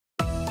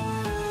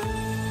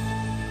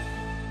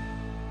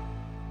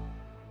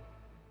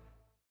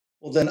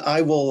Well, then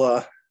I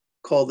will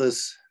call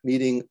this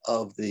meeting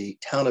of the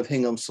Town of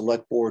Hingham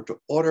Select Board to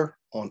order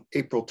on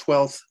April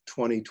 12th,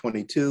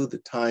 2022. The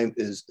time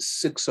is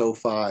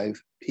 6:05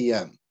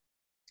 p.m.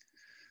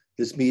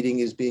 This meeting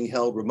is being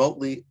held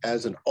remotely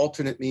as an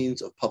alternate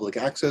means of public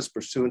access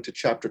pursuant to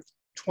Chapter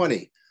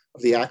 20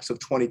 of the Acts of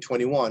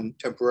 2021,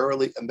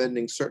 temporarily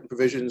amending certain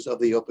provisions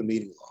of the open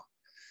meeting law.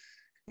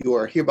 You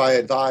are hereby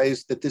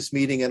advised that this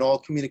meeting and all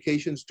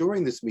communications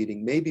during this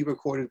meeting may be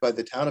recorded by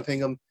the Town of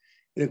Hingham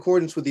in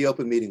accordance with the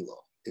open meeting law.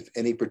 If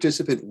any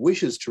participant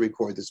wishes to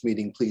record this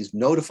meeting, please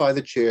notify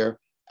the chair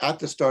at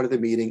the start of the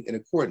meeting in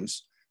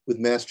accordance with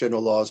Mass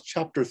General Laws,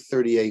 Chapter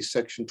 38,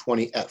 Section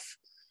 20F,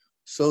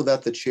 so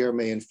that the chair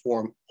may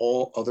inform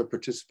all other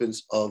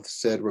participants of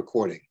said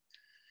recording.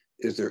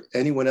 Is there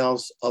anyone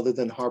else other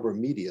than Harbor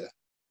Media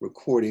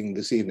recording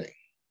this evening?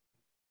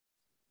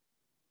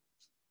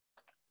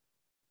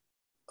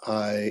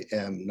 I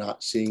am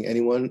not seeing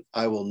anyone.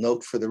 I will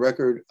note for the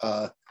record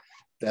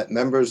that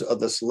members of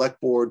the select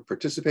board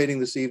participating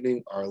this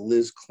evening are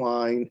Liz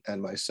Klein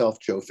and myself,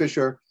 Joe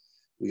Fisher.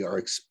 We are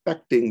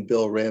expecting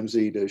Bill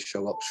Ramsey to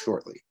show up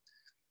shortly.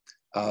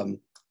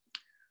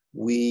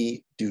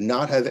 We do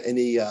not have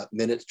any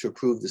minutes to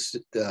approve this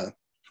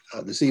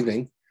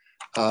evening.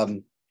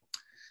 And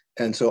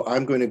so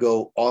I'm going to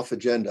go off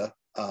agenda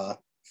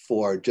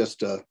for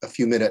just a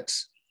few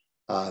minutes.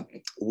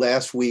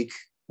 Last week,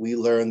 we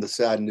learned the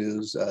sad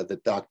news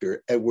that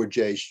Dr. Edward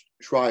J.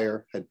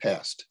 Schreier had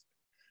passed.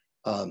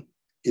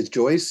 Is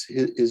Joyce,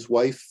 his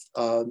wife,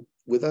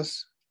 with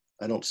us?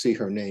 I don't see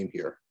her name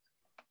here.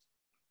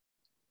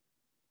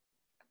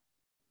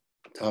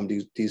 Tom, do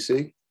you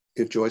see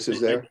if Joyce is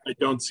there? I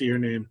don't see her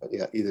name.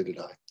 Yeah, either did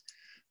I.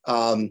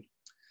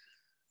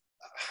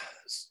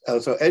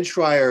 So Ed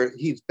Schreier,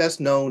 he's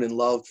best known and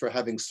loved for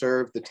having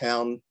served the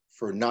town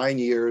for 9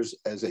 years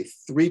as a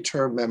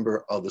 3-term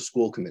member of the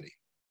school committee.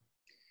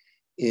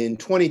 In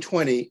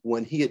 2020,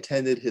 when he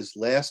attended his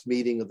last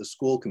meeting of the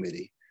school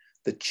committee,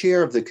 the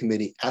chair of the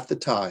committee at the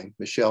time,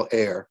 Michelle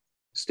Ayer,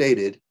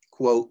 stated,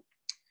 quote,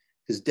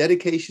 "His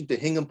dedication to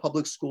Hingham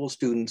Public School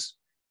students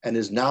and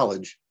his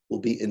knowledge will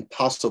be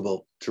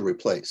impossible to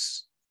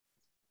replace."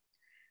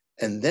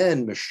 And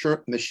then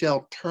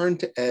Michelle turned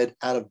to Ed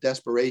out of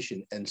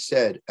desperation and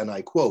said, and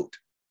I quote,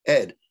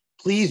 "Ed,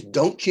 please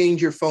don't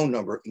change your phone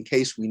number in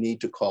case we need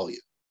to call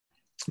you,"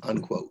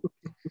 unquote.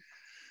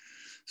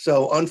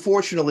 So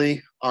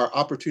unfortunately, our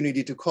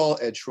opportunity to call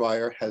Ed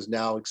Schreier has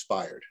now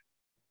expired.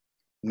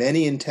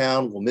 Many in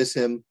town will miss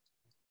him.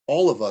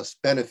 All of us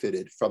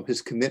benefited from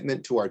his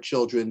commitment to our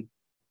children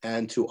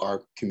and to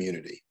our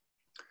community.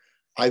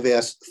 I've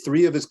asked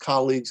 3 of his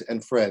colleagues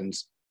and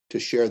friends to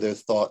share their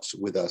thoughts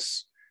with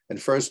us.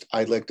 And first,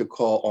 I'd like to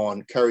call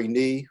on Carrie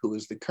Nee, who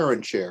is the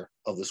current chair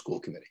of the school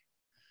committee.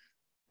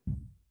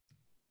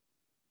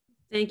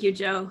 Thank you,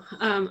 Joe.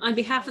 On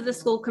behalf of the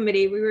school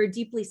committee, we were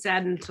deeply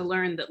saddened to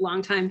learn that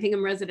longtime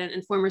Hingham resident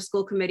and former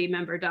school committee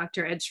member,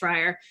 Dr. Ed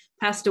Schreier,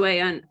 passed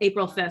away on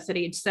April 5th at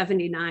age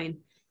 79.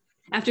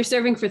 After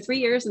serving for 3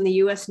 years in the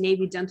U.S.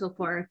 Navy Dental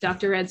Corps,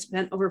 Dr. Ed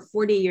spent over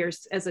 40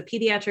 years as a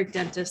pediatric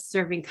dentist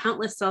serving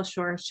countless South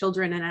Shore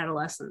children and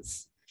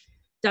adolescents.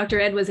 Dr.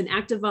 Ed was an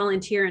active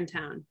volunteer in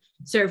town,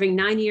 serving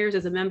 9 years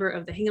as a member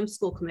of the Hingham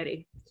School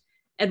Committee.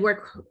 Ed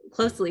worked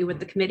closely with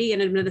the committee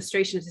and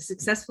administration to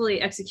successfully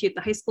execute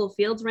the high school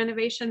fields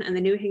renovation and the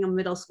new Hingham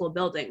Middle School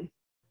building.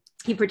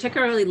 He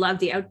particularly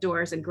loved the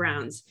outdoors and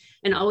grounds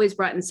and always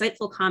brought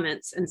insightful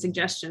comments and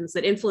suggestions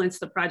that influenced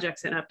the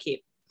projects and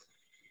upkeep.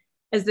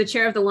 As the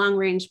chair of the Long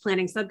Range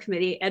Planning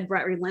Subcommittee, Ed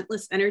brought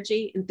relentless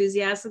energy,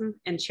 enthusiasm,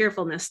 and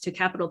cheerfulness to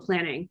capital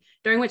planning,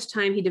 during which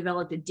time he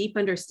developed a deep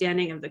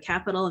understanding of the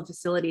capital and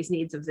facilities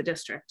needs of the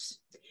district.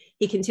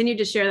 He continued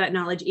to share that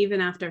knowledge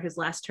even after his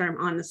last term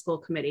on the school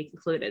committee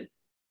concluded.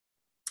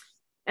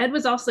 Ed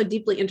was also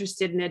deeply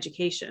interested in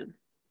education.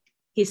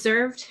 He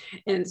started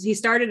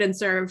and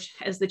served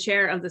as the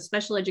chair of the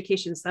Special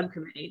Education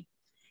Subcommittee.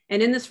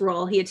 And in this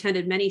role, he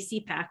attended many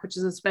CPAC, which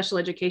is a Special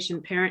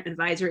Education Parent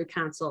Advisory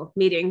Council,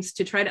 meetings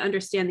to try to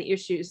understand the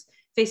issues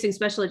facing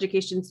special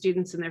education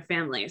students and their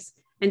families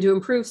and to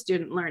improve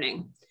student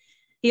learning.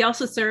 He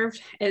also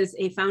served as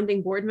a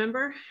founding board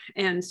member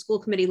and school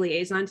committee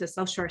liaison to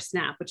South Shore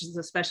SNAP, which is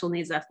a special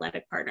needs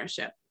athletic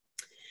partnership.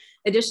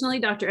 Additionally,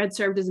 Dr. Ed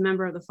served as a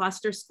member of the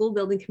Foster School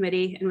Building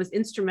Committee and was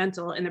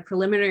instrumental in the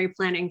preliminary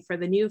planning for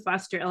the new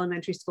Foster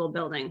Elementary School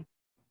building.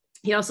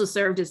 He also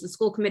served as the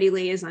school committee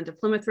liaison to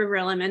Plymouth River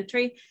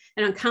Elementary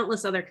and on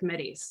countless other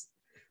committees.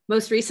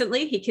 Most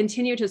recently, he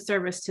continued his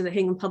service to the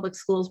Hingham Public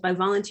Schools by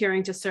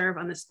volunteering to serve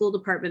on the school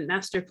department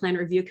master plan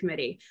review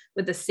committee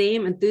with the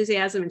same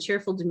enthusiasm and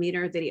cheerful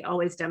demeanor that he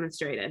always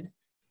demonstrated.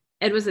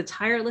 Ed was a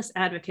tireless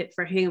advocate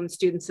for Hingham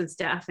students and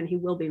staff, and he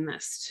will be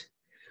missed.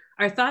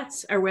 Our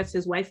thoughts are with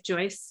his wife,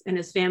 Joyce, and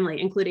his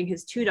family, including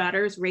his 2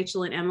 daughters,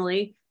 Rachel and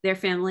Emily, their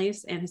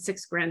families, and his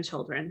 6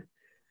 grandchildren.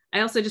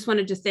 I also just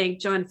wanted to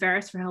thank John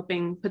Ferris for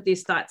helping put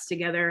these thoughts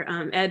together.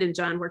 Ed and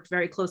John worked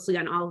very closely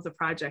on all of the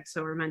projects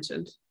that were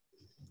mentioned.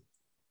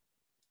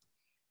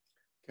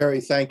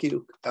 Carrie, thank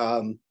you.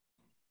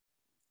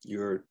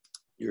 Your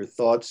your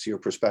thoughts, your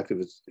perspective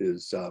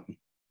is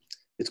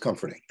it's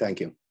comforting. Thank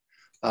you.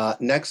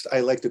 Next,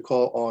 I'd like to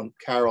call on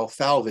Carol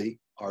Falvey,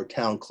 our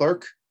town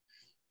clerk.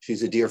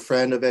 She's a dear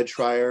friend of Ed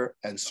Schreier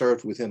and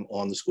served with him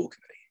on the school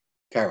committee.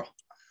 Carol.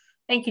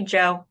 Thank you,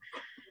 Joe.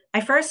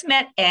 I first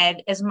met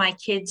Ed as my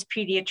kid's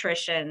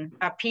pediatrician,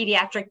 a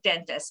pediatric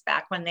dentist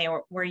back when they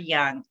were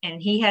young.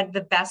 And he had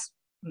the best,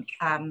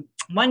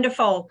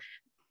 wonderful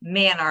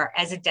manner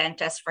as a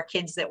dentist for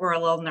kids that were a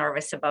little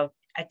nervous about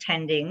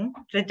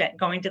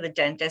going to the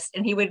dentist.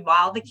 And he would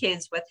wow the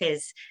kids with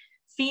his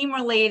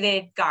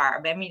theme-related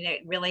garb. I mean,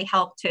 it really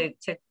helped to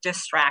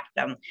distract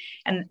them.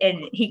 And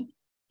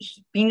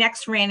we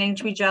next ran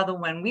into each other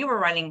when we were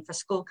running for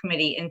school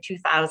committee in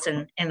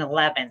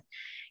 2011.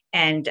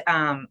 And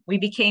we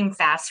became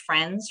fast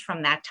friends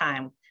from that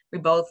time. We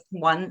both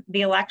won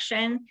the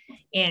election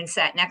and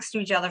sat next to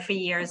each other for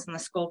years in the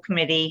school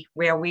committee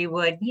where we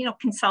would,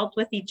 consult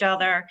with each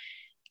other,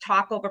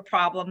 talk over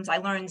problems. I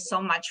learned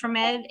so much from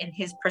Ed and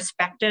his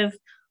perspective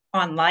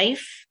on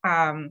life.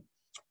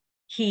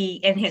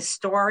 He and his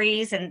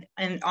stories and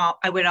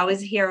I would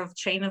always hear of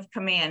chain of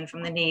command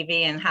from the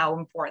Navy and how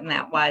important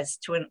that was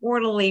to an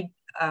orderly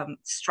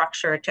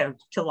structure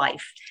to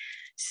life.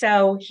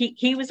 So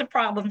he was a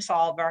problem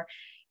solver.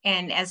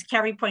 And as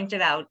Kerry pointed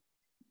out,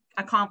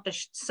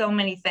 accomplished so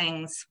many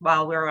things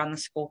while we were on the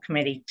school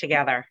committee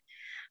together.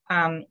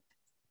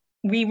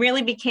 We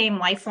really became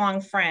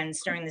lifelong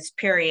friends during this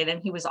period,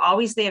 and he was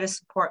always there to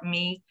support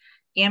me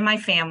and my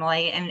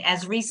family. And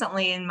as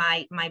recently in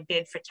my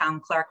bid for town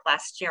clerk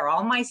last year,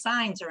 all my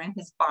signs are in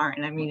his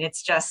barn. I mean,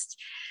 it's just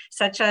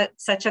such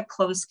a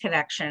close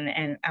connection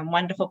and a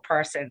wonderful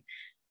person.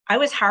 I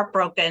was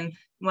heartbroken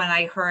when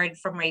I heard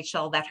from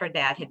Rachel that her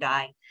dad had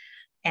died.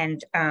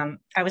 And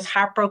I was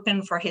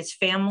heartbroken for his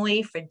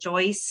family, for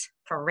Joyce,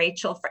 for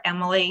Rachel, for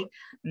Emily,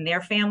 and their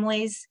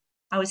families.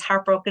 I was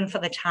heartbroken for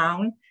the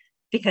town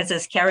because,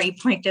 as Kerry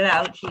pointed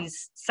out,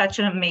 he's such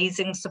an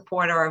amazing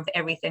supporter of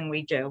everything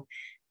we do.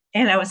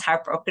 And I was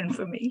heartbroken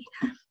for me.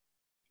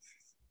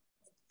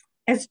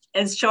 As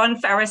Sean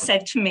Ferris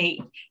said to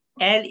me,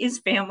 Ed is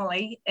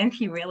family, and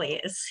he really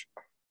is.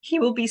 He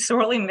will be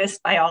sorely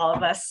missed by all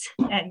of us.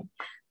 And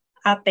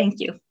thank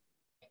you.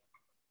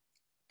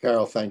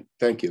 Carol,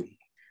 thank you.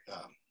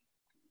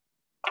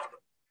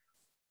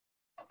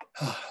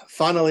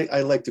 Finally,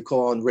 I'd like to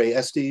call on Ray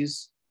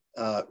Estes.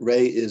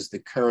 Ray is the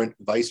current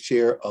vice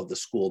chair of the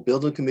school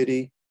building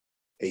committee,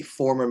 a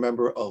former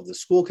member of the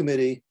school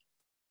committee,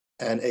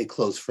 and a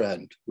close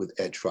friend with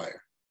Ed Schreier.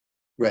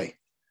 Ray.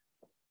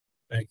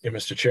 Thank you,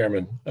 Mr.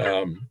 Chairman.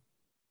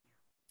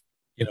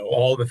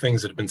 All the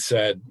things that have been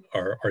said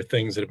are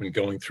things that have been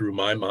going through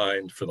my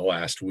mind for the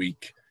last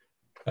week.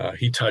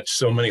 He touched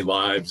so many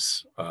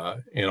lives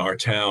in our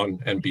town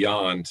and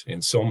beyond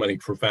in so many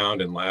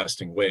profound and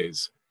lasting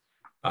ways.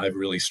 I've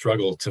really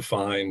struggled to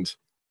find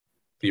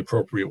the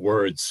appropriate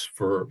words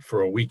for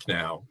a week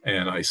now,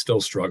 and I still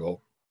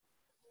struggle.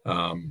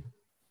 Some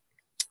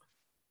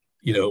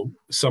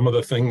of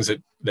the things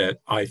that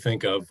I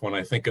think of when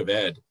I think of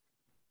Ed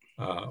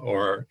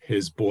are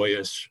his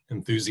boyish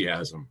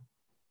enthusiasm,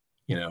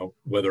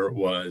 whether it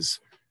was,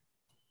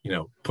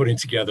 putting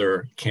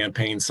together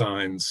campaign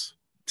signs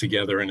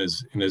together in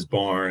his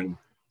barn,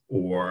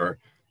 or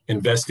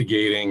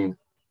investigating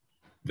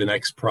the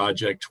next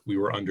project we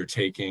were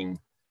undertaking,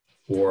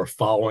 or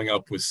following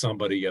up with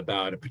somebody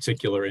about a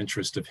particular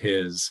interest of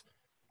his,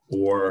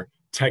 or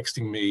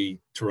texting me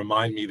to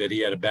remind me that he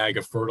had a bag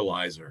of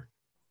fertilizer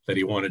that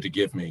he wanted to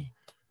give me.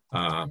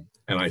 And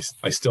I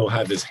still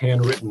have his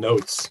handwritten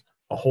notes,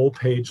 a whole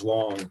page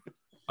long,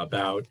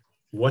 about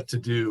what to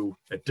do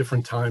at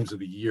different times of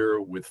the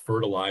year with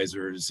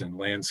fertilizers and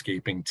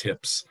landscaping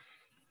tips.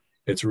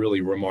 It's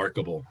really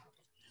remarkable.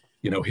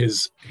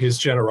 His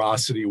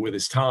generosity with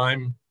his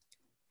time,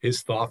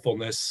 his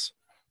thoughtfulness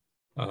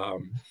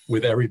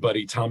with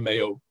everybody. Tom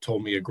Mayo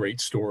told me a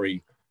great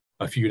story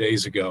a few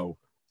days ago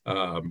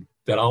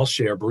that I'll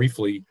share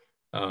briefly,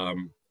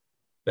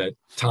 that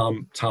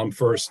Tom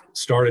first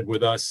started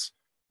with us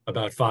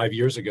about 5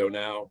 years ago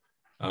now,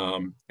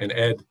 and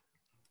Ed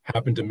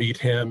happened to meet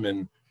him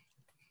and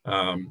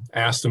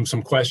asked him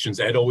some questions.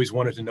 Ed always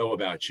wanted to know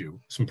about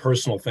you, some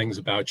personal things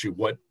about you,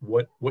 what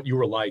you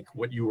were like,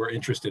 what you were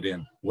interested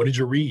in, what did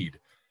you read?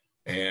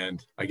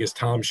 And I guess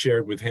Tom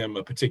shared with him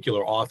a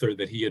particular author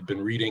that he had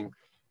been reading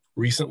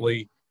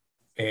recently.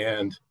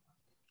 And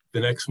the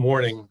next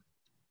morning,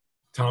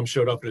 Tom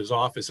showed up at his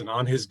office, and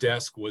on his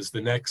desk was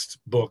the next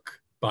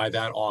book by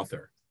that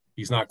author.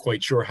 He's not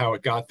quite sure how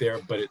it got there,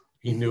 but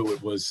he knew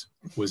it was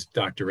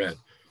Dr. Ed.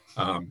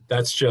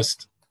 That's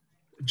just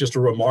a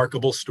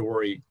remarkable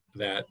story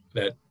that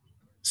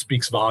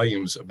speaks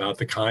volumes about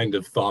the kind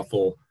of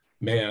thoughtful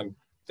man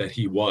that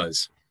he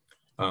was.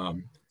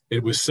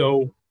 It was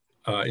so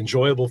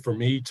enjoyable for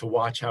me to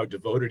watch how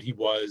devoted he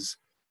was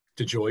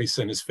to Joyce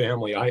and his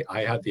family.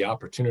 I had the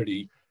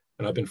opportunity,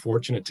 and I've been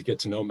fortunate to get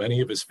to know many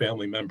of his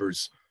family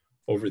members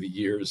over the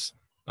years.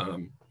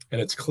 And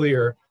it's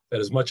clear that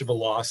as much of a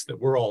loss that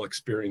we're all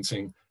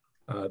experiencing,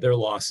 their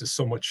loss is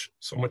so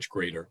much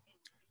greater.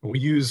 And we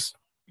use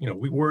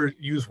we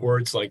use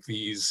words like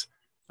these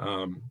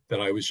that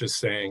I was just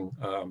saying,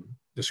 to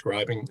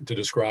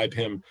describe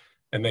him,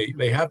 and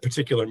they have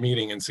particular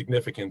meaning and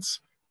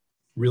significance,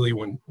 really,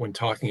 when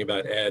talking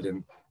about Ed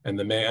and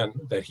the man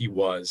that he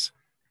was.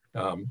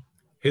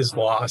 His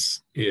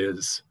loss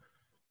is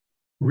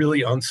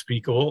really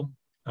unspeakable.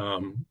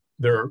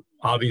 There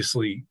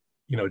obviously,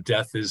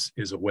 death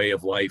is a way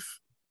of life,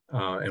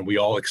 and we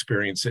all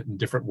experience it in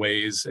different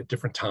ways at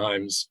different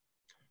times.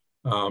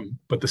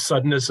 But the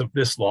suddenness of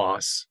this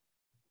loss,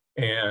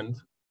 and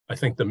I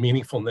think the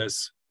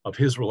meaningfulness of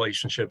his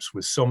relationships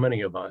with so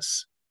many of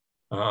us,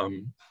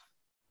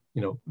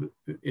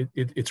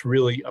 it's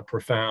really a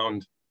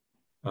profound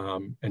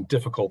and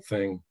difficult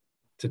thing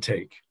to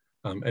take.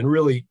 And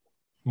really,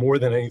 more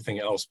than anything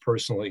else,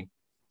 personally,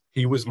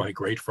 he was my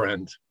great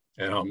friend,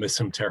 and I'll miss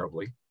him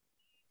terribly.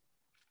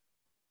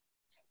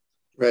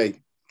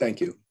 Ray,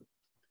 thank you.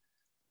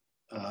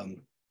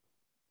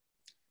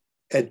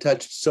 Ed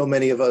touched so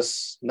many of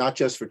us, not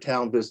just for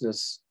town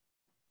business,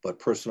 but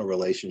personal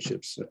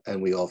relationships,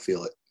 and we all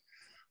feel it.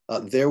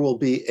 There will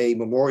be a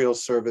memorial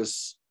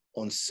service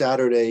on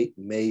Saturday,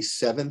 May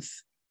 7th.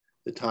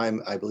 The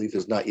time, I believe,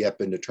 has not yet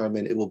been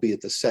determined. It will be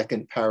at the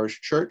Second Parish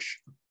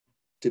Church,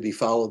 to be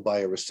followed by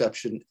a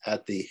reception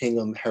at the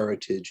Hingham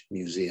Heritage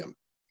Museum.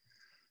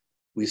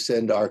 We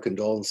send our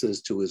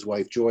condolences to his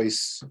wife,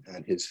 Joyce,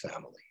 and his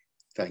family.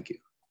 Thank you.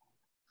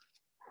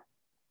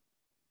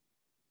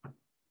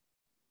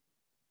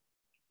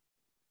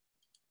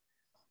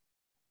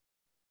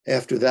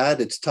 After that,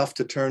 it's tough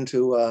to turn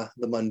to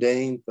the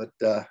mundane, but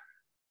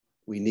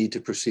we need to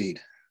proceed.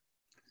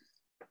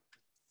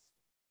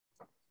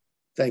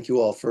 Thank you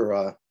all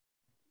for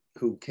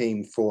who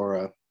came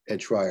for Ed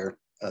Schreier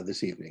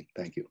this evening.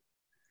 Thank you.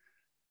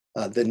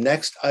 The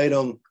next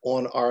item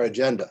on our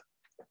agenda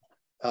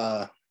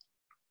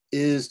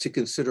is to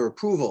consider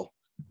approval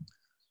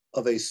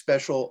of a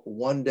special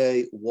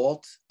one-day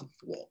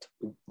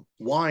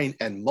wine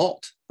and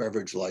malt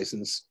beverage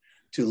license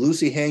to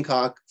Lucy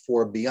Hancock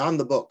for Beyond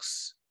the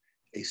Books,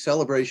 a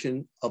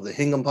celebration of the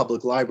Hingham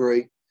Public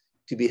Library,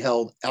 to be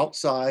held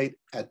outside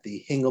at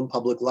the Hingham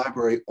Public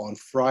Library on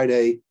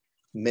Friday,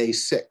 May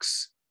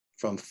 6th,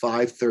 from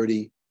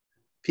 5:30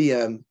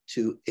 p.m.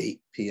 to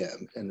 8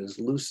 p.m. And is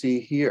Lucy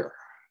here?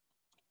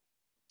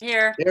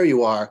 Here. There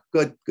you are.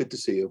 Good to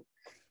see you.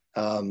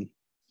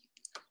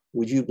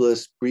 Would you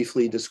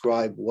briefly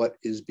describe what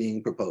is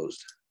being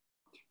proposed?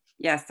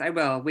 Yes, I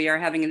will. We are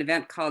having an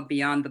event called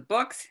Beyond the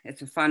Books.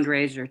 It's a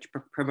fundraiser to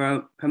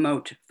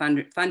promote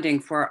funding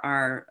for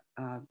our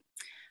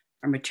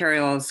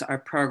materials, our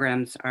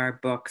programs, our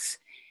books.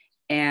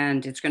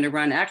 And it's going to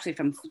run actually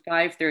from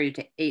 5:30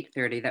 to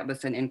 8:30. That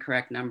was an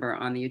incorrect number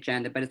on the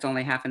agenda, but it's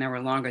only half an hour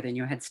longer than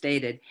you had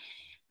stated.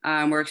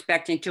 We're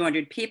expecting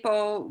 200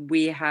 people.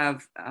 We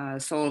have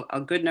sold a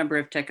good number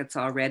of tickets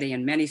already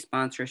and many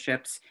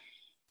sponsorships.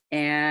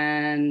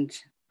 And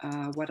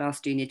what else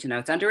do you need to know?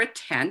 It's under a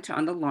tent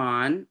on the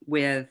lawn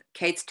with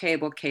Kate's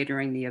Table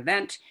catering the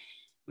event.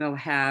 We'll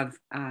have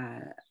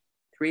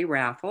 3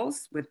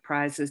 raffles with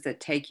prizes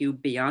that take you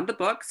beyond the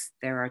books.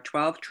 There are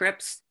 12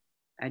 trips,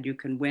 and you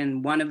can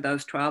win one of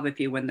those 12 if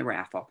you win the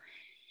raffle.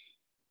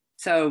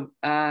 So,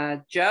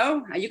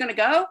 Joe, are you going to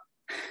go?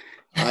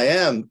 I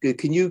am.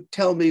 Can you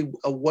tell me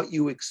what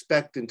you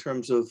expect in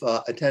terms of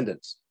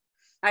attendance?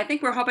 I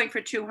think we're hoping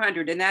for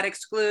 200, and that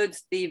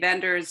excludes the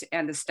vendors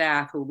and the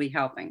staff who will be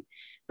helping.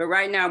 But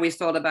right now we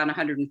sold about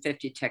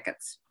 150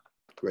 tickets.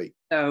 Great.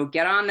 So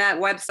get on that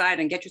website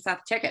and get yourself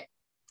a ticket.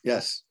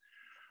 Yes.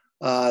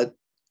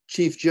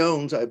 Chief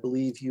Jones, I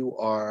believe you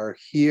are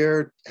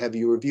here. Have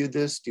you reviewed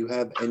this? Do you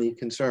have any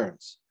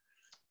concerns?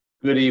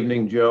 Good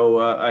evening, Joe.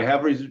 I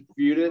have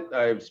reviewed it.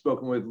 I've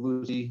spoken with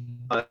Lucy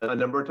a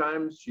number of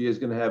times. She is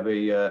going to have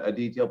a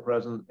detail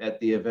present at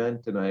the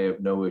event, and I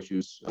have no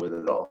issues with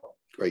it at all.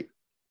 Great.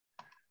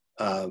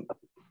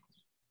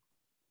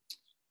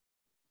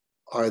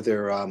 Are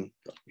there,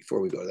 before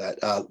we go to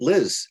that,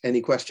 Liz,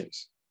 any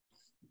questions?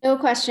 No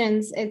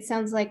questions. It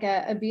sounds like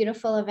a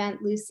beautiful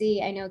event,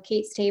 Lucy. I know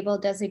Kate's Table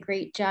does a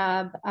great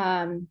job.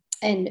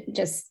 And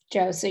just,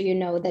 Joe, so you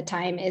know, the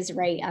time is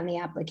right on the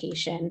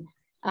application.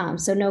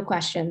 So no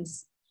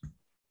questions.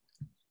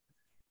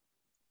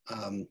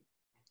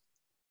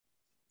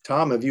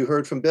 Tom, have you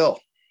heard from Bill?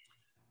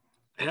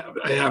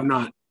 I have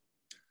not.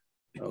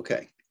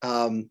 Okay.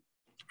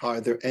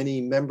 Are there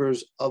any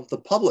members of the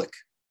public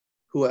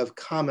who have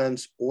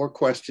comments or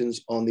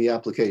questions on the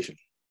application?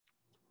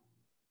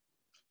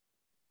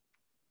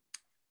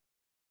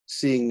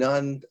 Seeing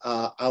none,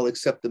 I'll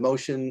accept the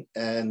motion,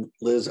 and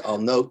Liz, I'll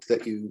note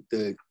that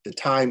the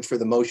time for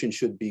the motion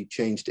should be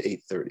changed to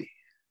 8:30.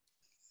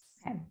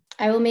 Okay.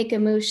 I will make a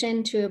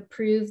motion to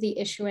approve the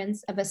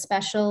issuance of a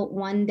special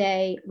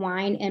one-day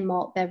wine and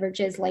malt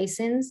beverages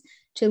license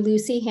to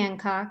Lucy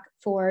Hancock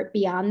for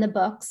Beyond the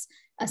Books,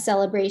 a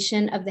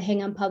celebration of the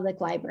Hingham Public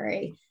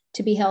Library,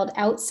 to be held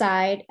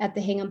outside at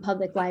the Hingham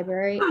Public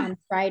Library on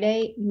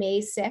Friday,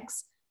 May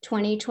 6,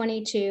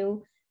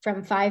 2022,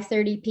 from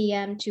 5:30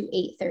 p.m. to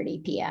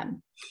 8:30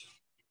 p.m.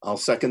 I'll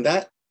second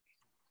that.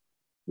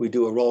 We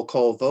do a roll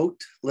call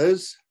vote.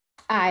 Liz?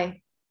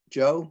 Aye.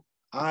 Joe?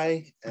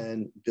 Aye.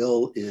 And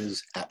Bill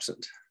is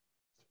absent.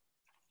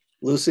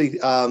 Lucy,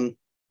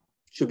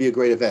 should be a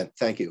great event.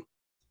 Thank you.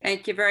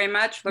 Thank you very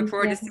much. Look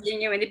forward to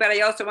seeing you.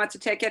 Anybody else who wants a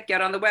ticket,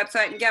 get on the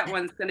website and get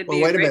one. It's going to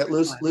be wait a minute,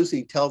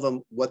 Lucy, tell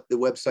them what the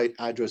website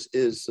address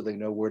is so they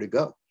know where to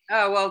go.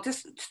 Oh, well,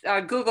 just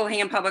Google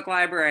Hingham Public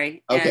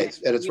Library. Okay,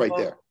 and it's right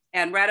there.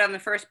 And right on the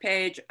first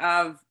page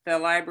of the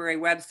library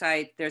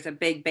website, there's a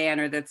big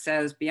banner that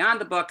says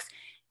Beyond the Books.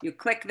 You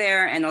click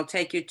there and it'll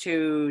take you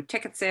to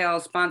ticket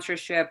sales,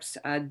 sponsorships,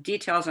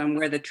 details on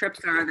where the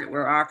trips are that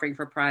we're offering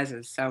for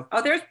prizes. So,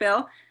 oh, there's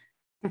Bill.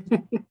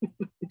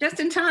 Just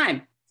in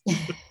time.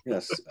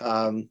 Yes.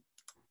 1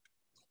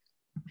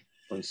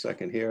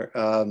 second here.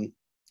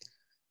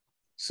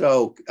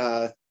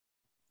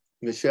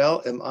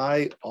 Michelle, am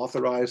I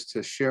authorized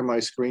to share my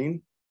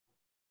screen?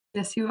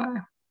 Yes, you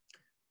are.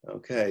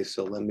 Okay,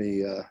 so let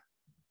me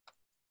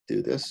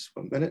do this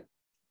 1 minute.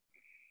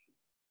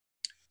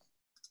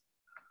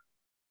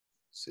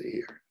 Let's see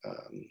here.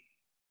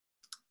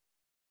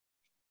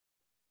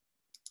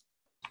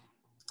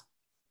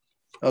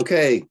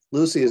 Okay,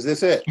 Lucy, is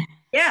this it?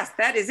 Yes,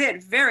 that is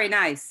it. Very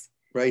nice.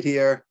 Right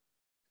here,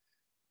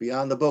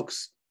 Beyond the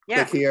Books.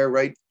 Yes. Click here,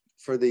 right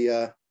for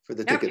the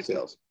ticket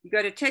sales. You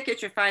go to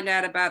tickets, you find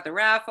out about the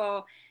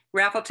raffle.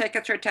 Raffle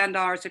tickets are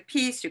 $10 a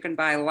piece. You can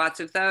buy lots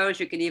of those.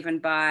 You can even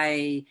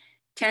buy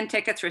 10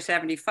 tickets for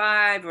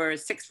 75 or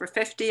 6 for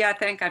 50, I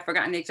think. I've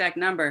forgotten the exact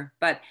number,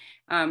 but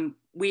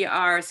we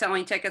are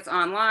selling tickets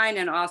online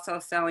and also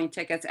selling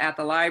tickets at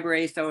the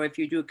library. So if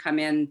you do come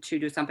in to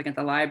do something at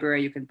the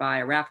library, you can buy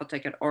a raffle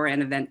ticket or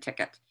an event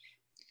ticket.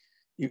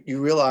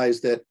 You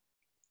realize that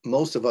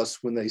most of us,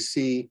 when they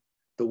see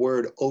the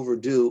word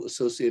overdue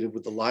associated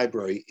with the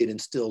library, it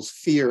instills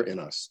fear in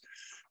us.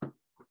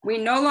 We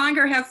no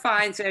longer have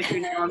fines, as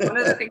you know. And one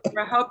of the things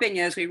we're hoping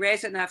is we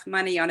raise enough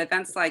money on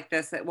events like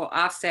this that will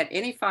offset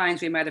any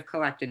fines we might have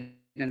collected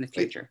in the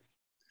future.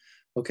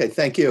 Okay,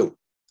 thank you.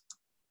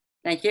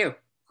 Thank you.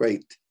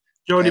 Great.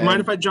 Joe, do you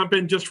mind if I jump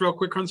in just real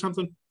quick on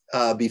something?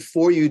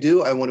 Before you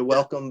do, I want to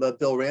welcome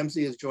Bill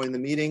Ramsey has joined the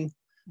meeting.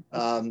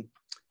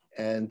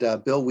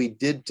 Bill, we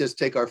did just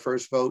take our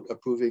first vote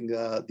approving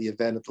the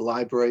event at the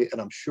library,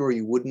 and I'm sure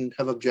you wouldn't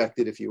have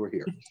objected if you were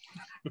here.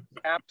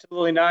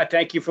 Absolutely not.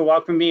 Thank you for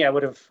welcoming me. I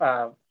would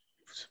have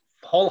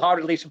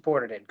wholeheartedly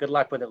supported it. Good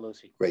luck with it,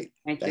 Lucy. Great.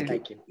 Thank you.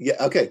 Thank you. Yeah.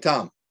 Okay,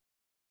 Tom.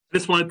 I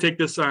just want to take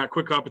this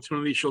quick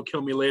opportunity. She'll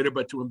kill me later,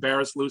 but to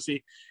embarrass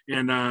Lucy.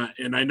 And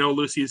I know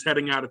Lucy is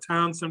heading out of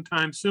town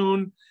sometime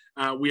soon.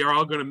 We are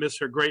all going to miss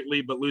her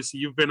greatly. But Lucy,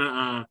 you've been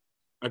a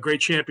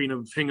great champion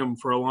of Hingham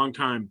for a long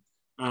time.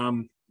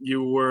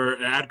 You were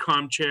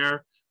AdCom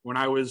chair when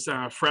I was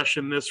fresh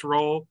in this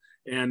role,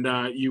 and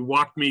you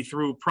walked me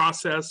through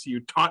process.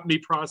 You taught me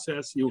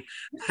process. You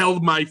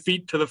held my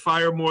feet to the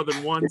fire more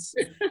than once,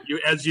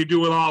 as you do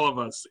with all of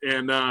us,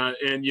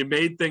 and you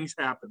made things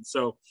happen.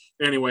 So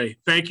anyway,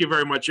 thank you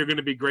very much. You're going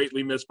to be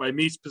greatly missed by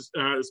me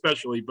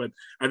especially, but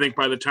I think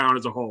by the town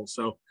as a whole.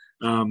 So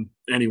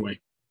anyway.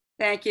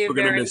 Thank you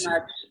very much.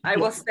 I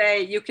will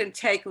say you can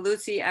take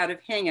Lucy out of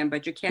Hingham,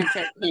 but you can't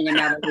take Hingham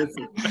out of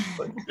Lucy.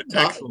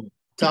 Excellent.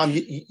 Tom,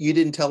 you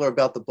didn't tell her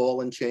about the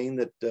ball and chain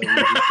that we're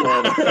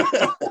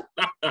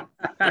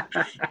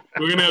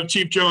going to have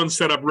Chief Jones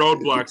set up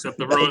roadblocks at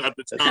the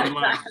town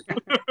line.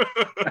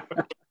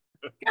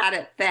 Got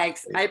it.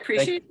 Thanks. I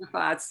appreciate the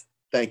thoughts.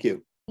 Thank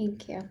you.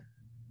 Thank you.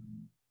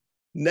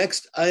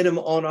 Next item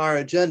on our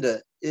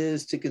agenda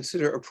is to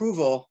consider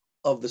approval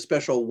of the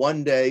special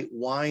one-day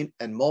wine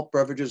and malt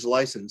beverages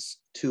license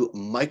to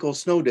Michael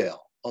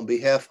Snowdale on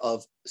behalf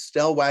of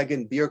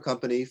Stellwagen Beer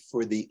Company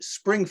for the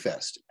Spring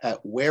Fest at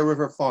Ware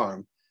River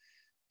Farm,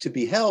 to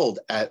be held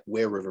at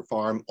Ware River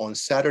Farm on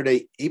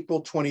Saturday,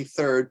 April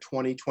 23rd,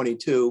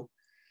 2022,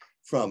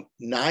 from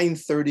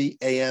 9:30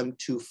 a.m.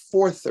 to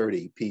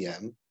 4:30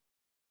 p.m.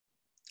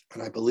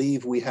 And I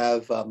believe we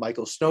have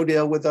Michael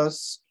Snowdale with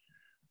us,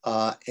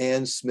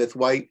 Ann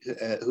Smith-White,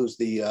 who's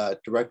the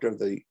director of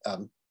the,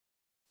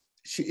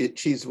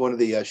 she's one of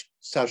the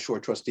South Shore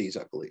trustees,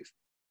 I believe.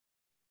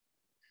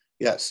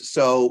 Yes,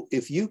 so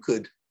if you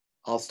could,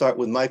 I'll start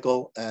with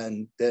Michael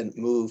and then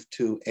move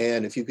to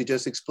Ann. If you could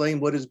just explain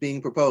what is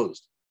being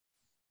proposed.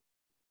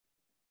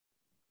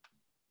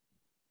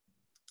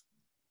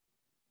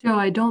 Joe,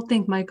 I don't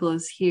think Michael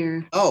is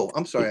here. Oh,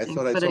 I'm sorry. I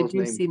thought I saw his name.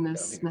 But I do see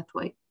Ms.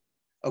 Smith-White.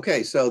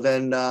 Okay, so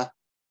then Ann,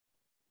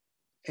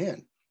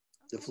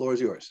 the floor is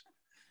yours.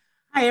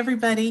 Hi,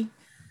 everybody.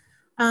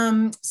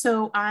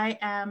 So I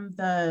am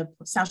the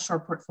South Shore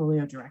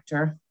Portfolio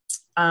Director.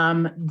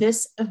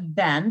 This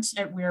event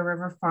at Ware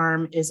River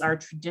Farm is our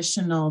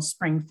traditional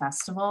spring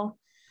festival.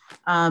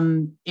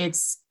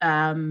 It's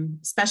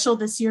special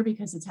this year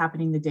because it's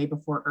happening the day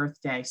before Earth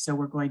Day. So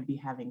we're going to be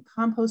having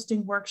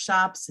composting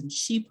workshops and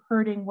sheep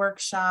herding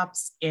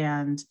workshops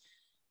and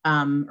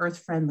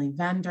earth-friendly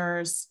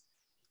vendors.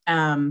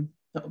 The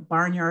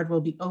barnyard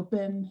will be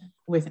open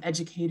with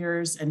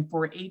educators and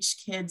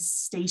 4-H kids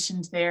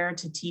stationed there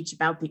to teach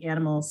about the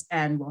animals,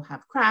 and we'll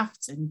have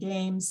crafts and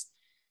games.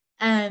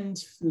 and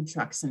food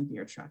trucks and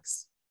beer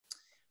trucks.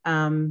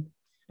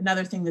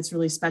 Another thing that's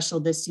really special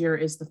this year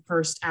is the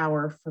first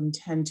hour from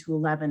 10 to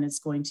 11 is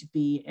going to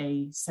be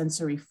a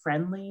sensory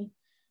friendly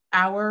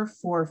hour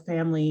for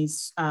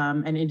families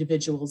and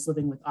individuals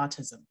living with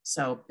autism.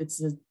 So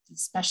it's a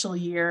special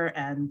year,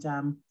 and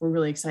we're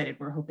really excited.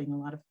 We're hoping a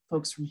lot of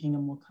folks from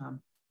Hingham will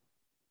come.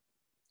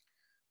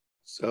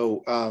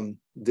 So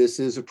this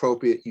is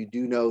appropriate. You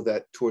do know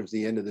that towards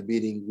the end of the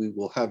meeting, we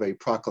will have a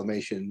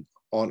proclamation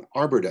on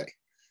Arbor Day.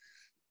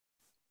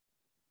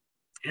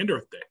 And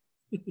Earth Day.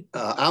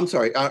 I'm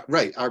sorry,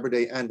 right, Arbor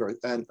Day and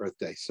Earth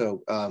Day.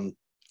 So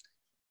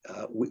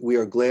we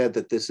are glad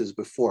that this is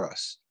before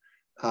us.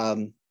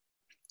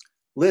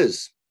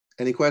 Liz,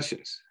 any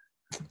questions?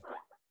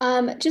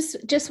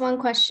 Just one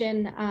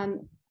question.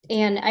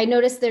 And I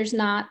noticed there's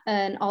not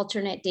an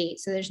alternate date,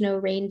 so there's no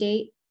rain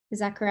date. Is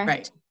that correct?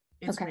 Right.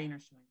 It's okay. Rain or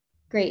shine.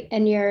 Great.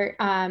 And you're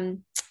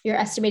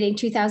estimating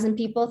 2,000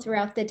 people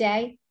throughout the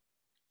day?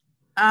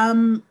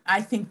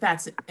 I think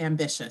that's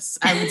ambitious.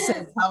 I would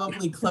say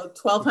probably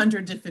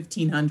 1,200 to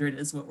 1,500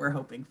 is what we're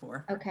hoping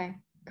for. Okay,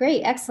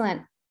 great,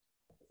 excellent.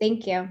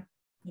 Thank you.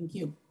 Thank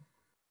you.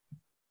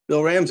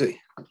 Bill Ramsey.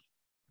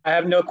 I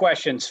have no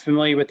questions.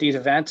 Familiar with these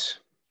events,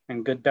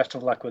 and good best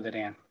of luck with it,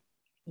 Ann.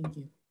 Thank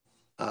you.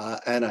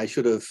 And I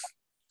should have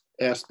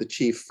asked the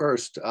chief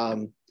first.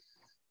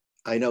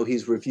 I know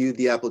he's reviewed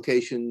the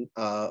application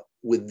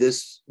with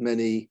this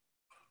many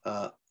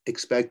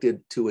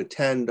expected to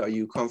attend. Are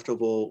you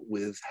comfortable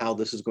with how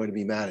this is going to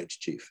be managed,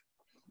 Chief?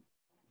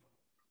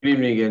 Good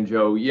evening again,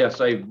 Joe.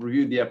 Yes, I've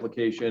reviewed the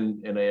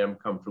application and I am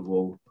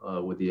comfortable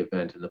with the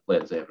event and the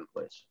plans they have in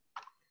place.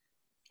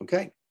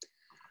 Okay.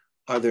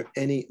 Are there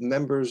any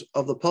members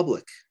of the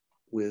public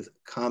with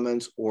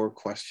comments or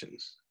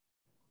questions?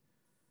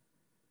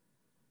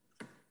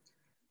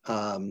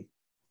 And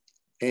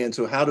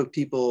so how do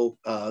people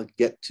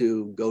get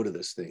to go to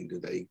this thing?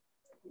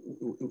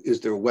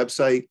 Is there a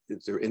website?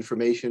 Is there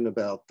information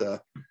about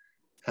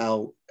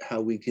how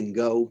we can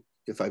go?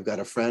 If I've got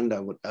a friend,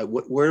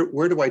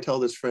 where do I tell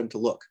this friend to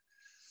look?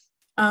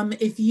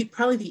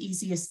 Probably the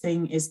easiest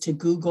thing is to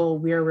Google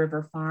Weir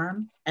River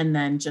Farm and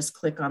then just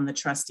click on the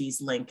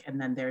trustees link. And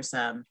then there's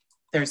a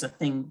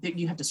thing that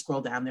you have to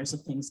scroll down. There's a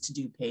things to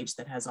do page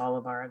that has all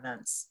of our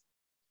events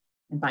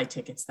and buy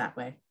tickets that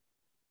way.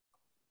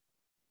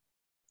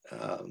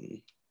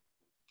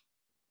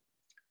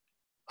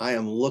 I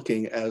am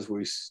looking as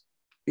we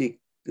speak.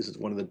 This is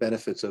one of the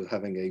benefits of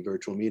having a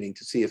virtual meeting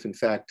to see if in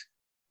fact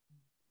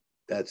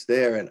that's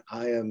there. And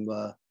I am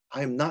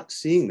not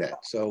seeing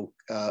that. So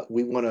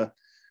we want to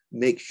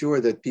make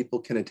sure that people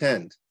can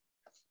attend.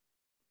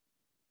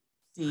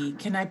 See,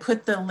 can I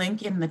put the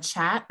link in the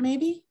chat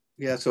maybe?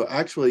 Yeah, so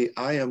actually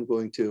I'm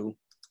going to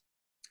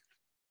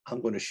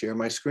share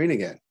my screen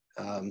again.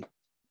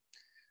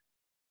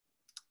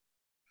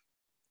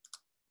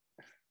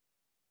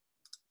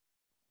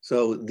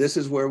 So this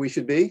is where we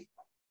should be?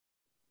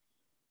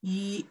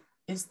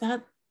 Is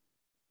that?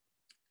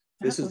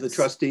 This is the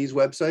trustees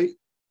website?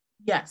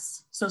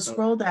 Yes, so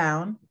scroll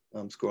down.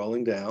 I'm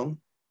scrolling down.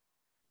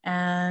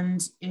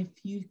 And if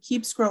you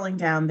keep scrolling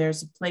down,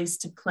 there's a place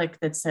to click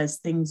that says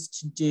things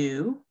to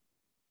do.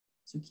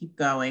 So keep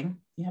going.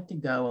 You have to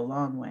go a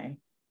long way.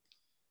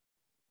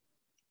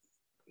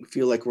 We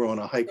feel like we're on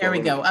a hike. There we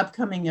go,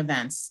 upcoming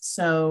events.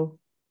 So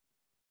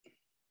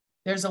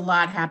there's a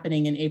lot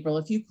happening in April.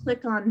 If you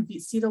click on,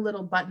 see the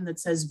little button that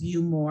says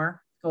view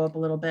more, go up a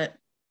little bit.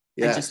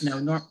 Yes. I just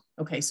know,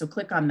 okay, so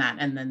click on that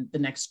and then the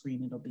next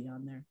screen, it'll be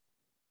on there.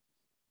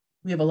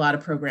 We have a lot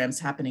of programs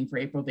happening for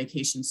April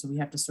vacation, so we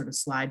have to sort of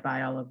slide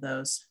by all of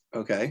those.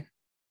 Okay.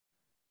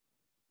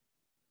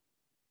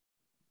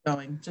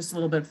 Going just a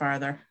little bit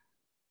farther.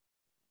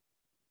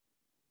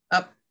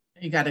 Up,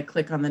 you got to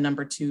click on the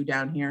number 2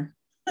 down here.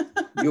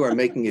 You are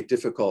making it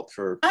difficult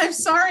for... I'm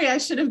sorry, I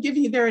should have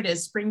given you, there it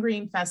is, Spring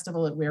Green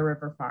Festival at Weir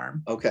River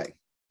Farm. Okay.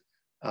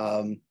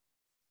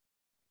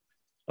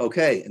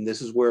 Okay, and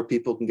this is where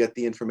people can get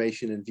the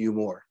information and view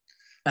more.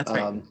 That's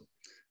right.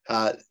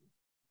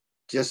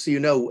 Just so you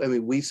know, I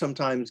mean, we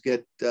sometimes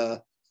get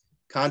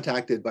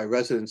contacted by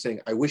residents saying,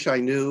 I wish I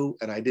knew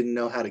and I didn't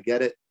know how to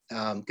get it,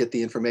 get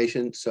the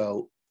information.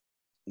 So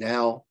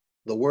now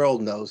the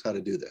world knows how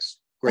to do this.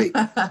 Great.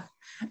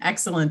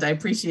 Excellent, I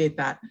appreciate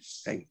that.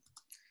 Okay.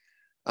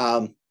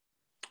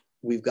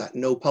 We've got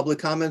no public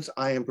comments.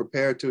 I am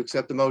prepared to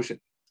accept the motion.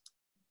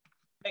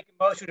 Make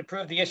a motion to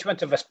approve the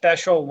issuance of a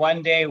special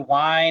one-day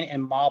wine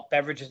and malt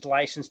beverages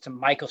license to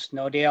Michael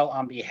Snowdale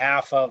on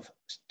behalf of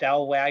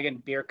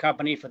Stellwagen Beer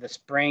Company for the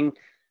Spring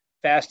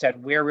Fest at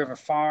Weir River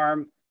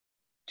Farm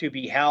to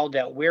be held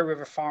at Weir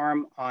River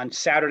Farm on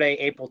Saturday,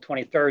 April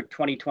 23rd,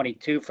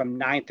 2022 from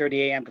 9:30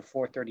 a.m. to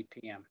 4:30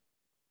 p.m.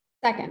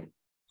 Second.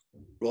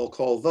 Roll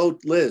call vote.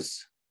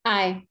 Liz.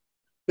 Aye.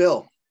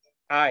 Bill.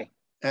 Aye.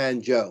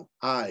 And Joe.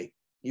 Aye.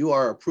 You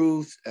are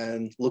approved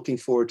and looking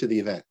forward to the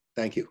event.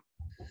 Thank you.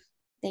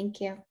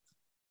 Thank you.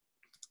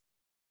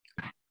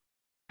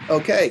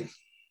 Okay,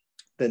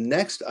 the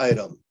next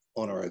item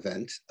on our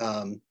event,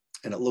 and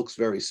it looks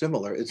very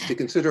similar, is to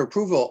consider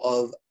approval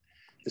of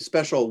the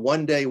special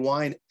one-day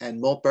wine and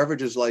malt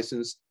beverages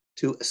license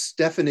to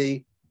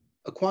Stephanie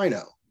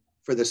Aquino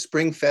for the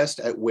Spring Fest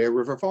at Ware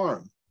River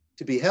Farm,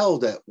 to be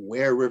held at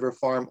Ware River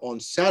Farm on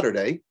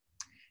Saturday,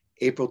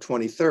 April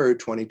 23rd,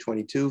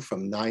 2022,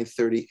 from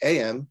 9:30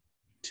 a.m.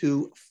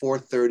 to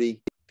 4:30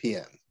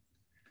 p.m.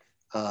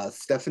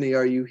 Stephanie,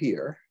 are you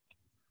here?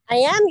 I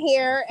am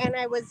here, and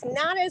I was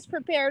not as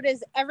prepared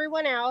as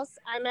everyone else.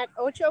 I'm at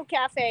Ocho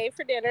Cafe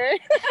for dinner.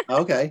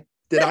 Okay.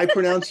 Did I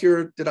pronounce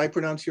your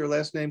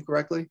last name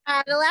correctly?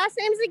 The last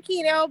name's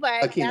Aquino,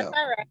 but Aquino. that's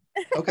all right.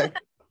 Okay.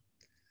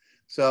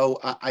 So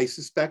I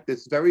suspect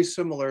it's very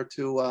similar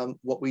to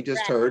what we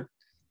just heard.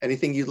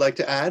 Anything you'd like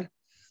to add?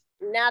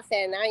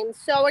 Nothing. I'm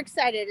so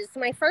excited. It's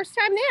my first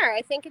time there.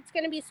 I think it's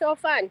going to be so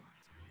fun.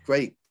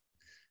 Great.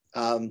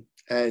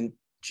 And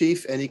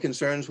Chief, any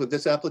concerns with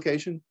this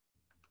application?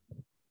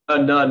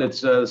 None.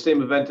 It's the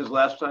same event as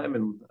last time,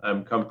 and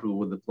I'm comfortable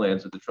with the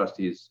plans that the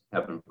trustees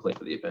have in place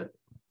for the event.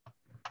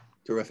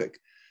 Terrific.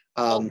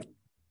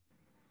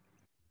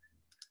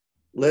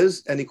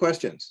 Liz, any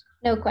questions?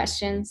 No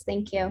questions.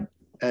 Thank you.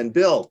 And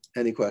Bill,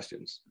 any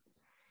questions?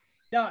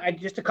 No,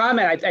 just a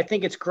comment. I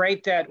think it's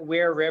great that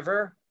Ware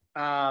River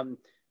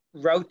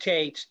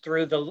rotates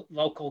through the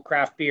local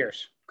craft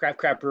beers,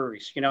 craft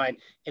breweries. You know, and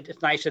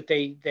it's nice that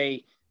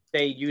they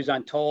use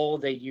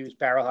Untold, they use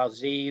Barrel House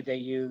Z, they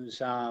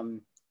use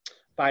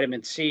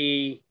Vitamin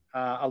C,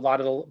 a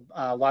lot of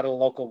the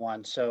local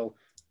ones. So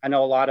I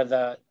know a lot of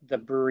the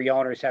brewery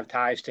owners have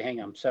ties to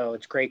Hingham. So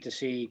it's great to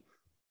see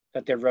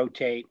that they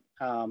rotate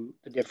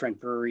the different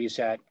breweries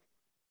that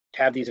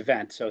have these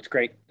events. So it's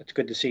great. It's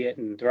good to see it,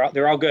 and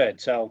they're all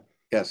good. So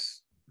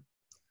yes,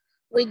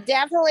 we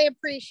definitely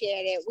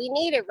appreciate it. We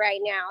need it right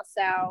now.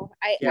 So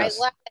I love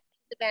that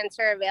these events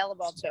are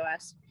available to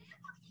us.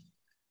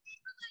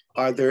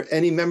 Are there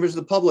any members of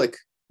the public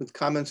with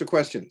comments or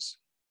questions?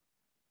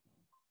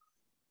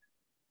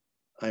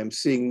 I am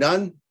seeing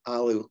none.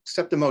 I'll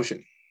accept the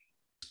motion.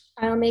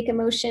 I'll make a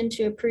motion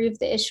to approve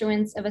the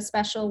issuance of a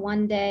special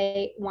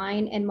one-day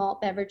wine and malt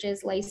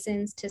beverages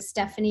license to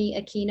Stephanie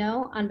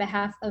Aquino on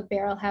behalf of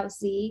Barrel House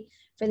Z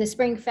for the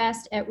Spring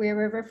Fest at Ware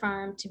River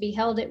Farm, to be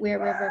held at Ware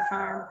River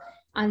Farm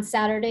on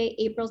Saturday,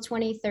 April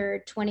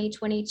 23rd,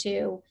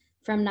 2022,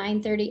 from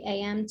 9:30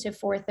 a.m. to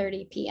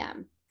 4:30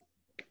 p.m.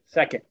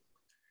 Second.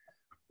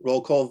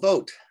 Roll call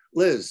vote.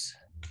 Liz?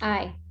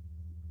 Aye.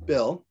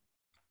 Bill?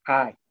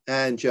 Aye.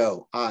 And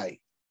Joe? Aye.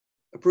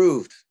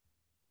 Approved.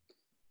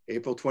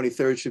 April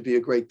 23rd should be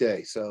a great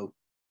day. So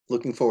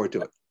looking forward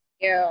to it.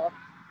 Yeah.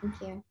 Thank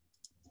you.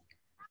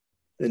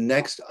 The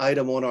next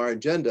item on our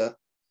agenda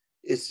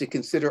is to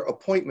consider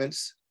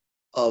appointments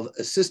of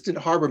Assistant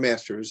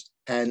Harbormasters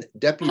and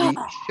Deputy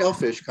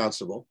Shellfish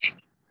Constable.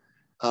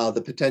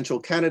 The potential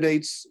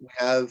candidates we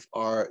have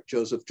are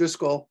Joseph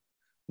Driscoll,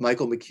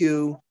 Michael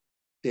McCue,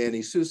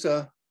 Danny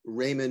Sousa,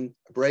 Raymond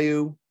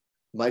Abreu,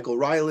 Michael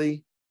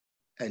Riley,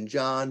 and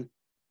John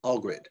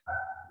Algrid.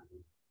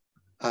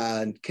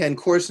 And Ken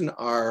Corson,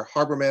 our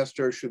harbor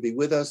master, should be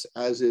with us,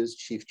 as is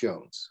Chief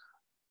Jones.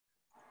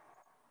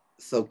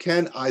 So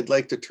Ken, I'd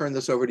like to turn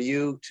this over to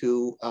you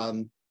to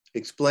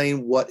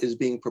explain what is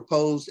being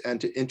proposed and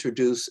to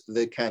introduce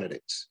the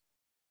candidates.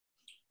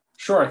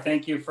 Sure,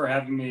 thank you for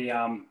having me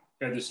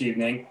here this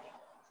evening.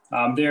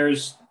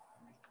 There's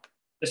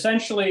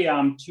essentially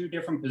two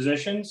different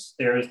positions.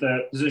 There's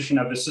the position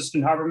of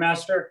Assistant Harbor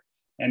Master,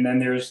 and then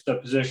there's the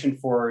position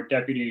for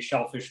Deputy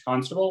Shellfish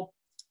Constable.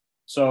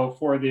 So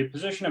for the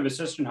position of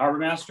Assistant Harbor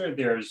Master,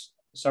 there's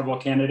several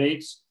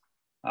candidates.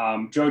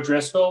 Joe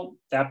Driscoll,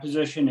 that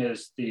position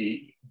is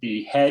the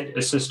head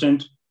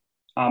assistant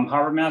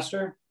harbor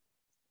master.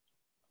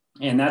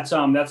 And that's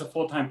a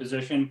full-time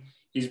position.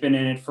 He's been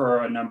in it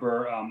for a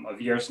number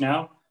of years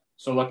now.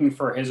 So looking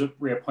for his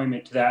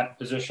reappointment to that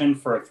position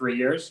for 3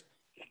 years.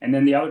 And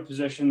then the other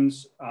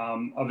positions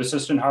of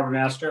assistant harbor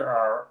master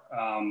are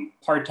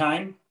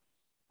part-time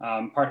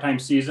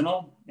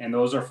seasonal. And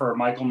those are for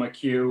Michael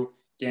McCue,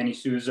 Danny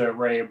Sousa,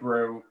 Ray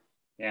Abreu,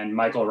 and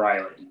Michael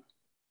Riley.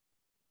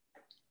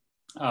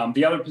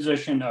 The other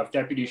position of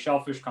Deputy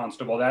Shellfish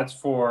Constable, that's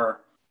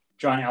for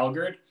John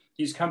Algrid.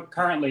 He's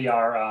currently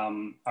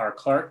our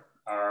clerk,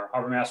 our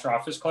Harbor Master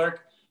Office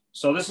Clerk.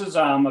 So this is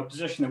a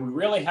position that we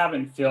really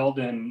haven't filled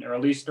in, or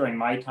at least during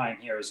my time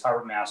here as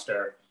Harbor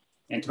Master.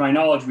 And to my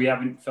knowledge, we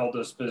haven't filled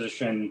this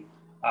position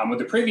with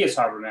the previous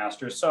Harbor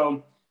Master.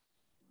 So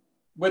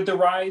with the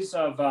rise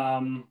of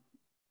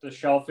the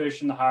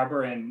shellfish in the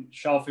harbor and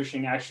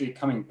shellfishing actually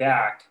coming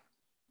back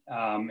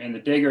and the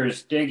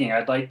diggers digging,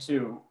 I'd like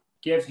to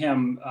give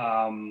him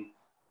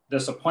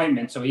this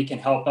appointment so he can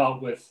help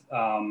out with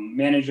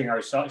managing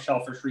our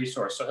shellfish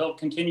resource. So he'll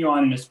continue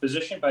on in his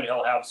position, but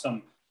he'll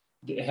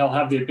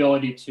have the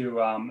ability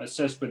to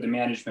assist with the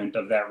management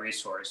of that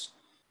resource.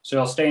 So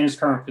he'll stay in his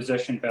current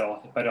position,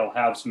 but he'll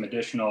have some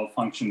additional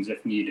functions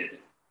if needed.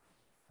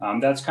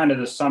 That's kind of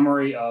the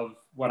summary of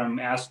what I'm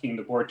asking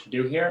the board to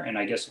do here. And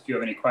I guess if you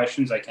have any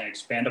questions, I can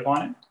expand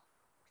upon it.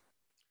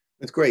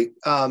 That's great.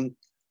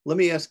 Let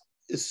me ask,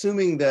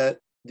 assuming that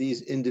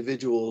these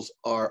individuals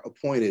are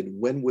appointed,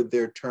 when would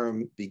their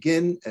term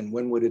begin and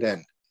when would it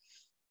end?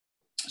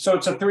 So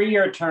it's a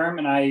 3-year term,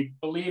 and I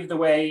believe the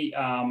way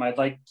I'd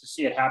like to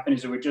see it happen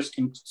is it would just,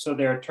 so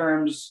their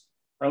terms,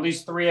 or at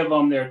least 3 of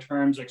them, their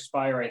terms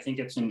expire, I think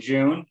it's in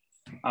June.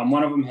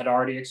 One of them had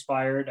already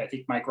expired. I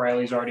think Mike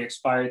Riley's already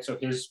expired, so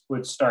his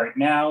would start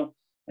now,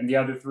 and the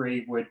other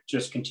 3 would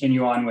just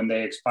continue on when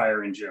they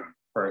expire in June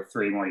for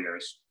 3 more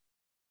years.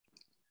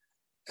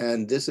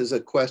 And this is a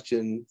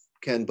question,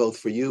 Ken, both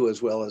for you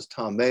as well as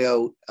Tom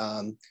Mayo.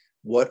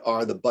 What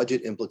are the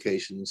budget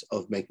implications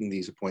of making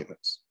these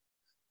appointments?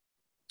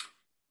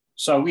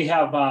 So we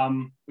have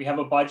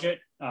a budget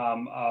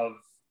of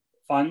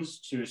funds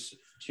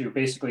to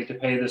basically to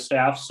pay the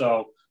staff.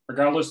 So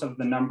regardless of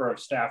the number of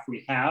staff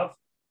we have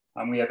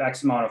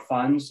X amount of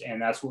funds, and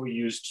that's what we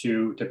use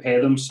to pay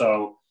them.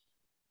 So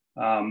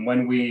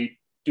when we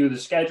do the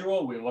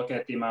schedule, we look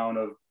at the amount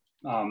of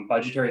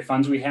budgetary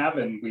funds we have,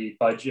 and we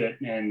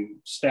budget and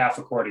staff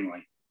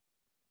accordingly.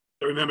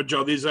 Remember,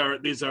 Joe, these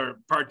are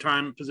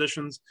part-time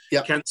positions.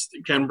 Yep.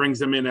 Ken brings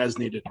them in as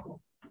needed.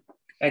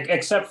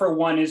 Except for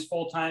one is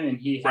full-time, and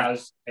he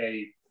has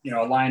a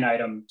line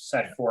item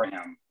set for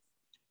him.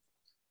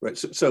 Right.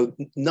 So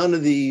none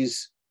of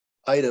these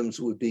items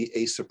would be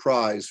a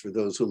surprise for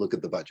those who look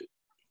at the budget.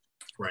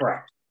 Right.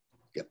 Correct.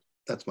 Yep,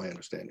 that's my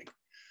understanding.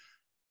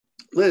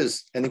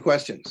 Liz, any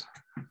questions?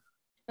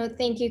 Oh,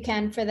 thank you,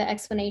 Ken, for the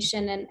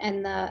explanation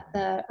and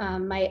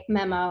my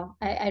memo.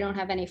 I don't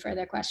have any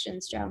further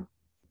questions, Joe.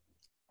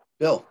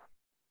 Bill.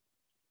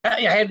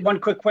 I had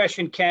one quick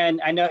question, Ken.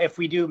 I know if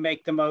we do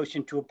make the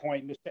motion to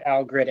appoint Mr.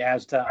 Algrid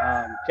as the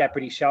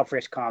Deputy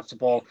Shellfish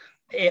Constable,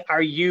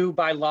 are you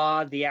by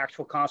law the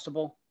actual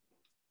constable?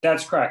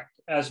 That's correct.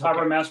 As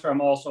Harbormaster, I'm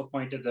also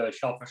appointed the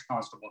Shellfish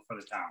Constable for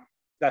the town.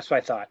 That's what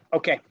I thought.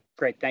 Okay,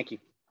 great. Thank you.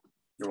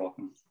 You're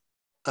welcome.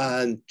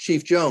 And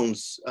Chief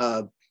Jones,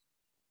 do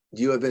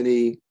you have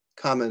any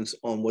comments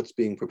on what's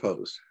being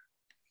proposed?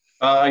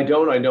 I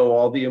don't. I know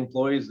all the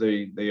employees.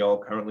 They all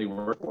currently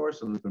work for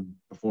us and have been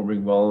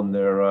performing well in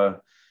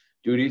their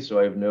duties. So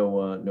I have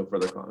no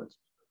further comments.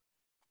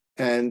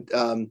 And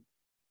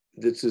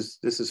this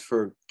is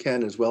for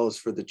Ken as well as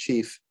for the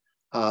chief.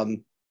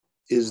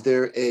 Is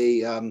there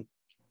a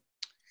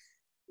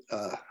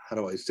how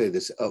do I say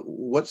this?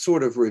 What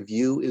sort of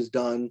review is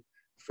done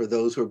for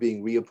those who are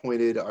being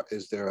reappointed?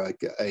 Is there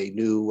a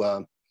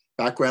new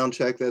background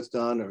check that's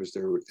done, or is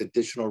there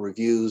additional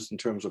reviews in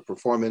terms of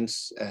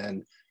performance?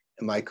 And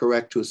am I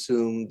correct to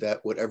assume that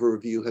whatever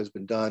review has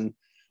been done,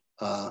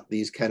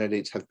 these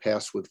candidates have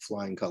passed with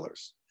flying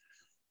colors?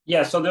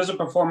 Yeah, so there's a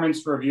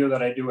performance review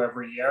that I do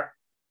every year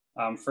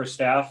for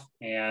staff,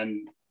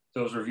 and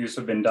those reviews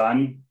have been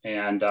done,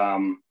 and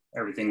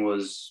everything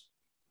was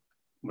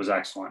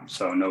excellent.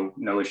 So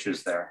no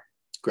issues there.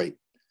 Great.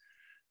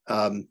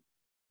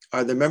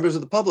 Are there members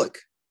of the public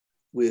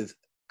with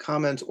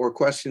comments or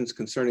questions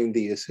concerning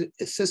the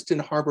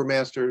Assistant Harbor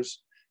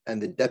Masters and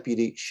the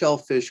Deputy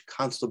Shellfish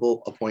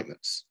Constable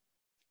appointments?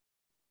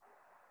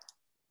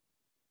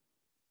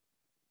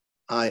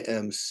 I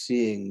am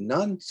seeing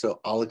none,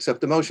 so I'll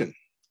accept the motion.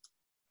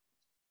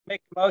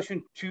 Make a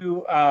motion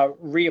to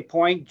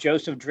reappoint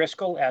Joseph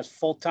Driscoll as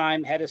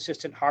full-time Head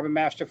Assistant Harbor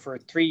Master for a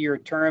 3-year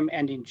term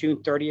ending June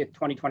 30th,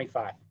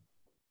 2025.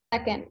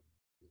 Second.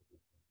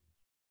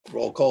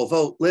 Roll call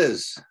vote.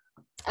 Liz?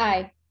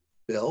 Aye.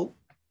 Bill?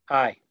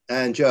 Aye.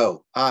 And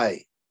Joe? Aye.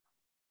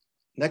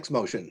 Next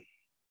motion.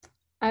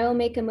 I will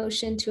make a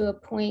motion to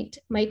appoint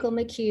Michael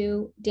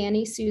McCue,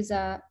 Danny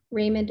Sousa,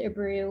 Raymond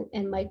Abreu,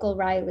 and Michael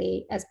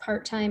Riley as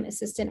part-time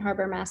Assistant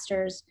Harbor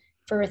Masters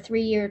for a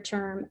 3-year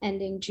term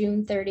ending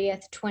June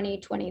 30th,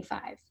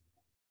 2025.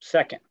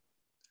 Second.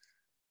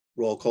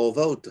 Roll call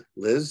vote.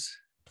 Liz?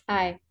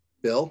 Aye.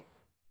 Bill?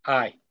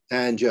 Aye.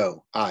 And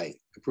Joe? Aye.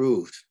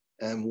 Approved.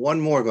 And one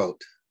more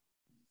vote.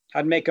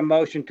 I'd make a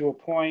motion to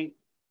appoint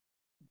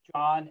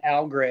John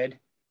Algrid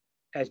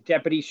as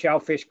Deputy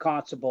Shellfish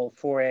Constable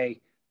for a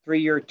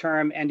 3-year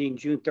term ending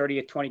June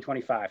 30th,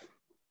 2025.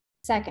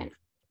 Second.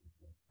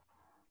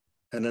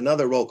 And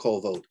another roll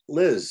call vote.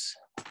 Liz?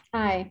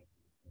 Aye.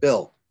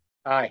 Bill?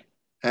 Aye.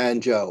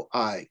 And Joe?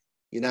 Aye.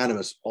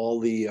 Unanimous, all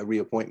the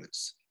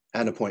reappointments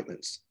and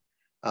appointments.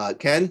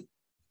 Ken,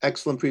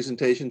 excellent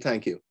presentation.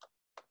 Thank you.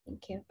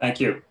 Thank you. Thank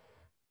you.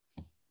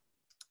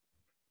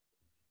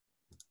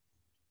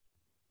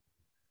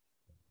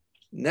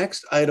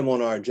 Next item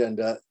on our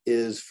agenda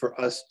is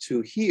for us to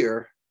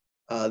hear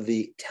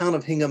the Town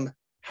of Hingham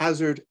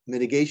Hazard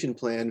Mitigation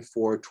Plan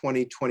for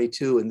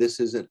 2022, and this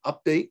is an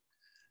update.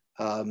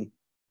 Tom,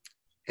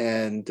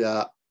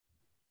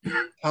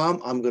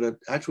 I'm going to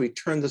actually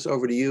turn this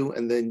over to you,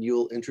 and then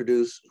you'll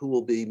introduce who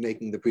will be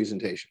making the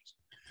presentations.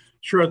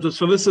 Sure.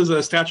 So this is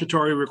a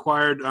statutory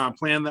required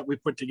plan that we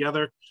put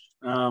together.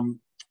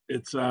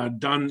 It's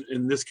done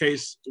in this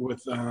case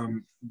with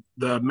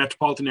the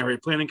Metropolitan Area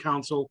Planning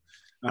Council.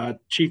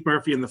 Chief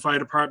Murphy and the fire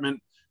department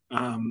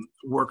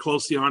worked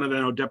closely on it. I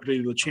know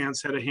Deputy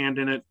LaChance had a hand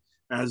in it,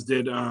 as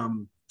did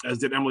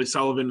Emily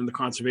Sullivan in the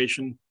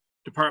conservation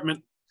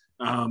department.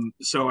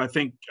 So I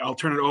think I'll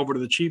turn it over to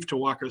the chief to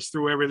walk us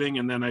through everything,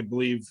 and then I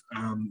believe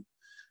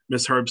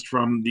Ms. Herbst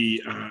from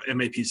the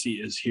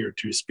MAPC is here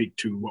to speak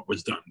to what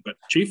was done. But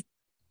Chief?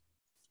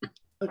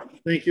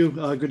 Thank you.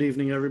 Good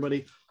evening,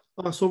 everybody.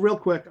 So real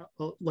quick,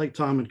 like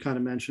Tom had kind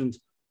of mentioned,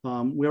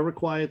 we're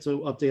required to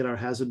update our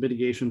hazard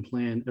mitigation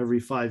plan every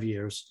 5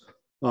 years.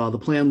 The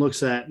plan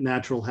looks at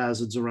natural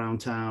hazards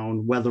around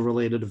town,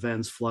 weather-related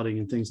events, flooding,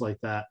 and things like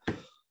that.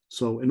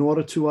 So in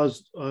order to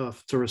us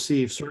to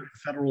receive certain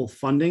federal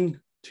funding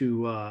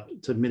to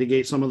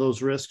mitigate some of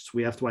those risks,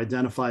 we have to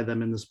identify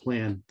them in this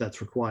plan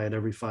that's required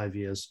every 5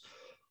 years.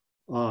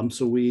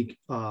 So we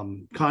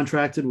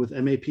contracted with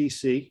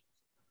MAPC.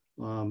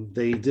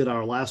 They did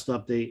our last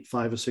update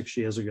 5 or 6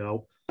 years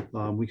ago.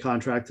 We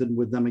contracted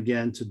with them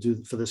again to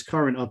do for this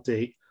current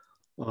update.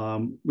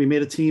 We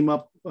made a team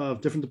up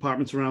of different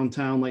departments around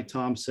town, like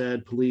Tom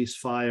said, police,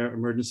 fire,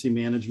 emergency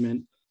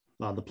management,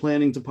 the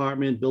planning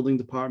department, building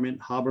department,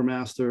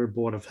 Harbormaster,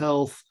 Board of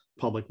Health,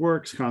 Public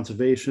Works,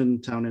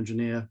 Conservation, town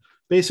engineer,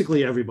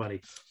 basically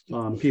everybody,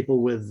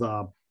 people with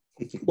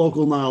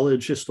local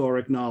knowledge,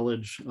 historic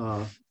knowledge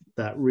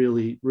that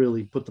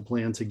really put the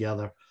plan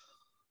together.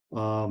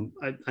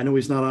 I know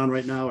he's not on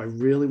right now. I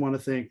really want to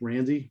thank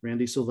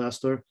Randy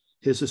Sylvester.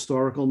 His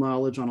historical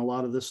knowledge on a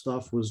lot of this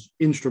stuff was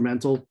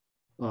instrumental.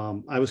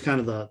 I was kind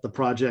of the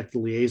project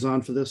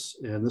liaison for this,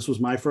 and this was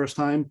my first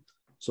time.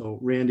 So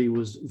Randy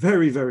was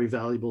very, very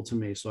valuable to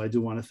me. So I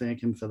do want to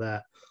thank him for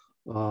that.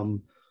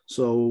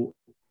 So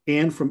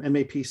Anne from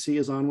MAPC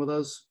is on with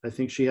us. I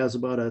think she has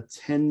about a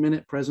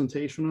 10-minute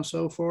presentation or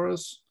so for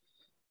us.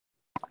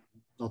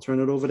 I'll turn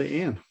it over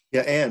to Anne.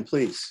 Yeah, Anne,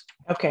 please.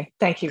 Okay,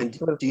 thank you. And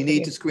do you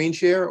need to screen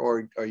share,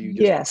 or are you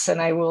just... Yes,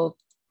 and I will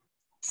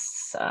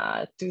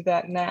do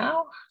that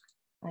now,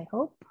 I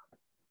hope.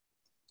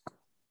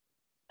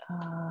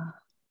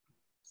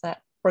 Is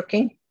that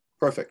working?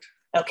 Perfect.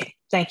 Okay,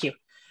 thank you.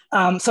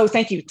 So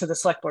thank you to the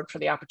Select Board for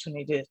the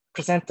opportunity to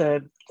present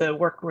the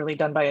work really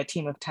done by a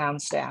team of town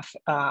staff.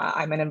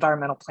 I'm an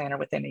environmental planner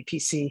with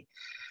MAPC,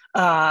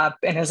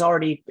 and as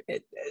already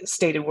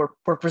stated,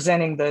 we're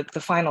presenting the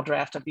final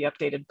draft of the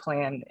updated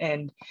plan,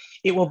 and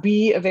it will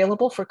be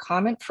available for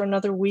comment for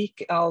another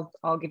week. I'll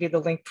give you the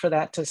link for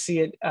that to see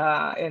it,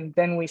 and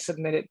then we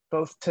submit it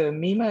both to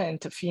MEMA and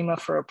to FEMA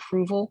for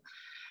approval.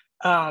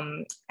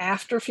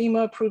 After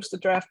FEMA approves the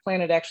draft plan,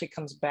 it actually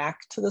comes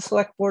back to the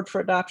Select Board for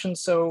adoption.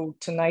 So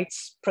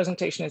tonight's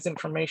presentation is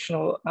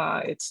informational.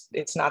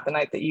 It's not the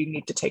night that you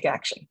need to take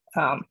action.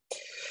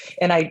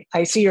 And I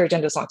see your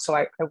agenda is long, so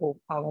I will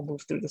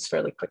move through this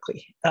fairly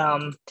quickly.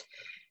 Oh,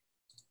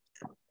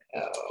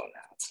 now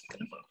it's going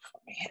to move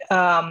for me.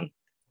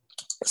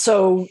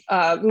 So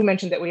Lou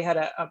mentioned that we had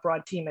a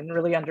broad team, and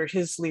really under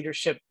his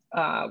leadership,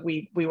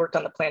 we worked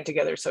on the plan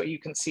together. So you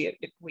can see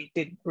we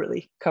did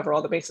really cover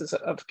all the bases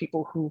of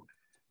people who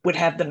would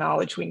have the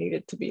knowledge we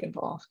needed to be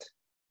involved.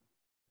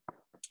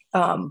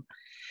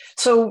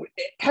 So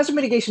hazard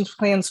mitigation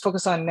plans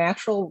focus on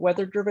natural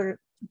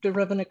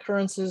weather-driven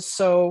occurrences.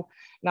 So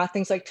not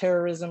things like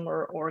terrorism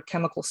or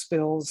chemical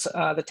spills.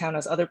 The town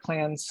has other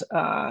plans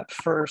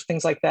for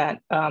things like that.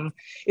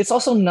 It's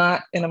also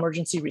not an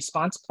emergency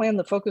response plan.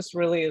 The focus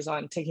really is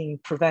on taking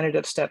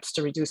preventative steps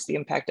to reduce the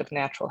impact of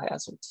natural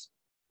hazards.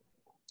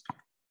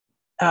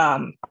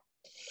 And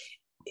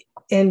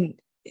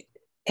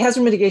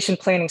hazard mitigation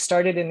planning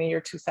started in the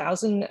year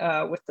 2000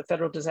 with the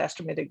Federal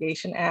Disaster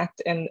Mitigation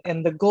Act.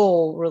 And the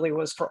goal really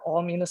was for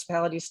all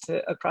municipalities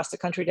across the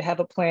country to have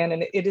a plan.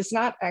 And it is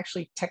not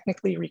actually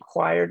technically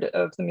required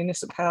of the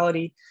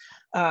municipality,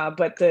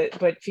 but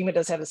FEMA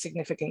does have a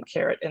significant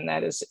carrot, and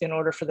that is in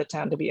order for the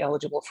town to be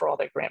eligible for all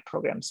their grant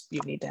programs,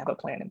 you need to have a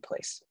plan in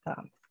place.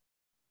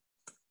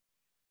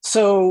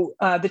 So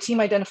the team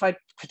identified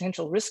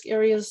potential risk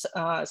areas.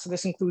 So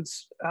this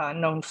includes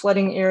known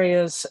flooding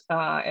areas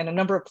and a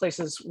number of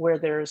places where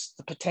there's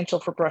the potential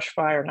for brush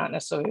fire, not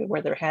necessarily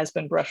where there has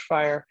been brush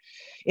fire.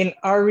 In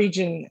our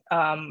region,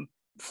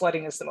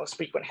 flooding is the most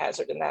frequent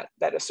hazard, and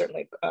that is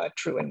certainly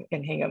true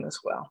in Hingham as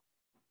well.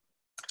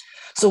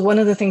 So one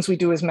of the things we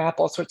do is map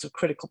all sorts of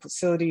critical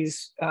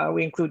facilities.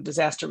 We include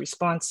disaster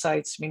response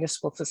sites,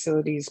 municipal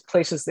facilities,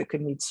 places that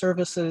could need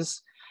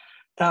services.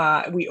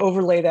 We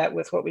overlay that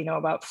with what we know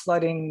about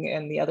flooding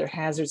and the other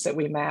hazards that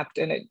we mapped,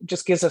 and it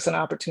just gives us an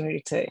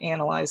opportunity to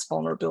analyze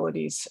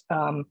vulnerabilities.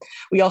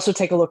 We also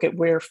take a look at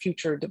where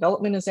future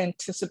development is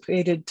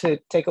anticipated, to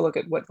take a look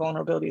at what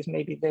vulnerabilities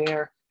may be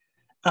there.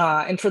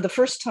 And for the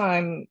first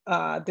time,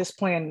 this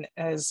plan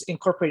has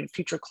incorporated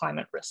future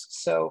climate risks.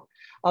 So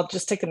I'll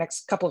just take the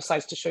next couple of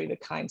slides to show you the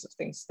kinds of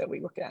things that we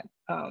look at.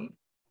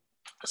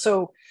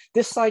 So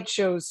this slide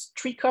shows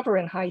tree cover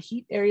and high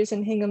heat areas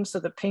in Hingham. So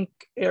the pink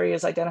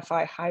areas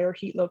identify higher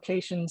heat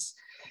locations.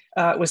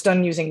 It was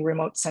done using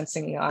remote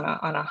sensing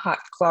on a hot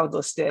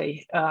cloudless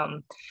day.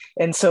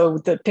 And so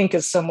the pink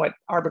is somewhat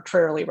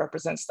arbitrarily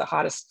represents the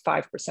hottest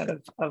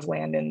 5% of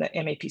land in the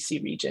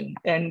MAPC region.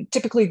 And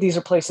typically these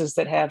are places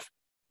that have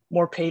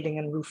more paving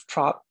and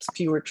rooftops,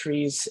 fewer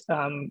trees.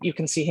 You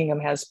can see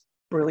Hingham has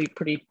really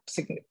pretty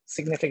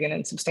significant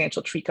and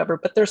substantial tree cover,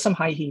 but there's some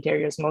high heat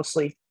areas,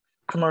 mostly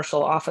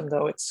commercial, often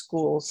though it's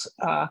schools.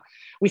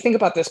 We think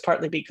about this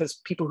partly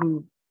because people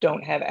who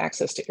don't have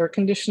access to air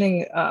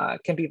conditioning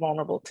can be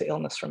vulnerable to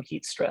illness from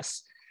heat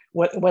stress,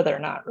 whether or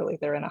not really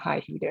they're in a high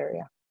heat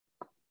area.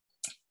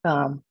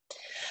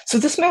 So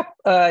this map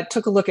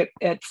took a look at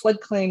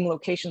floodplain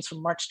locations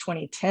from March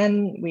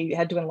 2010. We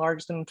had to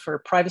enlarge them for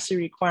privacy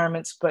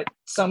requirements, but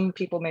some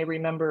people may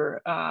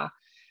remember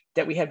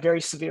that we had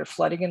very severe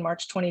flooding in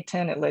March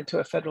 2010. It led to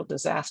a federal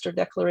disaster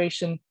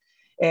declaration.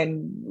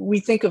 And we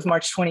think of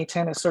March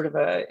 2010 as sort of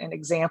an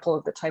example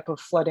of the type of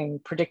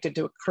flooding predicted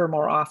to occur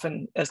more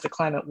often as the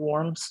climate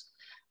warms,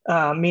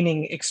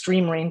 meaning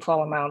extreme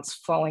rainfall amounts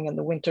falling in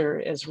the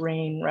winter as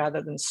rain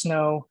rather than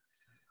snow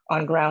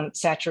on ground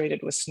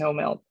saturated with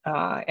snowmelt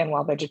and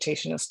while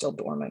vegetation is still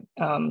dormant.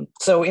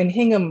 So in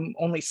Hingham,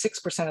 only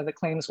 6% of the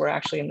claims were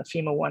actually in the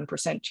FEMA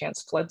 1%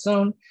 chance flood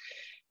zone.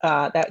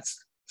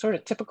 That's sort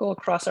of typical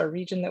across our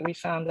region that we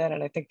found that,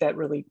 and I think that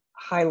really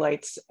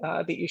highlights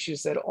the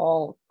issues that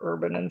all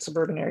urban and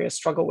suburban areas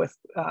struggle with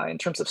in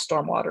terms of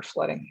stormwater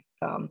flooding.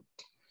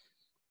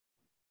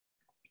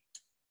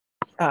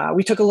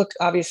 We took a look,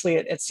 obviously,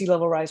 at sea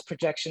level rise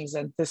projections,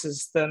 and this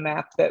is the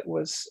map that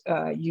was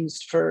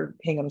used for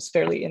Hingham's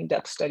fairly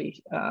in-depth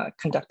study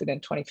conducted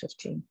in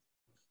 2015.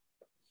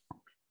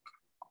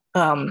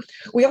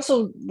 We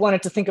also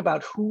wanted to think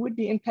about who would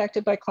be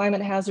impacted by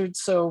climate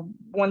hazards. So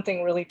one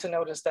thing really to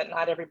note is that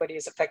not everybody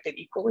is affected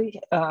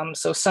equally.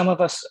 So some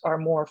of us are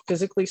more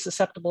physically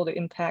susceptible to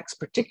impacts,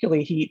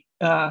 particularly heat,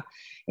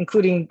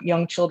 including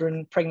young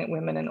children, pregnant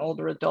women, and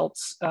older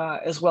adults,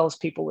 as well as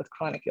people with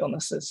chronic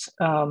illnesses.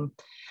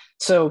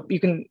 So you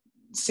can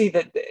see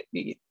that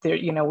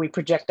there, we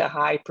project a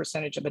high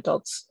percentage of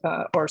adults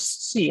or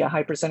see a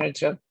high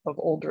percentage of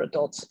older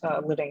adults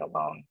living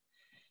alone.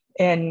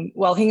 And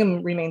while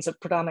Hingham remains a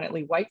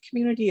predominantly white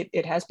community,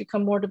 it has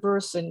become more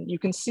diverse, and you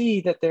can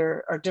see that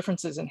there are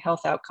differences in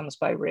health outcomes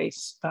by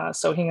race.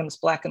 So Hingham's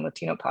Black and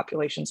Latino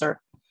populations are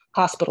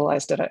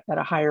hospitalized at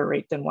a higher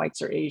rate than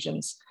whites or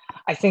Asians.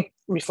 I think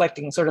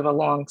reflecting sort of a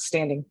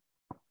long-standing,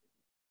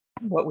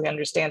 what we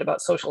understand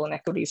about social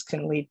inequities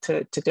can lead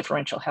to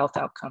differential health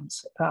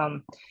outcomes.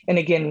 And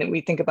again,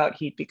 we think about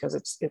heat because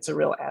it's a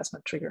real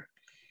asthma trigger.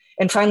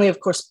 And finally, of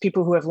course,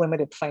 people who have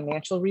limited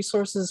financial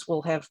resources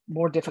will have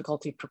more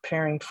difficulty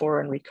preparing for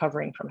and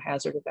recovering from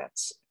hazard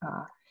events.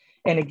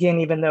 And again,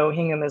 even though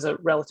Hingham is a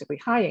relatively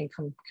high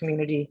income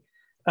community,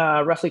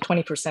 roughly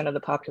 20% of the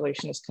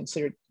population is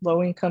considered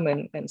low income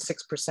and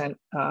 6%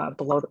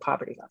 below the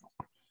poverty level.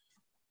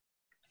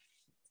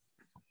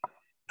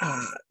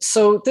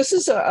 So this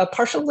is a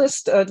partial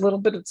list, a little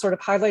bit of sort of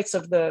highlights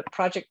of the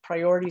project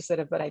priorities that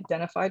have been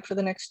identified for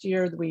the next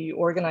year. We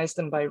organized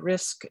them by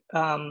risk.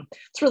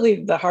 It's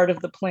really the heart of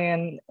the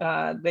plan.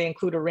 They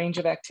include a range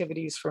of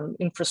activities from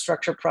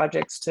infrastructure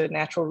projects to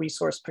natural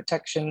resource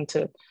protection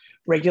to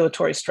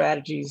regulatory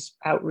strategies,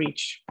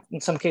 outreach,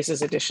 in some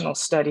cases, additional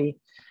study.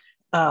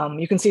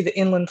 You can see the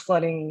inland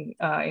flooding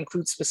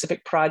includes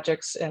specific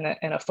projects and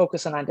a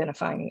focus on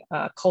identifying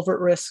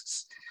culvert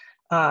risks.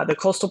 The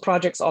coastal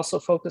projects also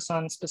focus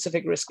on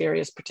specific risk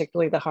areas,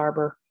 particularly the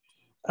harbor,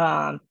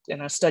 and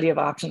a study of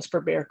options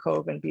for Bear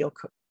Cove and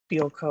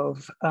Beal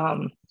Cove.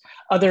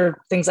 Other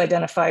things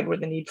identified were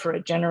the need for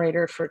a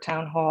generator for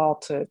Town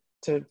Hall to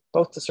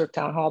both to serve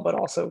Town Hall, but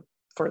also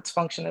for its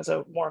function as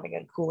a warming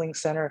and cooling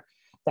center.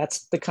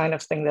 That's the kind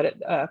of thing that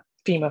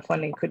FEMA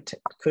funding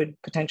could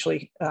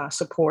potentially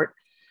support.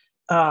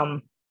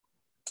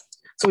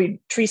 So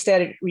we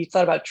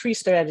thought about tree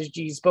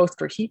strategies, both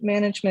for heat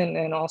management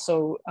and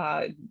also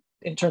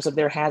in terms of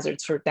their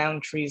hazards for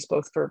down trees,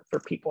 both for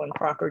people and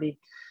property.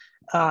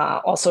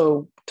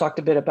 Also talked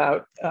a bit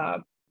about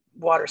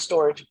water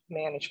storage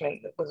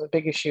management. That was a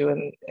big issue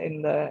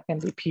in the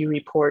MVP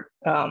report,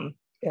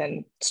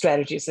 and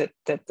strategies that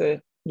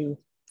the new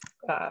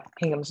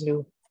Hingham's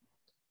new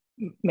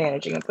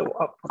managing of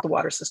the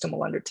water system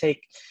will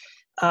undertake,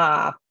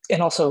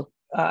 and also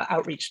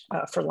outreach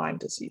for Lyme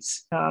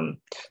disease.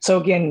 So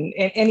again,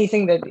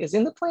 anything that is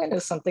in the plan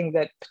is something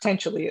that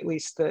potentially at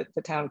least the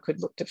town could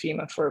look to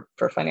FEMA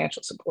for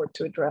financial support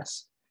to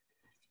address.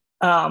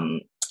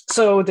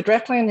 So the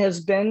draft plan has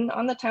been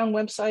on the town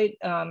website.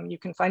 You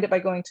can find it by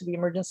going to the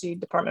emergency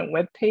department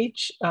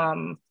webpage.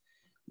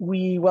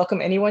 We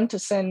welcome anyone to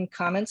send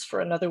comments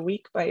for another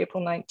week by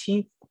April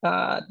 19th.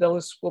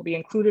 Those will be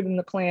included in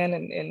the plan,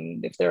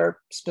 and if there are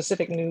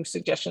specific new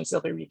suggestions,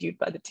 they'll be reviewed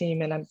by the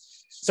team, and I'm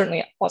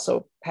certainly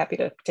also happy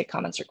to take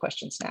comments or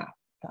questions now.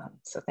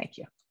 So thank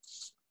you.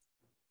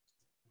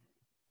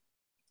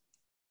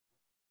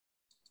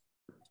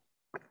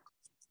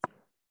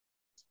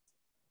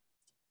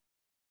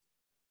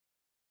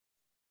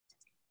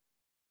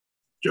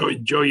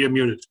 Joe, you're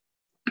muted.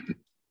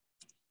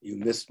 You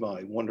missed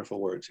my wonderful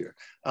words here.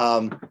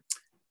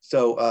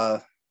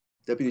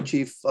 Deputy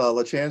Chief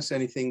LaChance,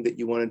 anything that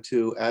you wanted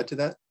to add to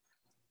that?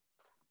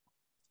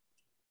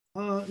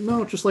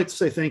 No, just like to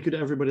say thank you to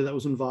everybody that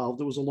was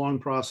involved. It was a long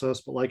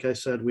process, but like I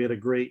said, we had a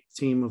great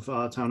team of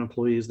town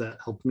employees that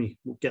helped me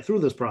get through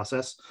this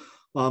process.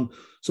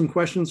 Some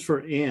questions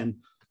for Ann.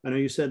 I know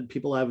you said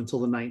people have until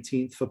the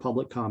 19th for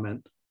public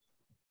comment.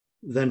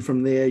 Then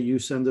from there, you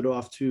send it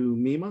off to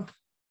MEMA?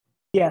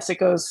 Yes, it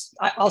goes,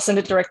 I'll send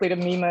it directly to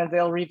MEMA.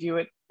 They'll review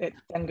it. It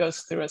then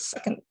goes through a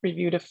second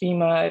review to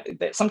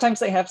FEMA. Sometimes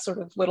they have sort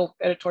of little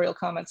editorial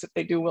comments. If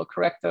they do, we'll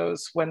correct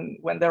those. When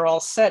they're all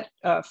set,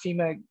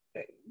 FEMA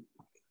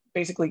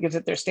basically gives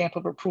it their stamp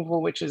of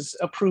approval, which is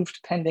approved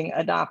pending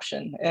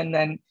adoption. And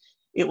then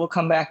it will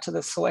come back to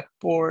the select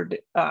board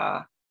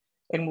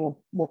and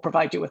we'll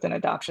provide you with an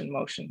adoption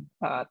motion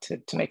to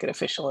make it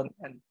official.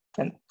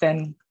 And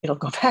then it'll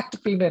go back to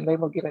FEMA and they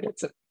will give it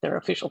their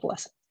official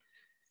blessing.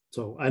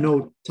 So I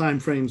know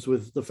timeframes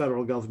with the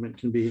federal government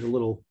can be a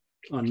little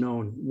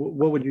unknown.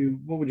 What would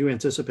you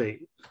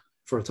anticipate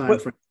for a time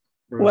frame?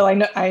 Well,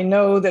 I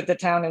know that the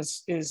town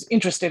is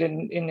interested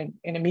in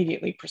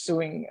immediately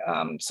pursuing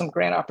some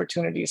grant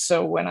opportunities.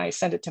 So when I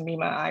send it to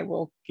MEMA, I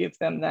will give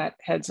them that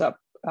heads up.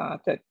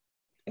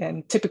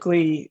 And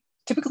typically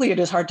it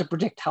is hard to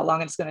predict how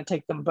long it's going to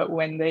take them. But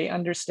when they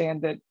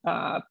understand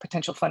that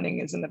potential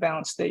funding is in the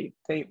balance,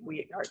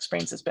 our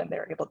experience has been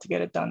they're able to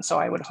get it done. So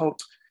I would hope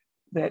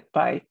that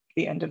by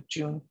the end of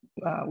June,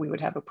 we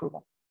would have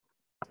approval.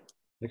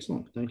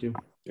 Excellent, thank you.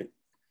 Okay.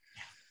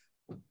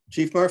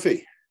 Chief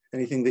Murphy,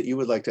 anything that you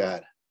would like to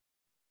add?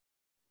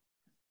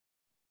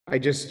 I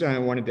just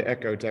wanted to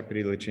echo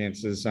Deputy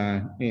LaChance's,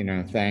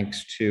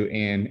 thanks to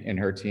Ann and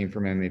her team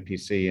from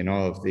MAPC and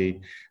all of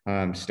the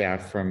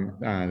staff from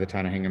the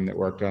town of Hingham that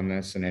worked on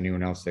this and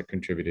anyone else that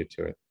contributed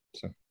to it.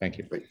 So thank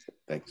you. Great,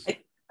 thanks.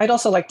 I'd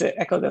also like to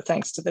echo the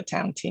thanks to the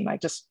town team. I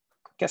just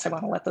guess I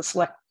want to let the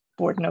select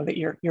board know that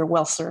you're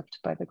well served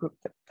by the group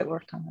that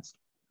worked on this.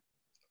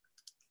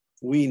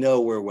 We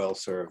know we're well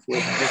served.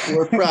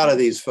 We're proud of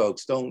these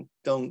folks. Don't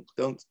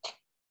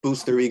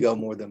boost their ego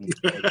more than.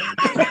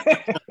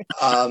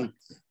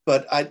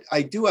 But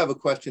I do have a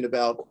question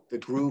about the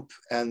group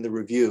and the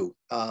review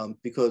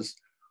because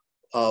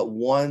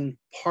one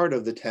part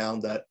of the town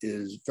that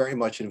is very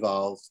much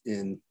involved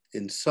in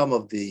some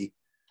of the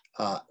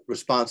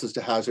responses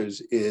to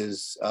hazards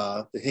is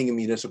the Hingham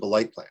Municipal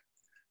Light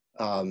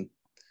Plan.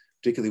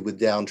 Particularly with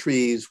downed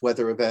trees,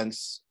 weather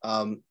events.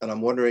 And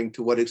I'm wondering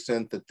to what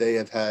extent that they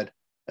have had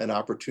an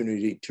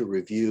opportunity to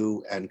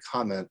review and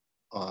comment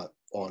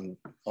on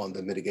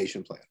the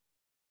mitigation plan.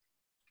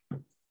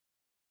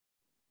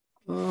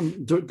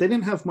 They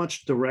didn't have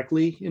much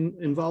directly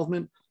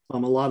involvement. A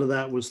lot of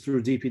that was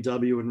through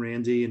DPW and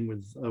Randy and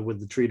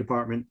with the tree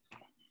department.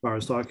 As far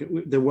as talk,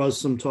 there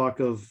was some talk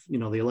of the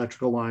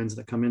electrical lines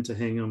that come into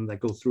Hingham that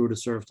go through to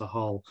serve to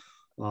Hull.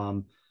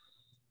 I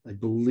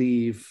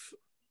believe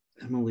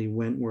Emily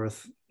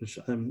Wentworth,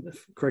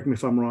 correct me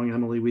if I'm wrong,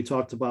 Emily, we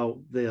talked about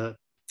the,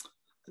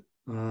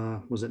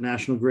 was it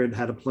National Grid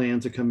had a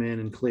plan to come in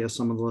and clear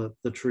some of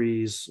the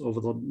trees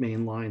over the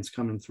main lines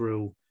coming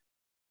through.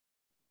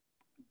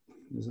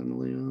 Is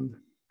Emily on?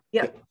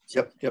 Yep.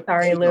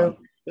 Sorry, Lou.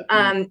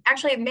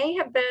 Actually, it may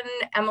have been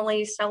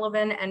Emily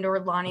Sullivan and or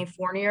Lonnie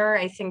Fournier.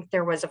 I think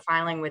there was a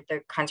filing with the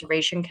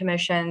Conservation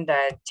Commission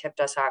that tipped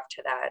us off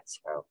to that.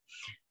 So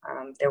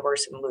there were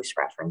some loose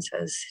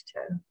references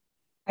to.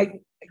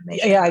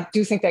 I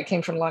do think that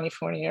came from Lonnie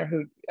Fournier,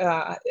 who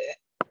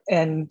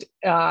and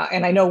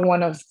I know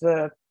one of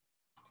the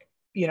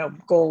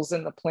goals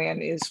in the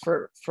plan is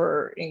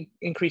for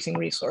increasing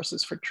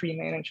resources for tree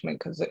management,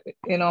 because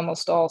in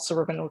almost all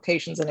suburban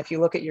locations, and if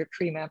you look at your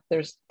tree map,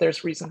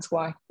 there's reasons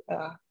why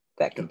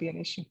that can be an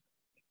issue.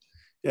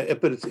 Yeah,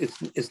 but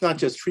it's not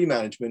just tree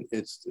management;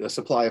 it's a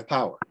supply of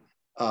power.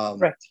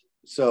 Correct.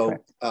 So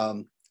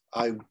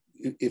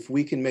if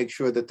we can make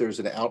sure that there's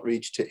an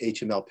outreach to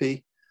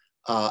HMLP.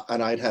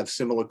 And I'd have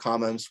similar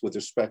comments with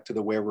respect to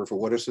the Ware River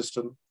water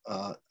system.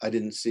 I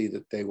didn't see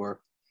that they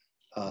were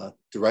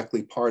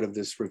directly part of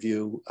this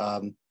review.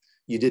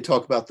 You did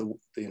talk about the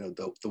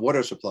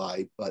water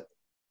supply, but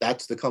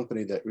that's the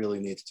company that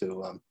really needs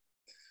to,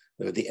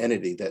 the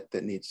entity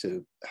that needs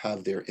to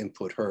have their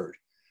input heard.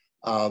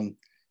 And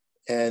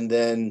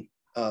then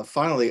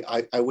finally,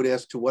 I would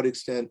ask, to what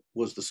extent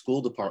was the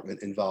school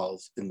department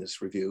involved in this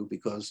review?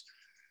 Because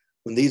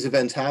when these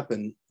events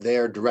happen, they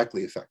are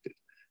directly affected.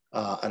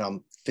 And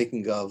I'm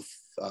thinking of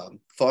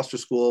Foster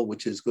School,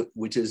 which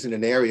is in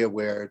an area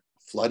where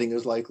flooding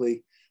is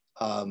likely,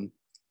 and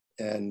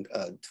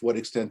to what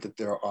extent that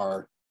there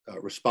are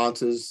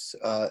responses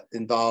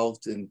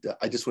involved. And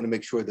I just want to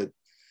make sure that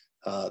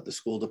the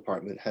school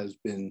department has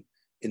been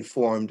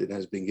informed and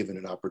has been given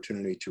an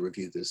opportunity to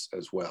review this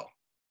as well.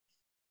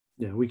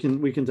 Yeah, we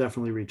can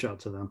definitely reach out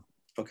to them.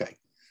 Okay.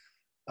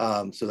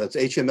 So that's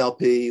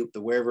HMLP,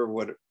 the Ware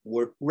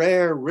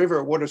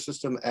River Water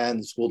System,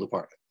 and the school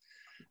department.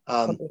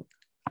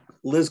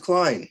 Liz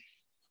Klein,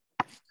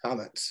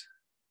 comments.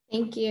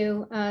 Thank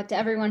you to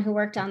everyone who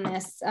worked on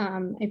this.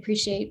 I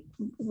appreciate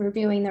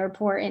reviewing the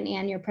report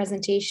and your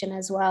presentation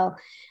as well.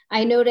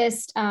 I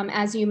noticed,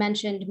 as you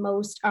mentioned,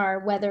 most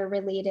are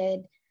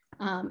weather-related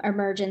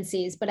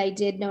emergencies, but I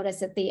did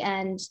notice at the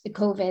end, the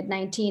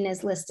COVID-19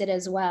 is listed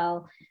as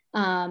well.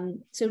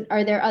 So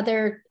are there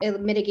other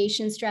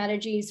mitigation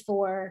strategies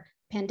for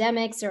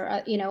pandemics or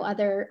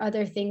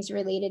other things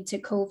related to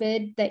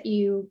COVID that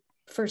you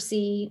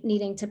foresee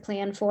needing to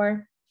plan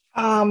for?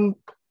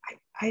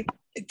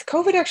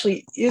 COVID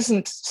actually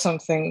isn't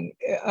something,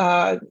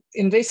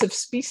 invasive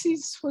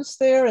species was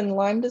there and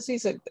Lyme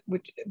disease,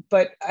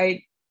 but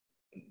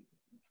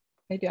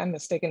maybe I'm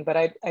mistaken, but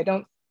I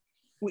don't,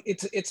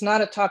 it's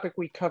not a topic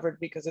we covered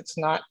because it's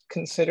not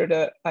considered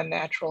a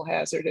natural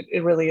hazard.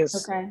 It really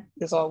is,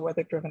 is all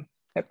weather driven.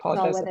 I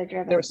apologize. All weather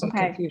driven. There was some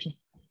confusion.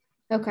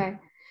 Okay.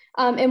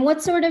 And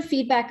what sort of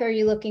feedback are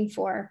you looking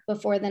for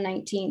before the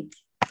 19th?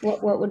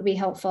 What would be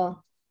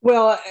helpful?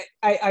 Well,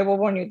 I will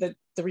warn you that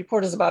the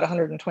report is about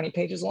 120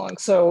 pages long.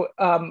 So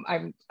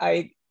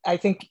I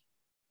think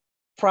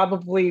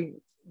probably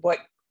what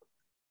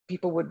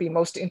people would be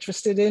most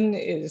interested in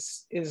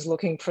is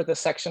looking for the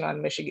section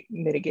on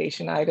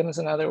mitigation items.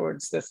 In other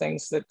words, the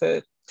things that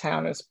the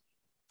town is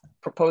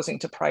proposing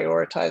to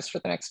prioritize for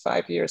the next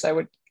 5 years. I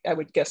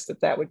would guess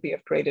that would be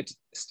of great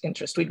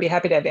interest. We'd be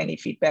happy to have any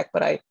feedback,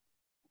 but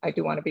I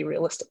do want to be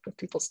realistic with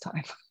people's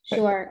time.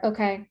 Sure.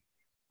 Okay.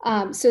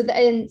 So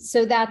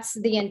that's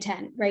the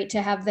intent, right?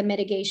 To have the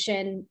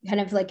mitigation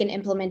kind of like an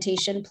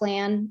implementation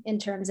plan in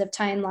terms of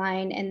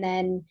timeline, and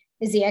then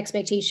is the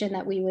expectation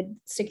that we would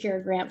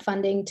secure grant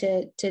funding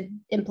to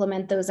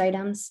implement those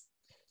items?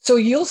 So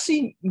you'll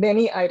see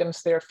many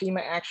items there.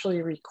 FEMA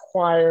actually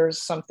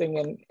requires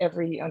something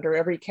under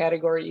every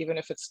category, even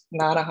if it's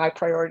not a high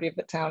priority of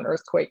the town,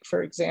 earthquake,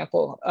 for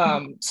example.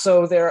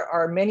 So there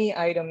are many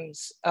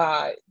items.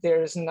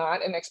 There's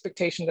not an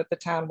expectation that the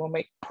town will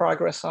make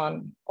progress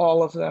on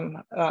all of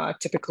them.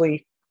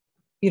 Typically,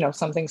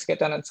 some things get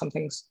done and some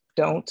things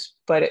don't,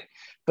 but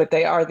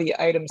they are the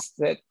items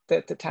that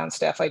the town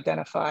staff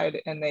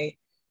identified,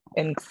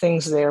 and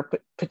things there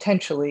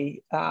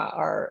potentially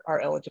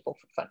are eligible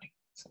for funding.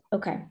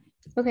 Okay.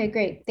 Okay,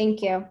 great.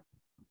 Thank you.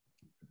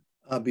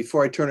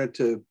 Before I turn it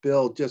to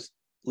Bill, just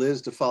Liz,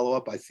 to follow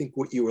up, I think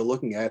what you were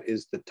looking at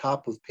is the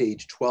top of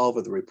page 12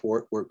 of the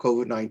report, where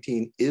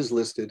COVID-19 is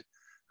listed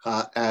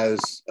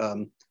as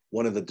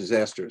one of the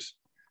disasters.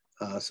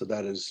 So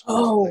that is.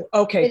 Oh,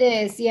 okay. It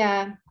is,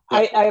 yeah.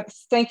 I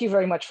thank you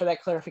very much for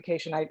that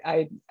clarification.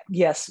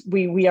 Yes,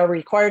 we are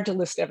required to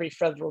list every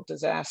federal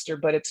disaster,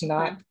 but it's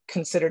not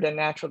considered a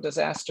natural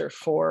disaster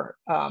for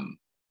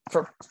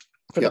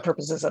the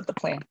purposes of the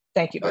plan.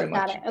 Thank you very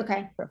much. Got it.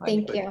 Okay.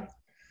 Thank you.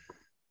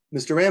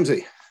 Mr.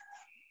 Ramsey.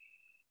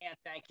 And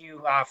thank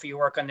you for your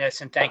work on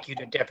this, and thank you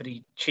to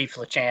Deputy Chief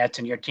LaChance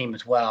and your team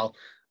as well.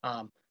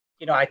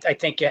 I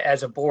think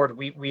as a board,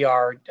 we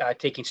are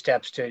taking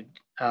steps to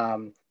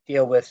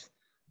deal with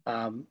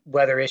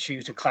weather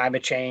issues and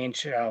climate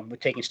change. We're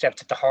taking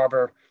steps at the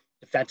harbor,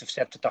 defensive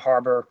steps at the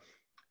harbor.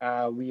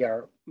 We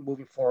are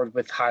moving forward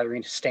with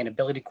hiring a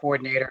sustainability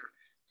coordinator,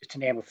 just to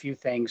name a few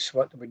things,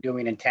 what we're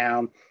doing in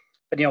town.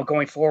 But,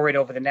 going forward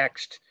over the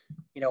next,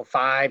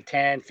 5,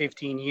 10,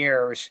 15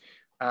 years,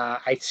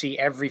 I see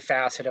every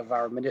facet of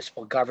our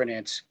municipal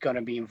governance going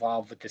to be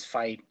involved with this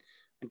fight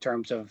in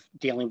terms of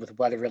dealing with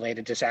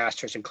weather-related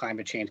disasters and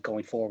climate change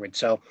going forward.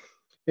 So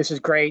this is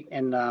great,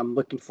 and I'm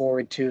looking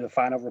forward to the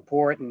final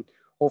report and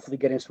hopefully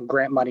getting some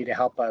grant money to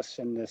help us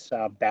in this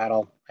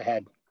battle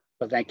ahead.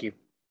 So thank you.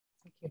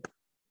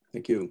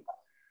 Thank you.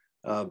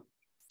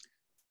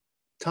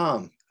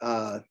 Tom,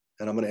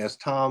 and I'm going to ask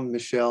Tom,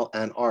 Michelle,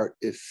 and Art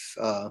if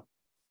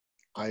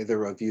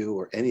either of you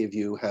or any of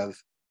you have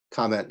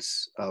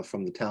comments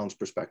from the town's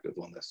perspective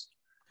on this.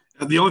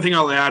 The only thing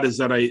I'll add is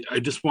that I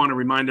just want to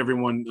remind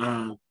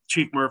everyone,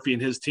 Chief Murphy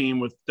and his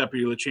team with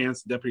Deputy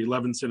LaChance, Deputy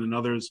Levinson, and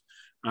others,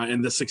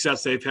 and the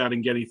success they've had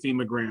in getting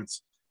FEMA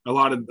grants. A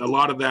lot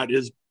of that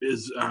is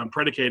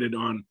predicated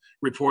on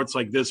reports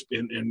like this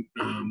and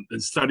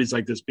studies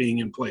like this being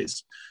in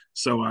place.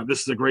 So this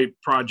is a great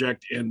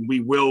project, and we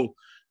will.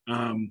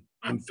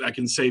 I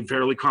can say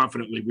fairly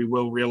confidently we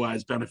will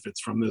realize benefits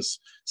from this,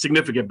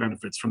 significant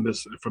benefits from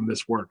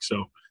this work.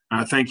 So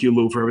thank you,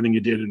 Lou, for everything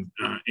you did,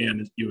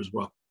 and you as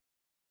well.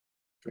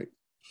 Great.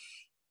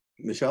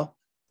 Michelle?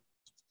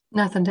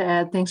 Nothing to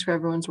add. Thanks for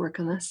everyone's work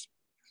on this.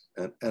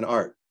 And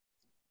Art?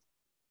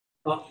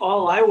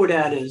 All I would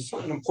add is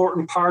an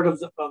important part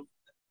of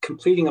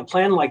completing a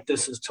plan like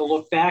this is to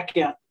look back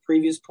at the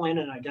previous plan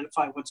and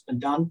identify what's been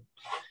done.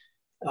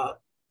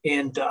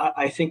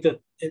 I think that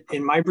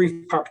in my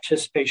brief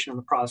participation in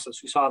the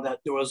process, we saw that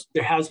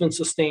there has been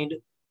sustained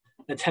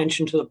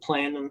attention to the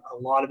plan, and a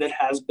lot of it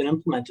has been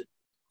implemented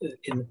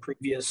in the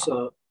previous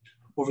over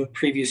the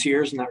previous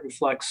years, and that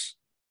reflects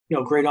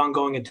great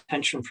ongoing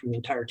attention from the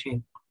entire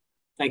team.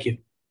 Thank you.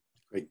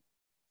 Great.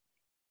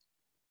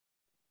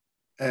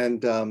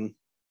 And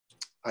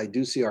I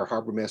do see our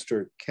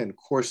Harbormaster Ken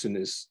Corson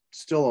is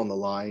still on the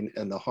line,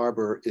 and the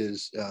harbor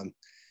is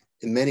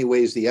in many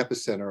ways the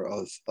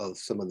epicenter of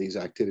some of these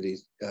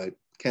activities.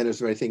 Ken, is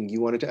there anything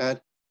you wanted to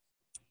add?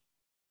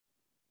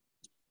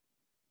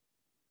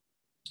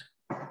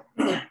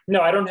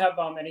 No, I don't have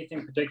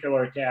anything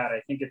particular to add.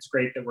 I think it's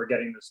great that we're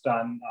getting this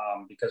done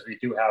because we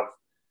do have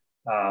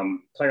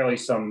clearly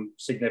some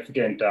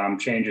significant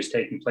changes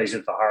taking place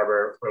at the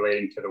harbor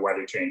relating to the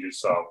weather changes.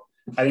 So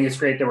I think it's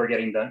great that we're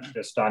getting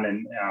this done,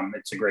 and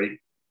it's a great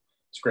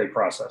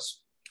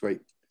process. Great.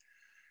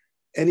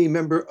 Any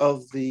member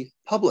of the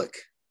public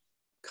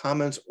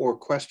comments or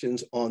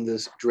questions on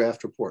this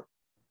draft report?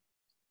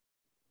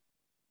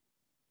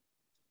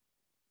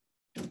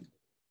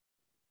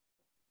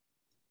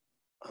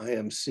 I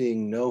am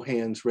seeing no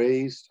hands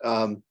raised,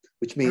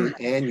 which means,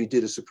 Anne, you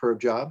did a superb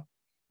job.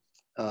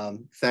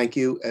 Thank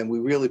you, and we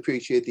really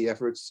appreciate the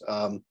efforts.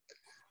 And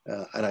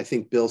I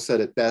think Bill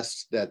said it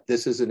best, that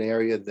this is an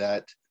area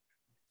that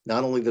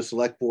not only the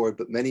select board,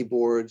 but many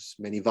boards,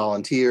 many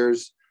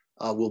volunteers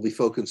will be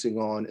focusing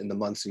on in the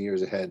months and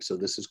years ahead. So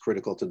this is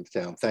critical to the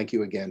town. Thank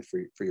you again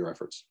for your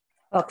efforts.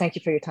 Oh, thank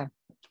you for your time.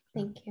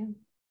 Thank you.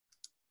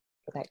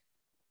 Okay.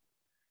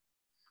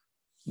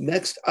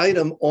 Next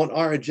item on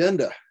our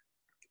agenda,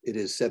 it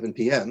is 7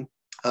 p.m.,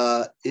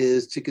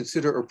 is to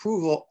consider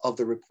approval of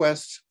the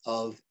request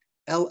of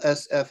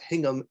LSF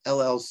Hingham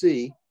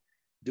LLC,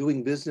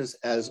 doing business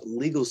as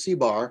Legal Sea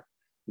Bar,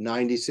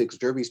 96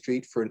 Derby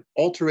Street, for an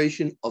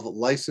alteration of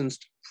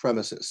licensed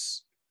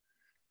premises.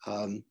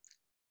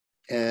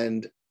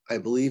 And I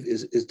believe,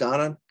 is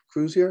Donna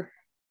Cruz here?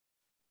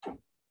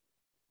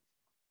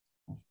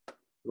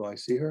 Do I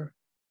see her?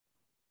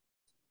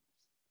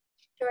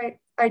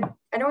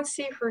 I don't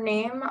see her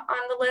name on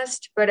the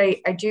list, but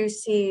I do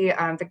see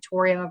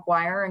Victoria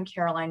McGuire and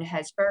Caroline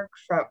Hesberg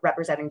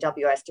representing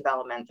WS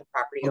Development, the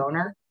property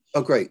owner.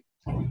 Oh, great.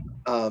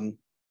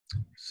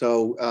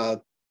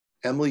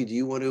 Emily, do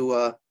you want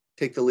to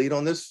take the lead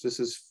on this? This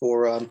is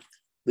for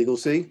Legal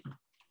C.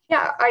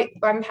 Yeah,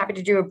 I'm happy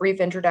to do a brief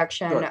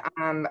introduction, sure.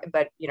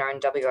 But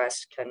and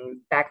WS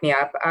can back me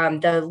up.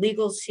 The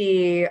Legal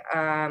C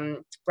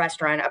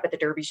restaurant up at the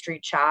Derby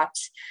Street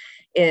Shops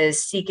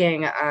is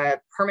seeking a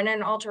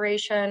permanent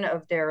alteration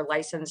of their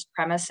licensed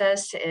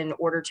premises in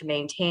order to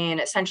maintain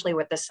essentially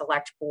what the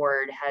select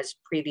board has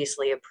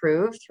previously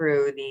approved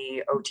through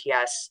the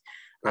OTS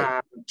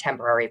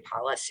temporary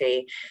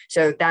policy.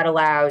 So that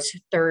allows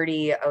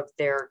 30 of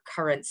their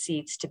current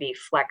seats to be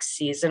flexed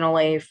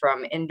seasonally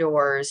from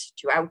indoors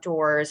to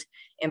outdoors,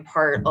 in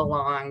part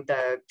along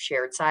the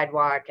shared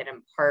sidewalk and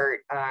in part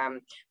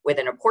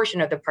within a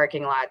portion of the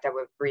parking lot that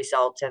would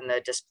result in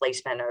the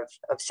displacement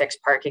of 6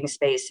 parking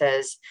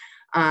spaces.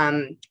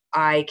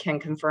 I can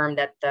confirm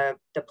that the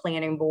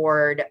planning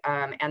board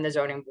and the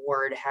zoning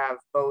board have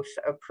both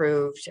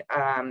approved,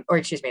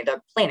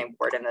 the planning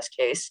board in this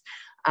case,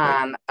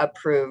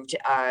 approved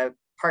a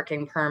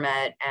parking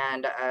permit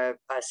and a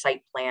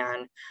site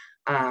plan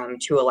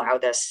to allow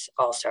this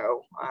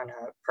also on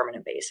a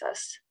permanent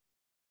basis.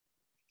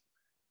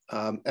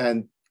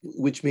 And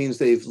which means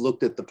they've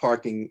looked at the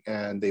parking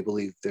and they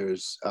believe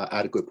there's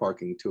adequate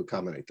parking to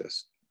accommodate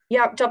this.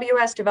 Yeah,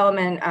 WS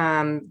Development,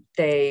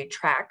 they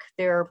track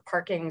their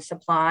parking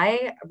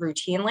supply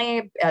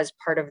routinely as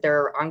part of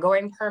their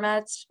ongoing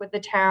permits with the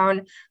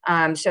town.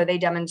 So they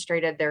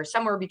demonstrated there's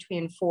somewhere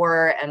between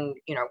 4 and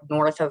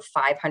north of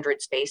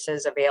 500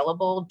 spaces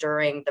available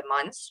during the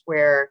months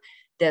where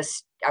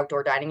this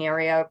outdoor dining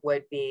area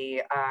would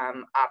be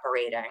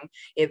operating.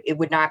 It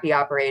would not be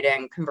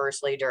operating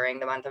conversely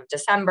during the month of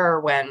December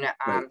when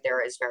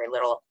there is very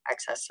little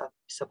excess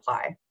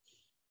supply.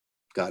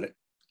 Got it.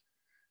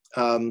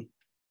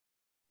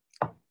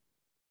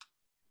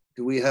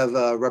 Do we have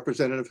a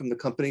representative from the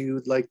company who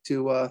would like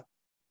to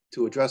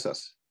address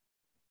us?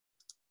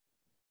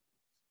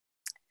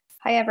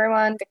 Hi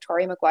everyone,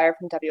 Victoria McGuire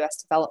from WS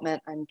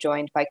Development. I'm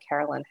joined by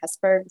Caroline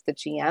Hesberg, the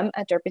GM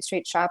at Derby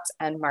Street Shops,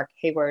 and Mark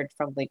Hayward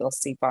from Legal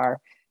Sea Bar.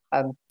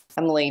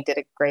 Emily did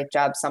a great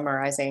job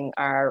summarizing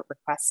our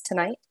request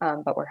tonight,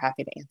 but we're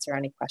happy to answer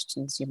any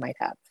questions you might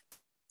have.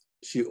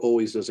 She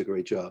always does a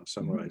great job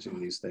summarizing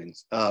these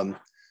things.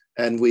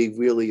 And we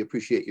really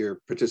appreciate your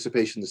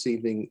participation this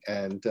evening,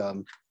 and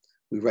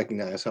we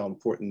recognize how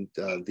important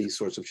these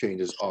sorts of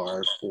changes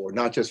are for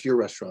not just your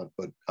restaurant,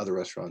 but other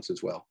restaurants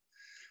as well.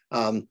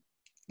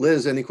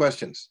 Liz, any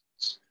questions?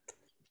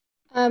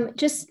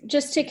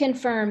 Just to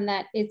confirm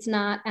that it's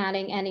not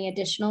adding any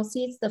additional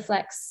seats. The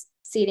flex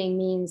seating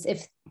means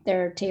if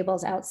there are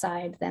tables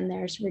outside, then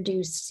there's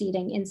reduced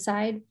seating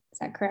inside. Is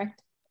that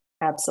correct?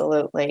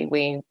 Absolutely.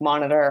 We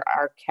monitor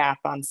our cap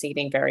on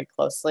seating very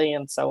closely.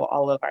 And so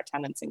all of our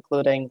tenants,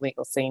 including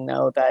Legal C,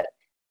 know that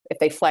if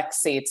they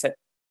flex seats,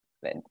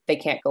 they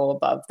can't go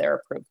above their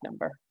approved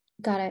number.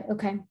 Got it.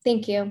 Okay.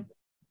 Thank you.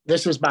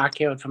 This is Mark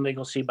here from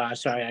Legal Sea Bar.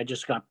 Sorry, I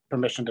just got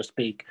permission to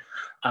speak.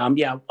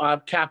 Yeah, our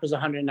cap is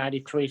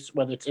 193,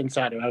 whether it's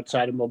inside or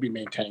outside, and we'll be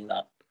maintaining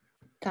that.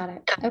 Got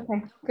it.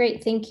 Okay,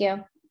 great. Thank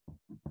you.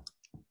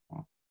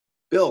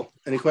 Bill,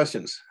 any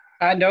questions?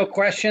 No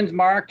questions,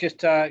 Mark.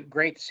 Just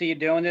great to see you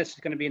doing this. It's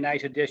going to be a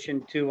nice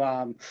addition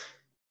to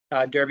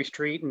Derby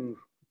Street and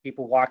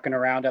people walking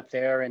around up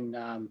there.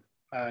 And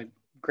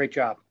great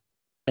job.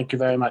 Thank you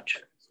very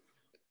much.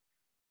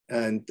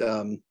 And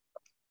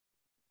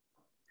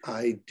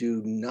I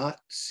do not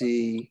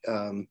see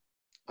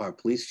our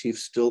police chief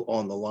still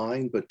on the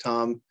line, but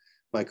Tom,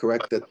 am I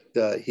correct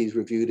that he's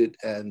reviewed it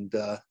and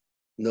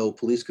no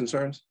police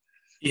concerns?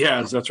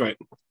 Yes, that's right.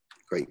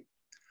 Great.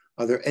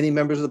 Are there any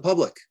members of the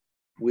public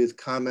with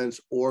comments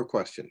or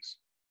questions?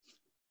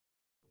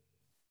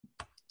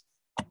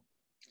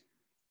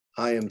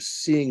 I am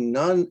seeing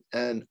none,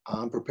 and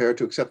I'm prepared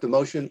to accept the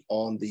motion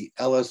on the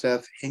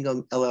LSF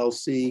Hingham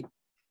LLC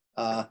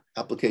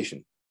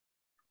application.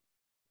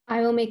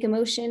 I will make a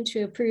motion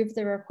to approve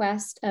the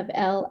request of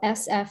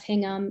LSF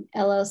Hingham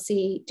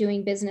LLC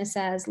doing business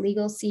as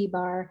Legal Sea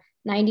Bar,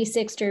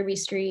 96 Derby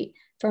Street,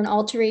 for an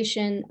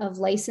alteration of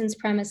licensed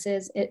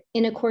premises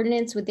in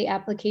accordance with the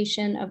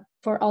application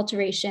for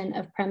alteration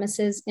of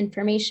premises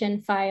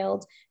information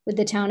filed with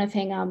the town of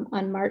Hingham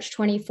on March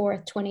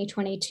 24th,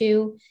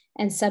 2022,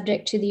 and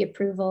subject to the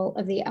approval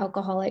of the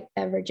Alcoholic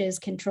Beverages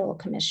Control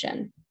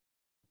Commission.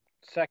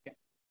 Second.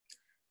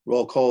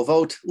 Roll call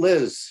vote.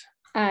 Liz.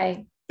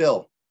 Aye.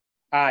 Bill.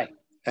 Aye.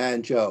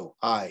 And Joe.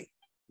 Aye.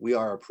 We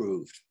are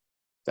approved.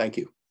 Thank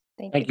you.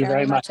 Thank you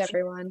very much,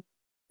 everyone.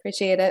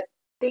 Appreciate it.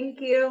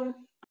 Thank you.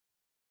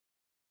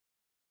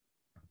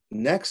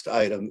 Next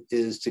item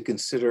is to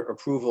consider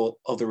approval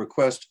of the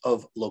request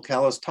of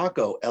Locales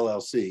Taco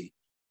LLC,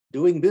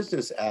 doing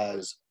business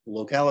as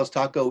Locales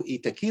Taco y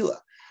Tequila,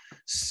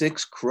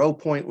 6 Crow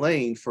Point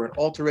Lane, for an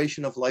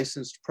alteration of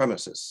licensed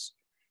premises.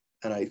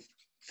 And I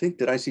think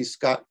that I see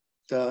Scott.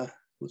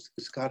 Is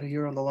Scott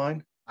here on the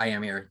line? I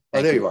am here.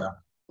 Oh, there you are.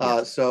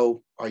 Yes.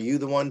 So are you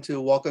the one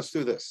to walk us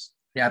through this?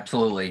 Yeah,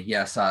 absolutely.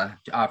 Yes.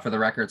 For the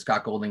record,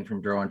 Scott Golding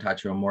from Dro and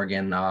Tacho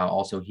Morgan.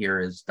 Also here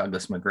is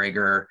Douglas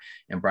McGregor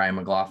and Brian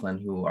McLaughlin,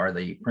 who are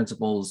the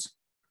principals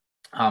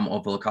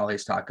of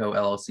Locales Taco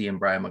LLC, and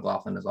Brian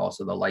McLaughlin is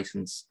also the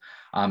license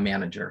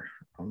manager.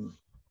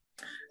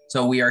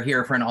 So we are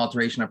here for an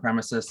alteration of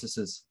premises. This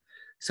is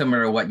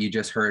similar to what you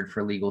just heard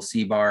for Legal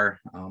Sea Bar.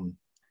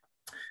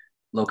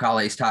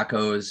 Locales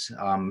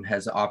Tacos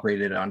has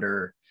operated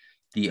under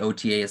the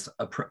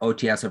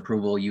OTS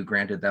approval you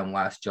granted them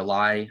last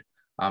July.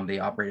 They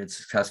operated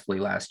successfully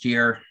last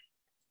year.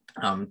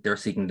 They're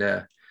seeking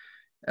to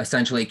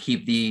essentially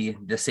keep the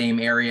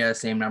same area,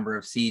 same number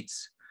of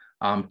seats,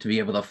 to be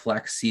able to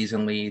flex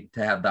seasonally,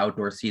 to have the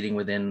outdoor seating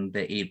within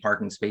the 8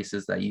 parking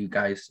spaces that you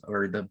guys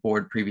or the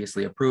board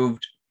previously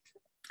approved.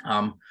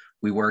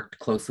 We worked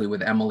closely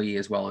with Emily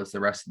as well as the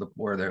rest of the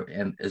board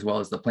and as well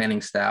as the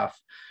planning staff.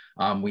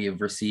 We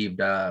have received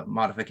a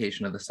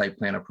modification of the site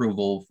plan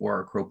approval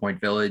for Crow Point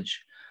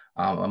Village,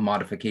 a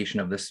modification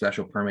of the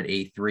special permit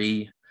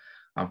A3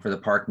 for the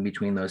parking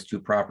between those 2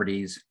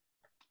 properties,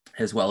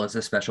 as well as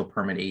a special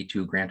permit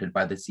A2 granted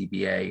by the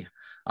CBA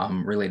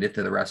related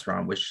to the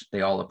restaurant, which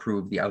they all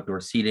approved the outdoor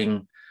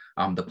seating.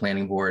 The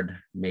planning board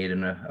made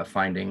a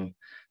finding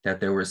that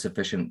there was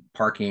sufficient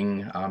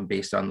parking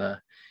based on the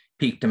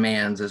peak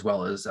demands, as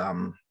well as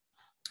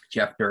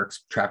Jeff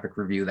Dirk's traffic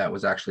review that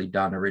was actually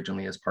done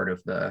originally as part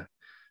of the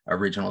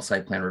original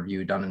site plan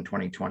review done in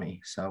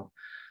 2020. So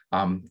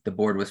the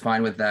board was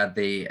fine with that.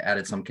 They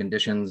added some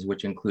conditions,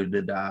 which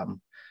included,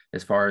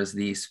 as far as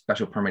the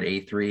special permit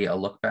A3, a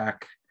look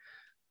back,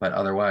 but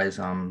otherwise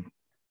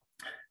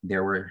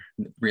there were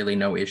really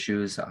no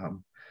issues.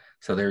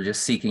 So they're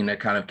just seeking to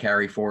kind of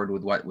carry forward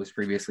with what was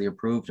previously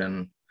approved,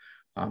 and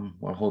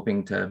we're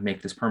hoping to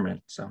make this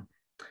permanent. So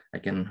I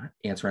can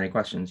answer any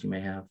questions you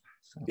may have.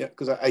 So. Yeah,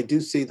 because I do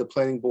see the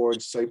planning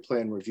board site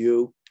plan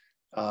review,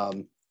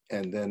 and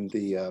then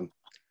the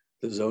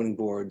zoning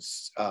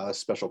board's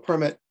special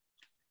permit,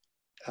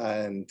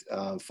 and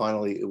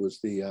finally it was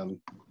the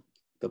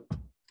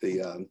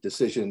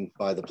decision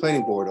by the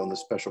planning board on the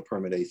special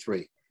permit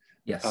A3.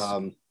 Yes.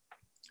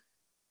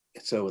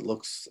 So it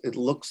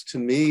looks to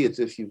me as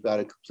if you've got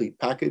a complete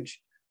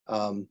package.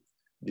 Do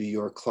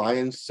your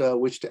clients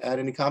wish to add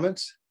any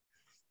comments?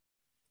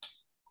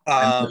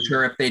 I'm not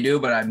sure if they do,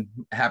 but I'm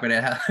happy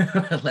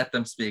to let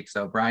them speak.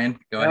 So Brian,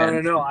 go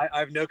ahead. No, I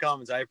have no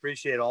comments. I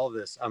appreciate all of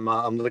this. I'm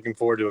looking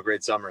forward to a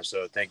great summer.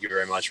 So thank you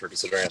very much for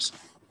considering us.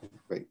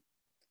 Great.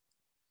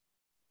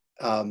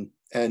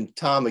 And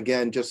Tom,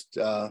 again, just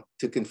to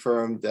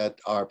confirm that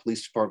our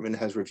police department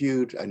has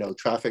reviewed, I know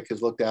traffic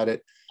has looked at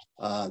it,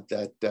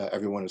 that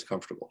everyone is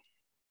comfortable.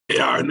 They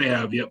are, and they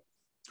have, yep.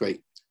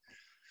 Great.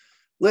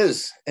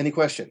 Liz, any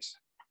questions?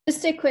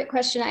 Just a quick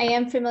question. I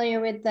am familiar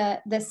with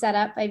the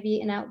setup I've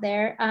eaten out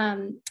there.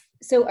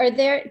 So are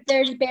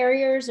there's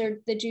barriers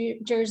or the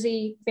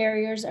Jersey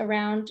barriers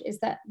around? Is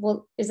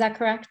that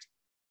correct?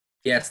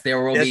 Yes,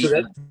 there will be.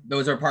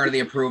 Those are part of the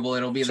approval.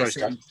 It'll be the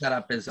same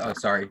setup as. Oh,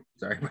 sorry,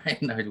 Brian.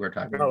 No, we're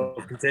talking. No,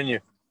 continue.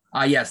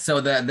 Yes.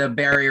 So the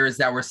barriers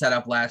that were set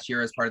up last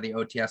year as part of the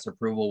OTS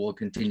approval will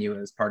continue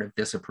as part of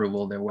this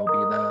approval. There will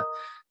be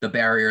the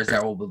barriers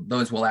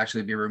those will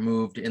actually be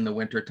removed in the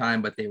winter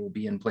time, but they will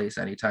be in place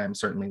anytime.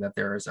 Certainly that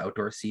there is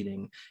outdoor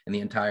seating, and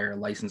the entire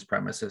licensed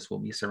premises will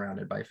be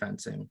surrounded by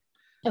fencing.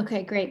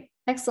 Okay, great,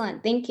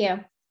 excellent, thank you.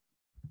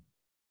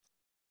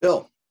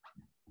 Bill.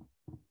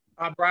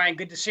 Brian,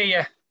 good to see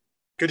you.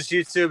 Good to see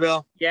you too,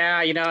 Bill.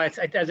 Yeah,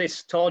 as I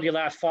told you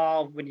last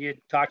fall when you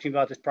talked to me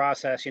about this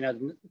process,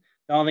 the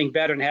only thing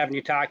better than having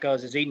your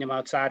tacos is eating them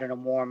outside on a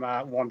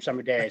warm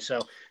summer day.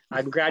 So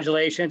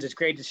congratulations. It's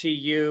great to see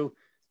you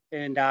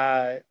and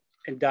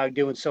Doug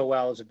doing so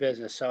well as a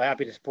business. So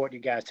happy to support you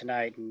guys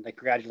tonight, and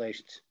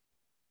congratulations.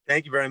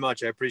 Thank you very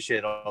much. I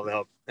appreciate all the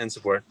help and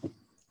support.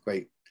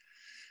 Great.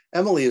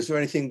 Emily, is there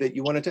anything that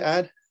you wanted to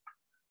add?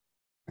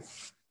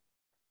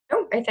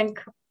 No, I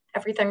think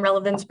everything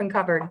relevant's been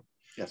covered.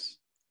 Yes.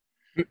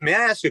 May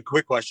I ask a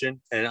quick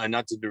question, and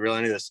not to derail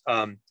any of this?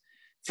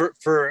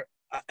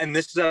 And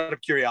this is out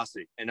of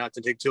curiosity, and not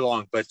to take too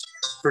long, but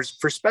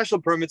for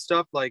special permit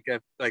stuff like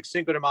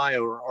Cinco de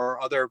Mayo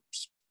or other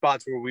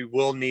spots where we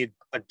will need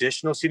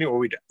additional seating or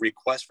we'd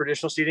request for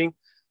additional seating,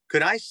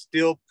 could I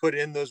still put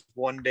in those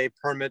one-day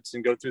permits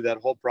and go through that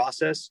whole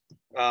process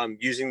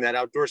using that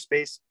outdoor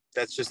space?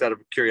 That's just out of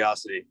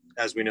curiosity.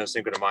 As we know,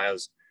 Cinco de Mayo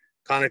is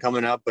kind of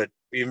coming up, but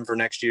even for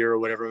next year or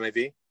whatever it may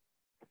be.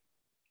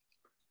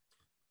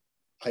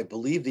 I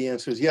believe the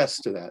answer is yes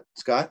to that.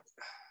 Scott?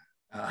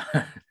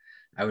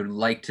 I would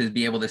like to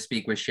be able to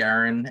speak with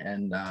Sharon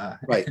and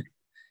right.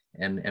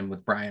 and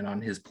with Brian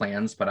on his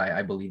plans, but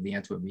I believe the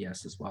answer would be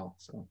yes as well.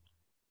 So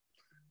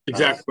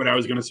exactly what I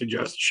was going to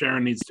suggest.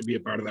 Sharon needs to be a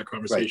part of that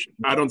conversation.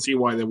 Right. I don't see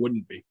why there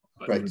wouldn't be.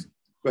 Right.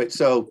 Right.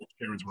 So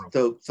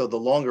the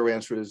longer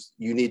answer is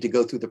you need to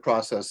go through the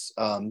process,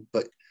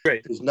 but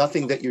there's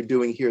nothing that you're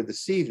doing here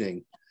this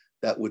evening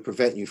that would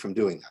prevent you from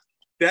doing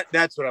that.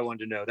 That's what I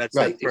wanted to know. That's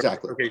right.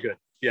 Exactly. Okay, good.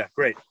 Yeah,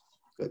 great.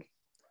 Good.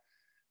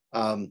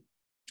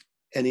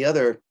 Any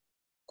other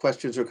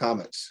questions or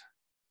comments?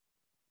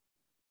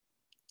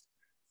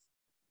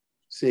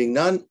 Seeing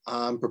none,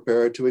 I'm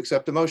prepared to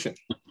accept a motion.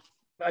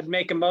 I'd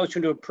make a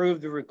motion to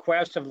approve the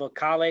request of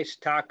Locales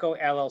Taco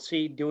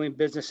LLC, doing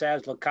business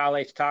as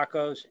Locales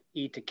Tacos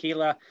y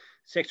Tequila,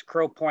 6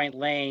 Crow Point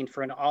Lane,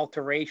 for an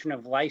alteration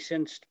of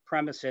licensed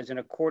premises in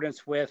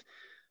accordance with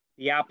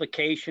the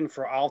application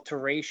for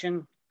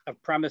alteration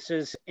of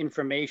premises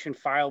information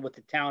filed with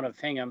the town of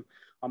Hingham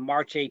on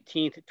March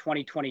 18th,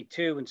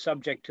 2022, and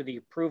subject to the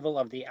approval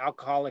of the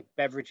Alcoholic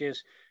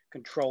Beverages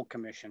Control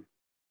Commission.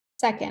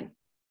 Second.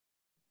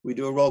 We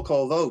do a roll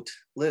call vote.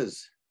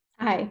 Liz?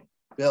 Aye.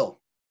 Bill?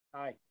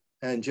 Aye.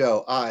 And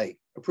Joe? Aye.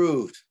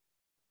 Approved.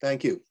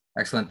 Thank you.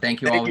 Excellent.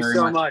 Thank you all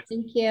very much.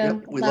 Thank you.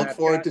 Yep. We look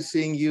forward to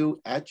seeing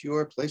you at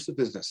your place of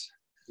business.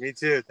 Me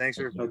too. Thanks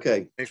for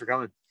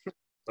coming.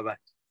 Bye-bye.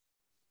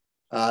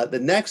 The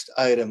next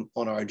item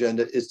on our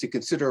agenda is to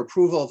consider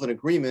approval of an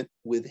agreement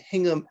with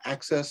Hingham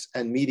Access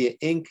and Media,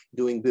 Inc.,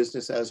 doing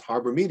business as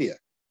Harbor Media,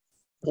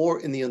 or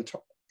in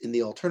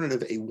the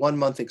alternative, a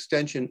 1-month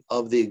extension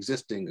of the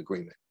existing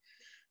agreement.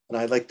 And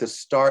I'd like to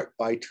start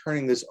by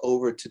turning this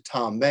over to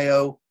Tom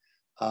Mayo,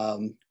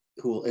 who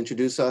will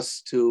introduce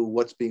us to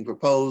what's being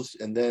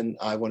proposed. And then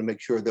I want to make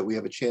sure that we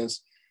have a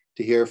chance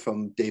to hear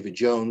from David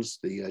Jones,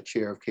 the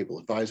chair of Cable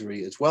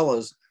Advisory, as well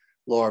as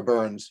Laura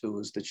Burns, who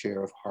is the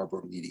chair of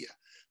Harbor Media.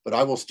 But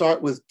I will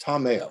start with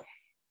Tom Mayo.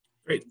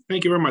 Great.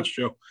 Thank you very much,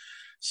 Joe.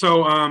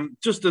 So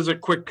just as a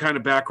quick kind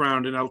of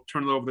background, and I'll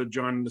turn it over to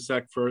John in a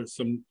sec for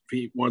some, if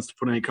he wants to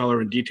put any color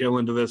and detail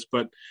into this,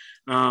 but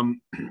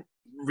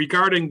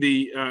regarding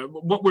the,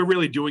 what we're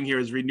really doing here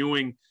is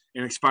renewing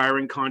an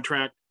expiring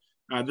contract.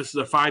 This is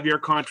a 5-year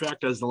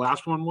contract, as the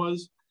last one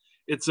was.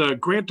 It's a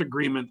grant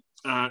agreement,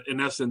 in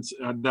essence,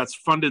 that's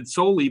funded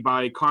solely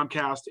by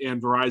Comcast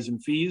and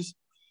Verizon fees.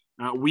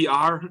 We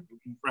are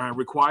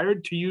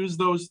required to use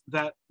those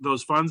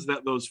funds,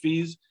 those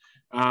fees,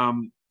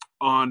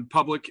 on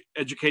public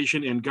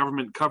education and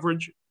government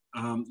coverage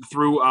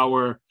through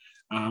our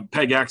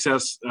PEG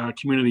Access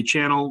community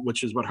channel,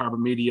 which is what Harbor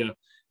Media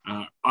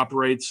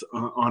operates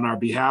on our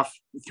behalf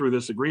through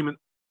this agreement.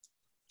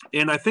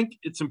 And I think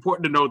it's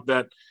important to note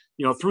that,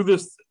 you know, through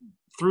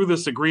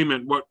this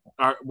agreement,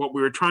 what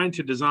we were trying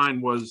to design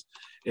was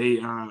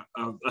a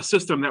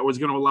system that was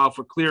going to allow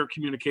for clear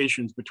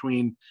communications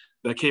between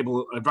the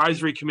Cable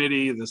Advisory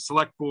Committee, the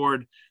Select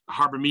Board, the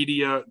Harbor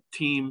Media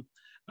team,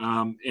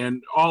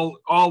 and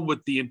all with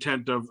the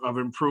intent of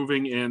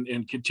improving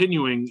and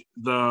continuing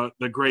the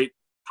great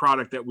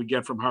product that we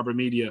get from Harbor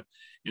Media.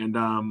 And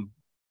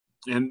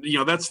you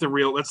know, that's the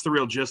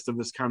real gist of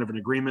this kind of an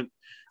agreement.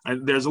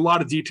 There's a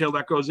lot of detail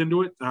that goes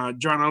into it.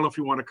 John, I don't know if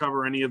you want to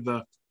cover any of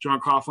the,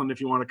 John Coughlin,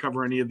 if you want to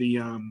cover any of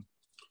the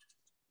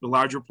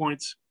larger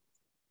points.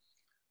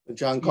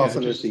 John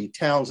Coughlin is the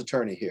town's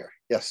attorney here.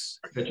 Yes.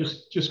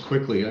 Just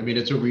quickly, I mean,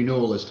 it's a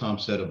renewal, as Tom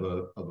said, of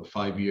a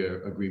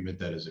 5-year agreement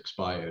that has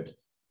expired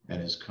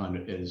and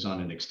is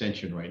on an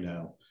extension right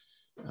now.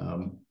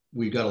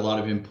 We got a lot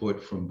of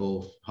input from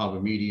both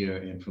Harbor Media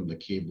and from the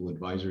Cable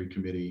Advisory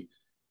Committee.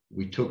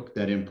 We took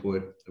that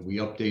input, we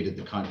updated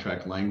the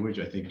contract language,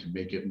 I think, to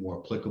make it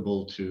more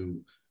applicable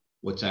to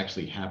what's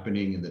actually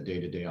happening in the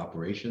day-to-day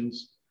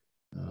operations.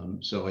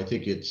 So I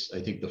think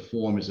the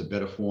form is a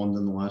better form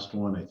than the last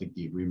one. I think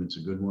the agreement's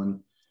a good one.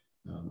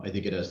 I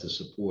think it has the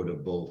support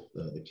of both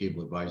the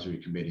Cable Advisory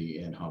Committee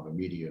and Harbor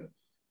Media.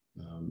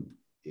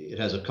 It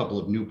has a couple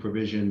of new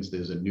provisions.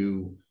 There's a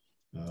new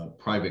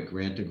private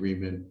grant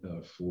agreement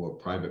for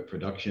private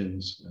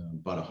productions.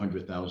 About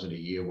 $100,000 a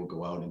year will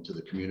go out into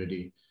the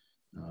community.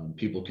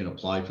 People can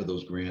apply for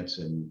those grants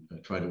and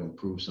try to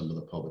improve some of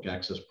the public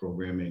access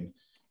programming.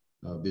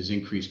 There's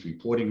increased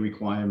reporting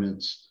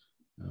requirements.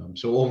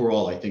 So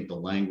overall, I think the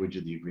language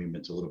of the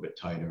agreement's a little bit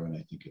tighter, and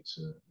I think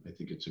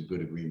it's a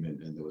good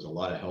agreement. And there was a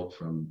lot of help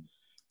from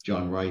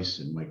John Rice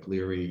and Mike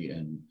Leary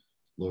and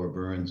Laura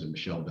Burns and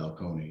Michelle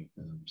Balcone.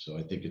 So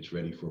I think it's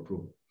ready for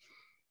approval.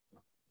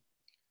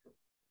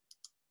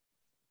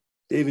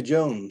 David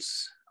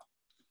Jones.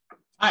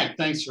 Hi,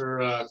 thanks for.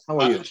 How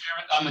are you?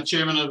 I'm the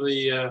chairman of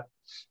the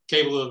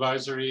Cable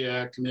Advisory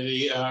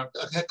Committee.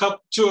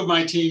 Two of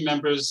my team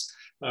members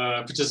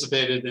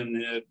participated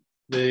in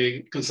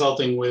the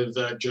consulting with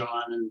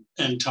John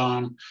and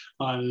Tom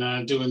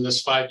on doing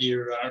this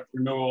 5-year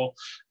renewal.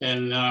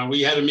 And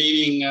we had a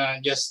meeting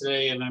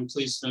yesterday, and I'm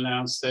pleased to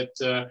announce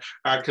that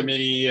our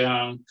committee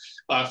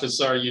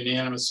offers our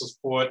unanimous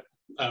support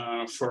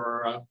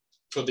for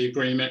the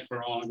agreement.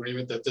 We're all in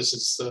agreement that this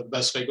is the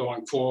best way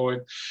going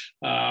forward.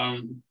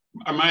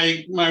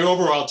 My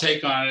overall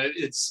take on it,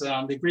 it's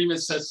the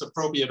agreement sets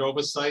appropriate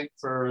oversight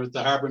for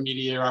the Harbor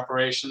Media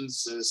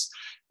operations,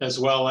 as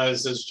well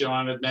as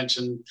John had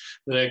mentioned,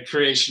 the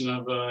creation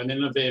of an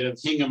innovative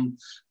Hingham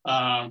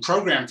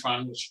program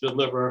fund, which will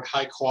deliver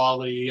high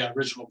quality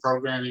original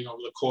programming over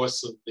the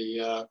course of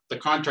the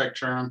contract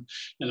term,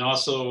 and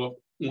also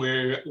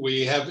where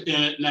we have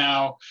in it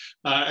now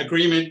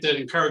agreement that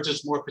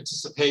encourages more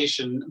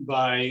participation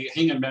by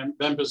Hingham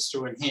members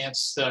through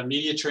enhanced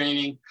media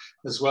training,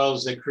 as well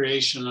as the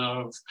creation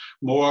of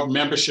more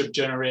membership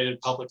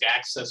generated public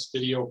access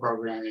video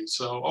programming.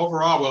 So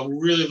overall, we're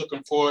really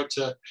looking forward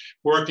to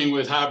working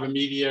with Harbor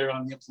Media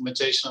on the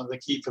implementation of the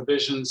key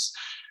provisions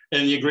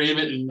in the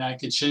agreement, and I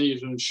continue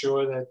to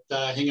ensure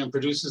that Hingham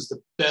produces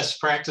the best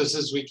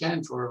practices we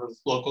can for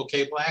local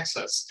cable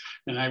access.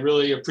 And I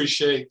really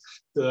appreciate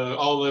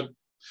all the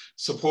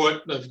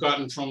support I've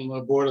gotten from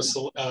the board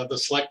of the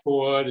select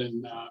board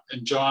and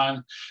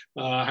John.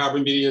 Harbor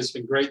Media has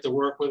been great to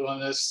work with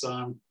on this.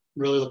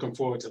 Really looking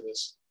forward to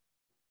this.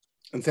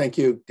 And thank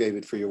you,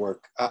 David, for your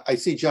work. I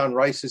see John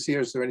Rice is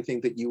here. Is there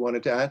anything that you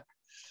wanted to add?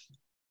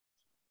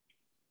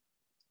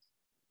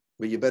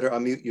 Well, you better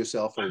unmute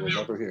yourself or we'll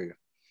never hear you.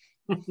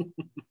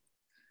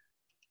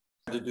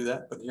 To do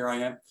that, but here I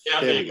am.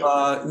 Yeah, there you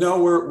go.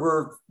 No,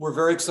 we're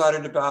very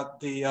excited about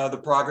the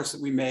progress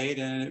that we made,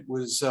 and it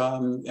was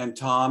and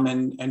Tom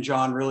and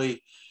John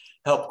really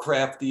helped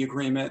craft the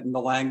agreement and the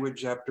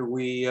language after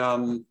we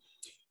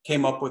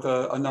came up with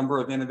a number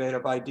of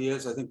innovative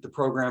ideas. I think the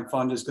program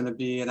fund is going to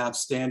be an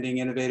outstanding,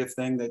 innovative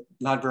thing that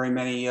not very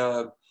many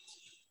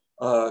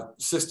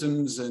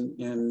systems,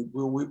 and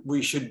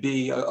we should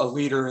be a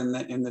leader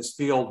in this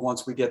field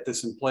once we get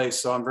this in place.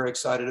 So I'm very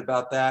excited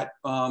about that.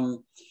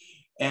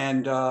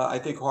 And I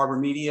think Harbor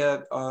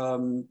Media,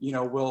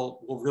 will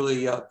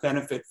really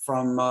benefit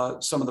from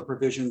some of the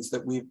provisions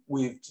that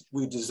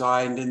we've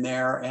designed in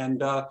there,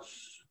 and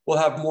we'll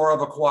have more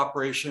of a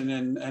cooperation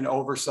and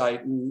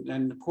oversight.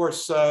 And of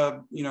course,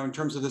 in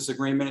terms of this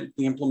agreement,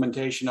 the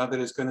implementation of it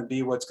is going to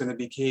be what's going to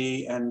be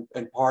key. And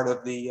part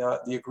of the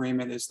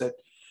agreement is that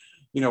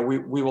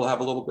we will have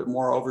a little bit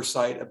more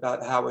oversight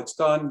about how it's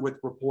done with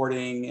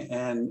reporting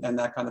and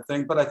that kind of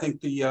thing. But I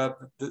think the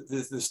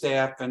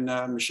staff and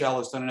Michelle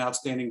has done an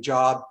outstanding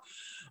job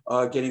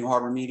getting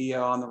Harbor Media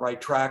on the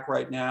right track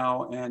right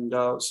now. And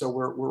so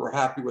we're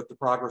happy with the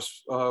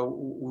progress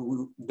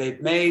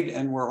they've made,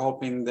 and we're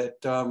hoping that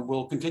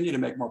we'll continue to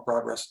make more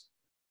progress.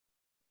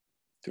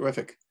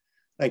 Terrific.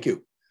 Thank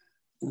you.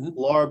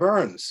 Laura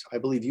Burns, I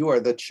believe you are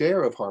the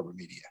chair of Harbor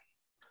Media.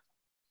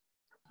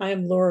 I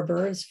am Laura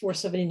Burns,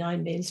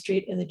 479 Main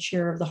Street, and the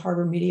chair of the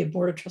Harbor Media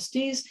Board of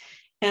Trustees.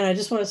 And I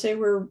just want to say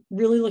we're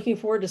really looking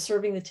forward to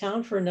serving the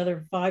town for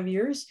another 5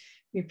 years.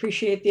 We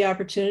appreciate the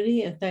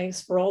opportunity, and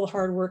thanks for all the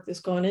hard work that's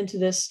gone into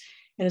this.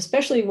 And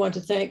especially want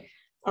to thank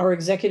our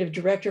executive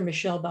director,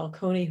 Michelle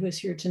Balcone, who is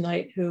here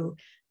tonight, who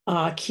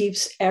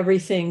keeps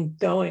everything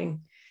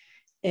going.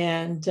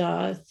 And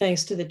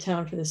thanks to the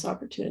town for this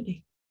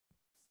opportunity.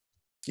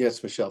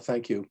 Yes, Michelle,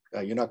 thank you.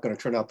 You're not going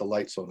to turn out the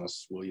lights on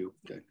us, will you?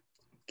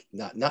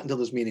 Not until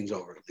this meeting's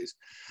over, at least.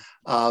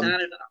 Not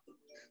at all.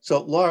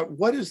 So, Laura,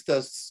 what is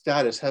the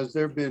status? Has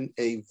there been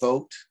a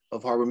vote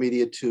of Harbor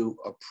Media to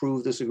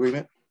approve this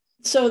agreement?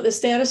 So the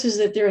status is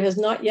that there has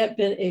not yet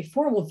been a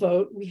formal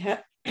vote. We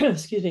had,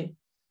 excuse me,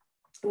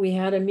 we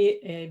had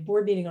a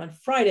board meeting on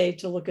Friday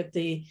to look at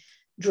the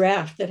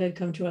draft that had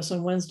come to us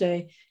on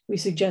Wednesday. We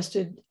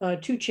suggested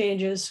 2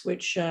 changes,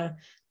 which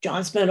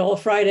John spent all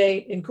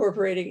Friday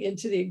incorporating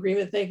into the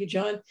agreement. Thank you,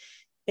 John.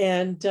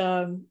 And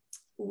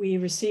we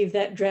received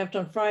that draft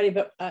on Friday,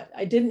 but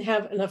I didn't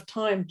have enough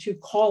time to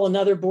call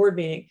another board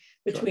meeting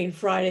between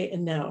Friday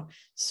and now.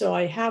 So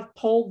I have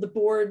polled the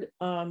board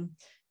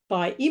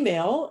by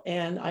email,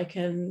 and I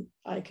can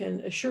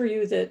assure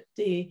you that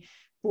the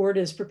board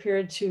is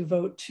prepared to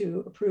vote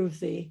to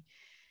approve the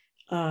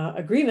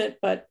agreement,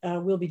 but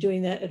we'll be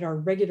doing that at our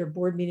regular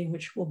board meeting,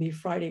 which will be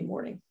Friday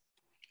morning.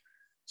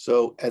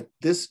 So at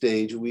this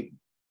stage,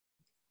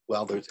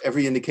 well, there's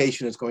every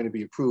indication it's going to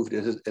be approved.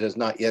 It has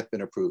not yet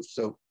been approved.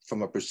 So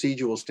from a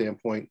procedural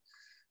standpoint,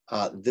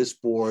 this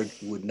board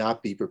would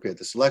not be prepared,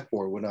 the select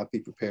board would not be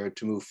prepared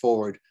to move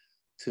forward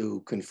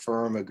to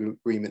confirm an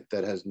agreement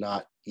that has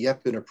not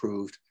yet been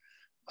approved,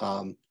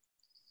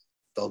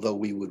 although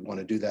we would want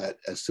to do that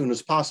as soon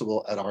as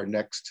possible at our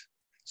next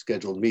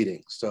scheduled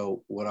meeting.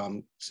 So what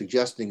I'm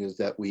suggesting is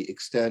that we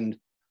extend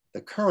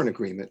the current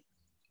agreement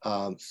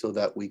so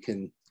that we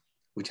can,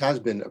 which has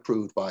been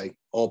approved by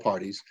all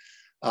parties,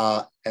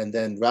 and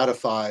then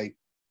ratify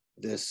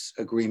this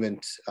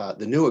agreement,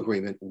 the new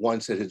agreement,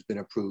 once it has been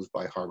approved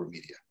by Harbor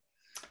Media.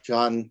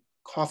 John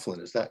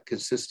Coughlin, is that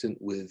consistent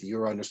with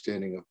your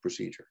understanding of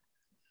procedure?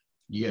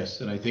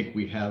 Yes, and I think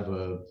we have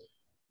a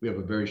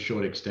very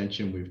short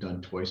extension we've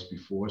done twice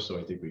before, so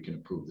I think we can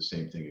approve the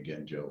same thing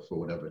again, Joe, for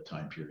whatever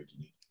time period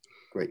you need.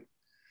 Great.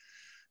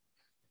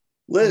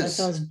 Liz. That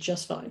sounds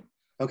just fine.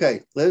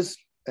 Okay, Liz,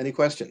 any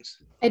questions?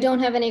 I don't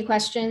have any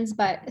questions,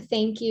 but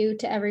thank you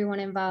to everyone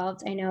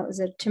involved. I know it was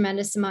a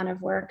tremendous amount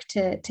of work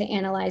to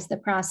analyze the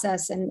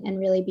process and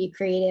really be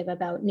creative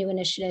about new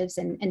initiatives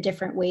and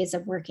different ways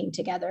of working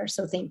together.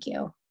 So thank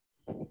you.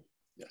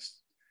 Yes.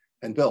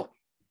 And Bill?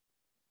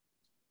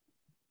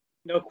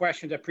 No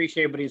questions. I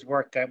appreciate everybody's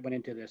work that went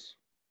into this.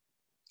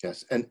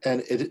 Yes, and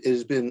it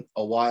has been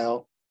a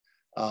while.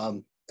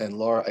 And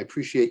Laura, I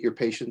appreciate your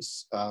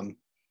patience.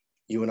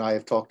 You and I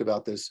have talked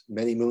about this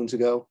many moons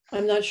ago.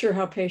 I'm not sure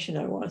how patient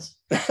I was.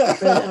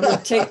 I'm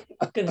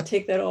going to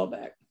take that all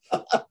back.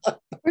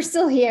 We're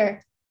still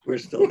here. We're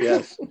still,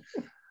 yes.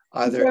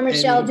 Before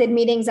Michelle did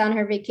meetings on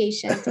her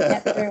vacation to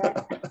get through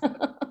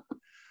it.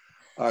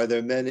 Are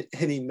there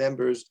any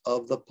members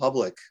of the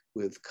public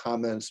with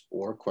comments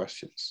or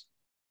questions?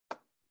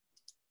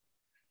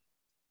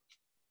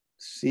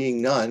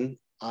 Seeing none,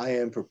 I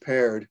am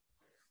prepared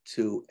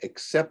to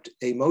accept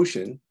a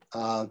motion,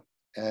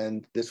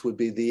 and this would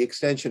be the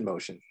extension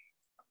motion.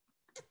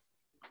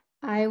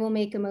 I will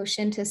make a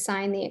motion to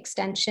sign the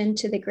extension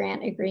to the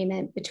grant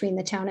agreement between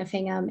the Town of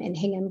Hingham and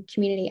Hingham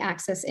Community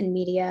Access and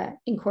Media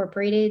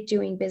Incorporated,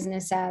 doing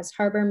business as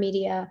Harbor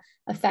Media,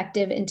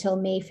 effective until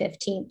May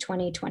 15th,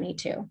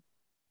 2022.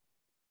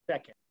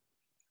 Second.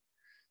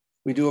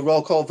 We do a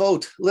roll call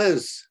vote.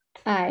 Liz?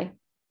 Aye.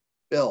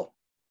 Bill?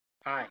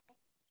 Aye.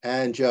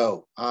 And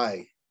Joe?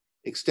 Aye.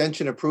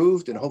 Extension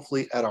approved, and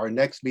hopefully at our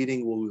next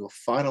meeting, we will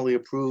finally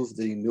approve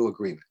the new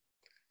agreement.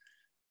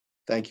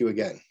 Thank you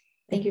again.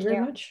 Thank you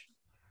very much.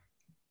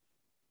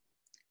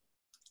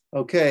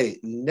 Okay,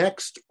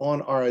 next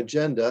on our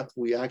agenda,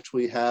 we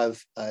actually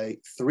have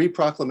 3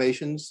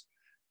 proclamations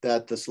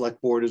that the Select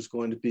Board is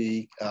going to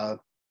be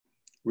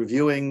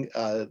reviewing.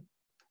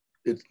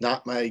 It's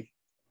not my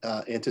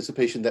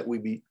anticipation that we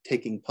be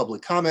taking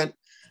public comment,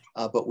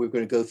 but we're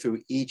going to go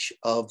through each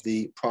of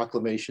the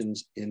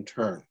proclamations in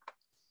turn.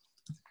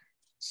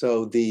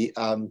 So the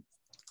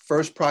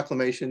first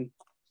proclamation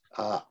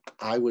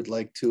I would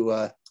like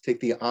to take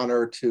the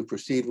honor to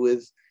proceed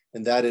with,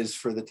 and that is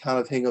for the Town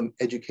of Hingham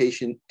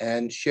Education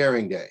and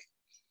Sharing Day.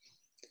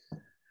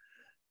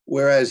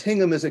 Whereas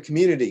Hingham is a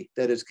community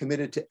that is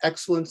committed to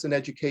excellence in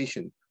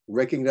education,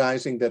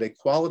 recognizing that a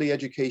quality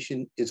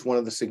education is one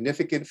of the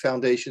significant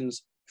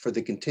foundations for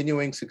the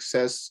continuing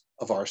success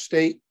of our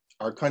state,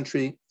 our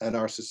country, and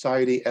our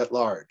society at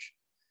large.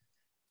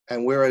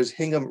 And whereas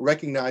Hingham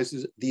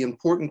recognizes the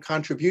important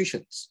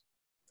contributions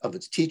of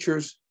its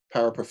teachers,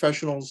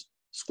 paraprofessionals,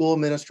 school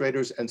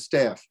administrators, and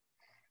staff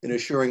in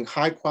assuring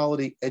high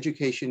quality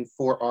education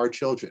for our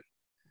children.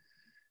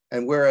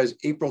 And whereas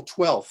April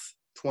 12th,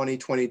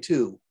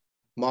 2022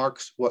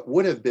 marks what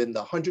would have been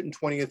the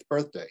 120th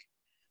birthday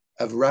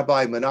of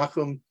Rabbi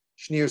Menachem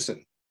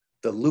Schneerson,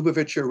 the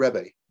Lubavitcher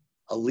Rebbe,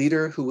 a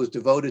leader who was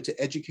devoted to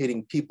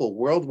educating people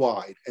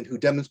worldwide and who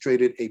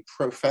demonstrated a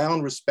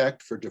profound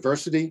respect for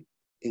diversity,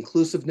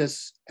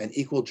 inclusiveness, and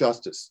equal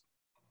justice.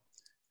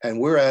 And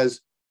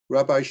whereas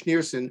Rabbi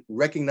Schneerson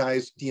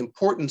recognized the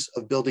importance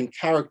of building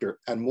character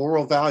and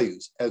moral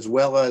values as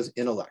well as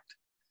intellect.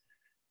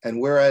 And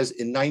whereas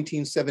in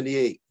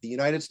 1978, the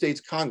United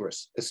States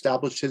Congress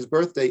established his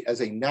birthday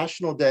as a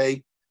national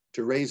day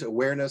to raise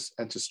awareness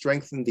and to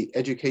strengthen the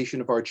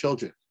education of our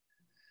children.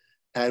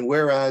 And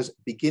whereas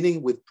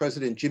beginning with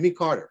President Jimmy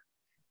Carter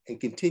and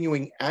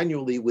continuing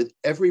annually with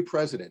every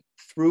president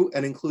through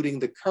and including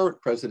the current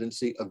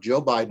presidency of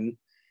Joe Biden,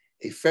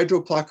 a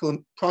federal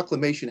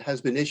proclamation has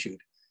been issued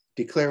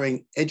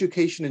declaring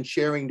Education and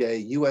Sharing Day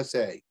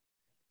USA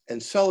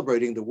and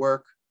celebrating the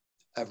work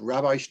of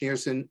Rabbi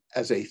Schneerson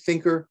as a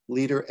thinker,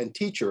 leader, and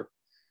teacher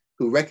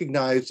who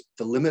recognized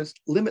the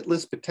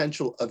limitless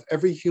potential of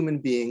every human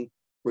being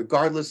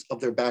regardless of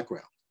their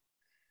background.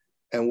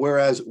 And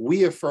whereas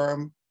we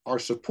affirm our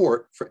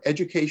support for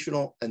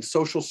educational and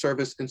social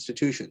service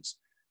institutions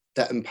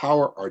that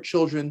empower our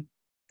children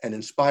and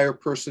inspire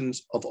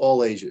persons of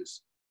all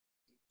ages.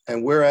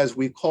 And whereas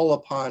we call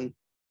upon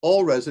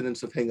all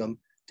residents of Hingham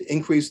to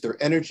increase their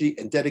energy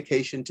and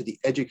dedication to the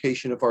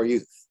education of our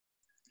youth.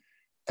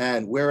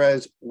 And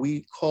whereas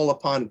we call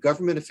upon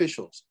government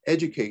officials,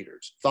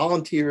 educators,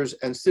 volunteers,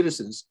 and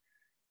citizens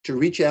to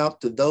reach out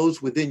to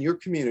those within your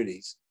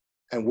communities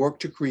and work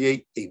to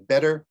create a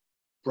better,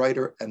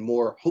 brighter, and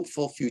more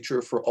hopeful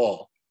future for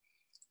all.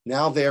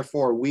 Now,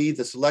 therefore, we,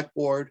 the Select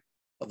Board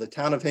of the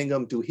Town of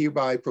Hingham, do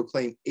hereby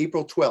proclaim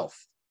April 12th,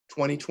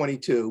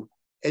 2022,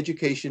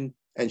 Education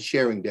and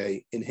Sharing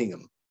Day in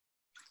Hingham.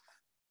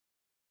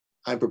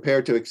 I'm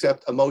prepared to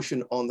accept a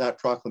motion on that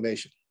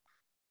proclamation.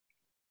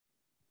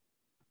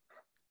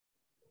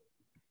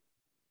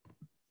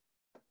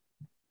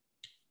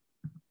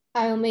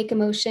 I will make a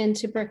motion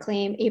to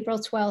proclaim April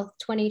 12th,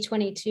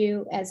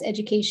 2022 as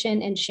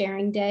Education and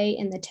Sharing Day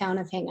in the town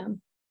of Hingham.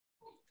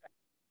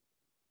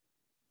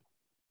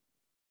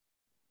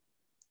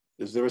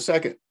 Is there a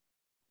second?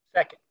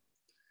 Second.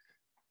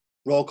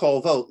 Roll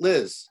call vote.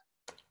 Liz?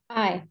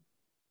 Aye.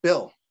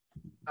 Bill?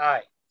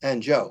 Aye.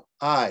 And Joe?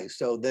 Aye.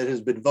 So that has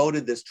been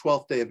voted this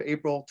 12th day of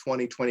April,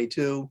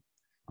 2022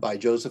 by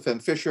Joseph M.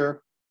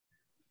 Fisher,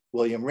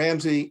 William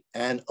Ramsey,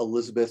 and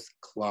Elizabeth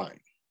Klein.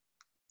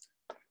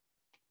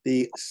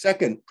 The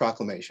second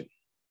proclamation.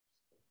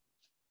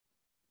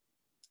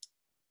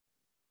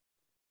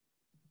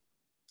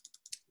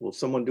 Will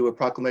someone do a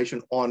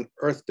proclamation on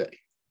Earth Day?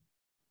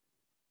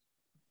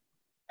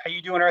 Are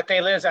you doing Earth Day,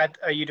 Liz?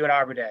 Are you doing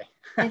Arbor Day?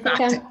 I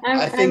think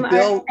I think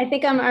Bill. I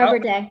think I'm Arbor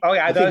Day. Oh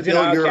yeah, I thought it was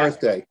Bill, your Earth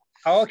Day.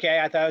 Oh,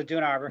 okay, I thought I was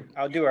doing Arbor.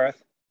 I'll do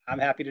Earth. I'm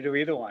happy to do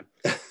either one.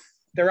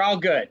 They're all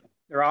good.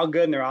 They're all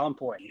good and they're all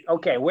important.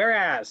 Okay,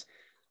 whereas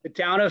the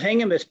town of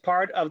Hingham is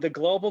part of the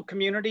global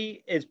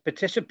community, is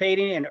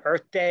participating in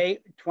Earth Day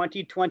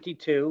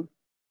 2022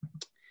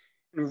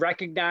 and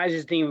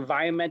recognizes the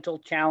environmental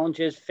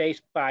challenges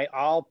faced by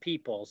all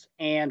peoples.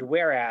 And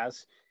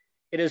whereas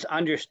it is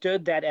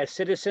understood that as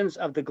citizens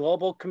of the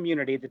global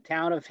community, the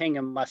town of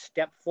Hingham must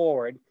step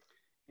forward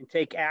and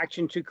take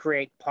action to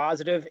create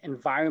positive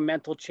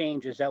environmental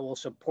changes that will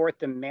support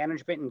the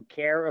management and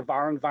care of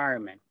our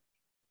environment.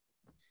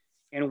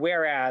 And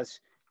whereas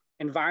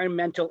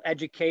environmental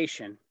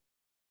education,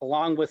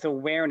 along with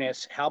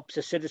awareness, helps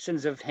the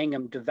citizens of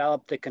Hingham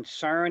develop the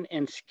concern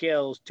and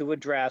skills to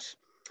address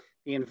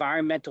the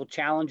environmental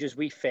challenges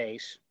we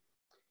face.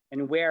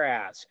 And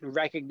whereas, in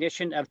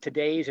recognition of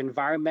today's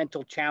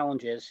environmental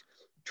challenges,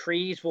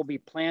 trees will be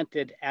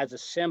planted as a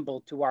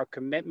symbol to our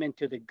commitment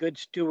to the good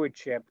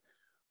stewardship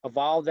of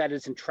all that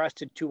is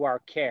entrusted to our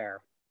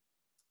care.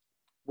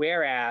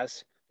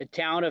 Whereas, the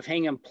town of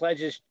Hingham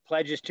pledges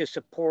to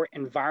support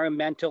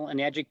environmental and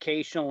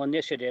educational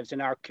initiatives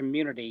in our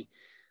community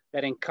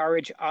that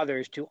encourage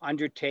others to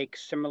undertake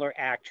similar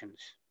actions.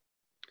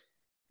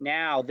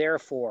 Now,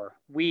 therefore,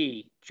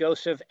 we,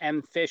 Joseph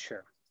M.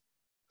 Fisher,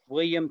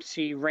 William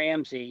C.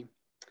 Ramsey,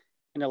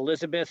 and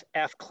Elizabeth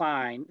F.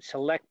 Klein,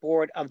 Select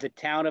Board of the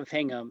Town of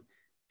Hingham,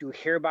 do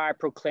hereby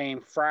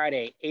proclaim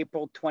Friday,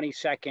 April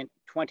 22nd,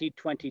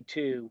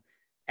 2022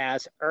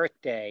 as Earth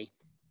Day,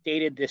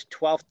 dated this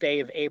 12th day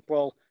of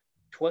April,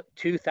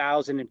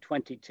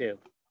 2022.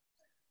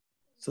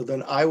 So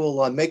then I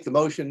will make the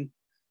motion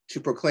to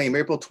proclaim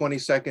April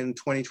 22nd,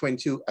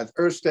 2022 as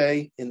Earth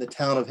Day in the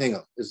town of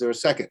Hingham. Is there a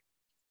second?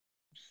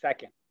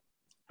 Second.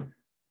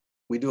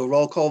 We do a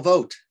roll call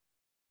vote.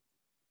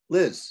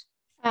 Liz?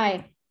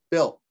 Aye.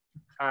 Bill?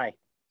 Aye.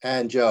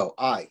 And Joe?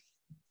 Aye.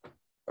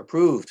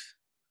 Approved.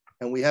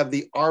 And we have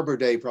the Arbor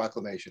Day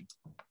proclamation.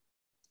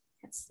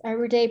 Yes,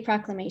 Arbor Day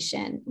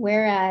proclamation.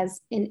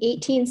 Whereas in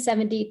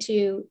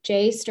 1872,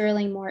 J.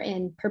 Sterling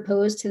Morton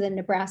proposed to the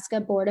Nebraska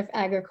Board of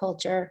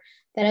Agriculture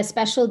that a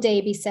special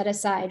day be set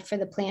aside for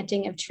the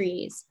planting of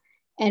trees.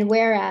 And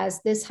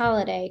whereas this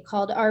holiday,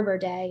 called Arbor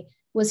Day,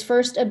 was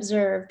first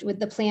observed with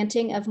the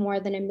planting of more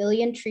than 1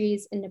 million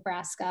trees in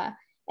Nebraska,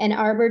 and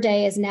Arbor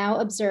Day is now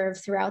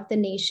observed throughout the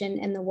nation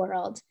and the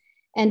world.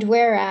 And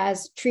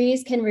whereas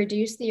trees can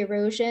reduce the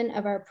erosion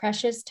of our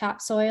precious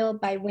topsoil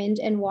by wind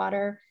and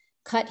water,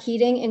 cut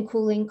heating and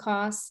cooling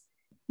costs,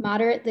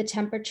 moderate the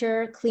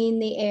temperature, clean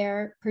the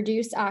air,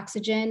 produce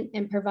oxygen,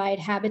 and provide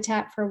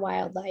habitat for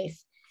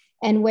wildlife.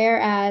 And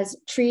whereas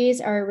trees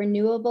are a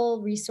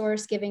renewable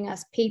resource giving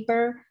us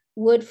paper,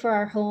 wood for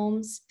our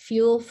homes,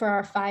 fuel for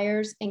our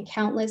fires, and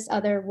countless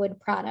other wood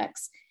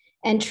products.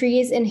 And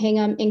trees in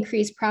Hingham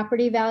increase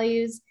property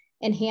values,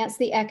 enhance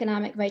the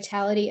economic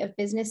vitality of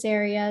business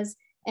areas,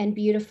 and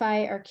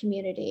beautify our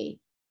community.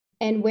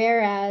 And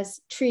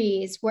whereas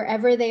trees,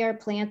 wherever they are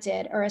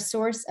planted, are a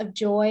source of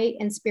joy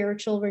and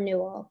spiritual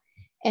renewal.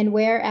 And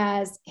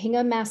whereas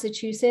Hingham,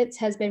 Massachusetts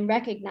has been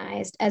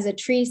recognized as a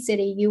Tree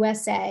City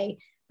USA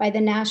by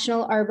the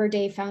National Arbor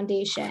Day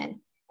Foundation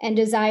and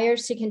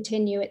desires to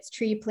continue its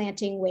tree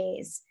planting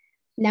ways.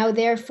 Now,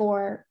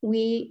 therefore,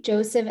 we,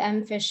 Joseph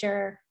M.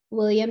 Fisher,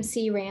 William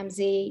C.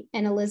 Ramsey,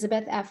 and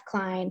Elizabeth F.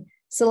 Klein,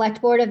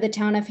 Select Board of the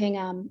Town of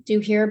Hingham, do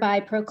hereby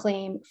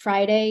proclaim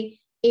Friday,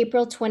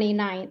 April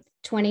 29th,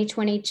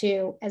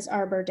 2022 as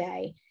Arbor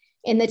Day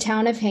in the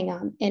town of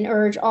Hingham, and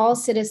urge all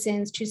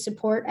citizens to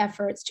support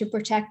efforts to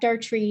protect our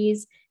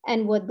trees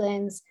and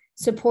woodlands,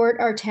 support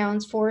our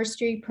town's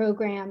forestry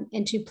program,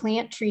 and to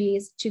plant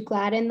trees to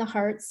gladden the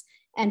hearts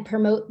and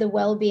promote the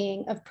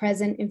well-being of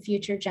present and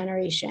future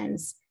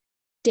generations.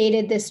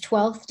 Dated this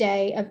 12th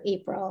day of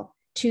April,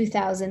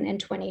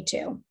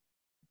 2022.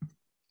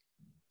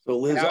 So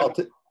Liz,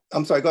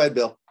 I'm sorry, go ahead,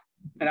 Bill.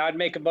 And I'd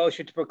make a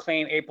motion to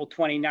proclaim April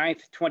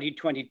 29th,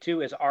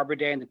 2022 as Arbor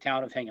Day in the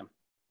town of Hingham.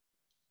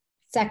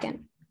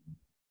 Second.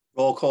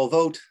 Roll call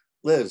vote.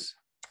 Liz?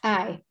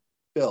 Aye.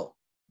 Bill?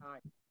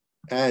 Aye.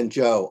 And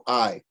Joe?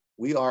 Aye.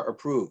 We are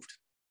approved.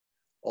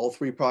 All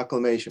three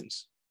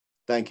proclamations.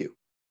 Thank you.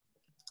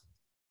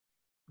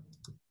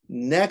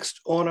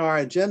 Next on our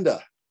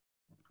agenda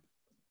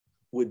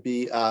would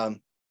be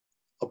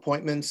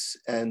appointments,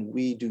 and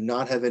we do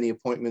not have any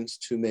appointments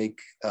to make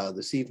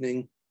this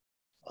evening,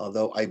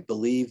 although I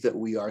believe that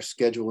we are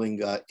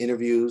scheduling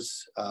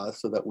interviews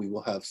so that we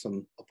will have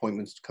some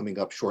appointments coming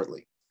up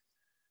shortly.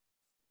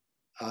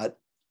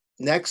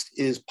 Next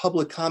is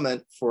public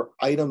comment for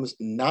items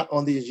not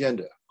on the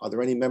agenda. Are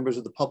there any members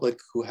of the public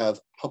who have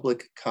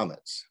public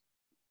comments?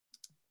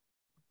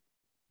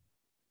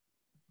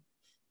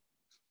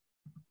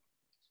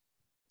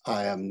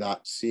 I am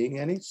not seeing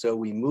any, so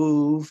we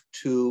move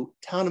to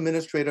Town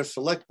Administrator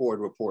Select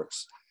Board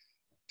reports.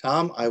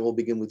 Tom, I will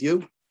begin with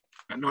you.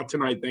 Not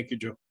tonight, thank you,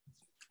 Joe.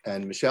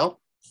 And Michelle?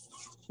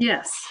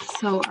 Yes,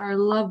 so our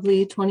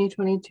lovely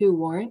 2022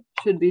 warrant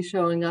should be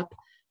showing up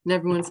in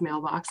everyone's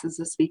mailboxes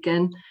this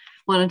weekend.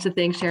 Wanted to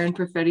thank Sharon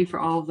Perfetti for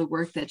all of the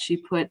work that she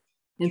put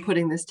in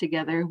putting this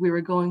together. We were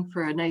going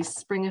for a nice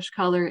springish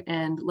color,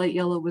 and light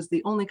yellow was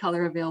the only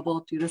color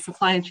available due to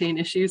supply chain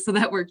issues, so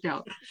that worked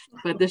out.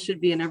 But this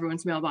should be in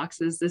everyone's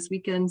mailboxes this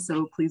weekend,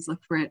 so please look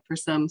for it for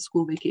some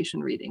school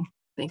vacation reading.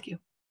 Thank you.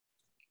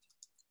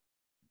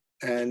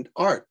 And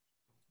Art?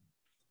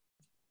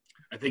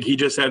 I think he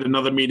just had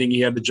another meeting he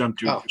had to jump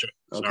to. Oh,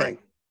 sorry.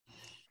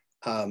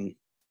 Okay.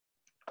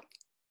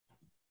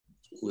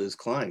 Liz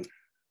Klein.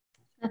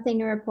 Nothing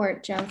to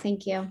report, Joe.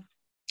 Thank you.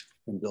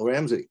 And Bill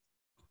Ramsey.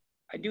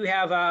 I do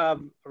have a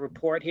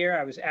report here.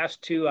 I was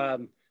asked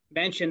to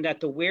mention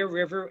that the Ware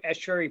River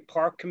Estuary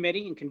Park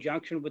Committee, in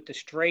conjunction with the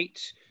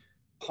Straits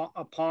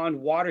Pond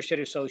Watershed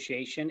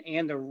Association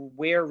and the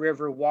Ware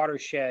River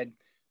Watershed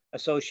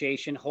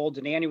Association, holds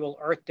an annual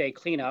Earth Day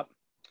cleanup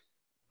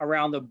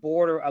around the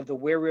border of the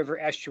Ware River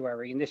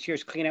Estuary. And this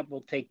year's cleanup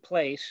will take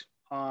place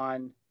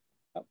on,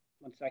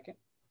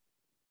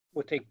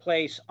 will take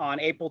place on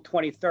April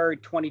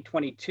 23rd,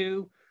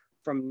 2022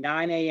 from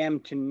 9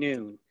 a.m. to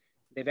noon.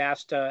 They've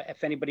asked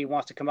if anybody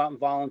wants to come out and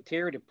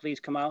volunteer to please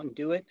come out and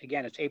do it.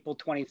 Again, it's April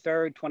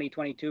 23rd,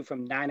 2022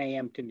 from 9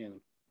 a.m. to noon.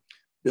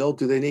 Bill,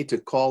 do they need to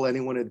call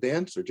anyone in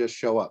advance or just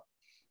show up?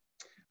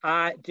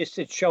 Just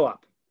to show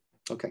up.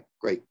 Okay,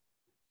 great.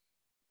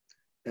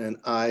 And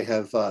I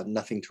have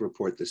nothing to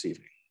report this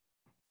evening.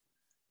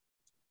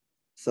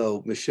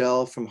 So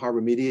Michelle from Harbor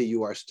Media,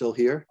 you are still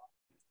here.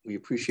 We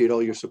appreciate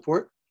all your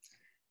support.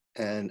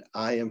 And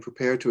I am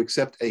prepared to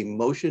accept a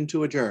motion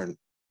to adjourn.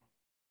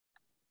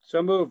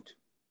 So moved.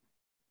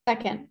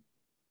 Second.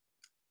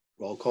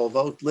 Roll call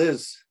vote.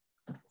 Liz?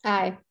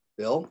 Aye.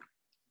 Bill?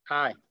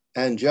 Aye.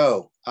 And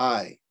Joe?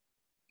 Aye.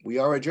 We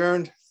are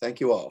adjourned.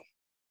 Thank you all.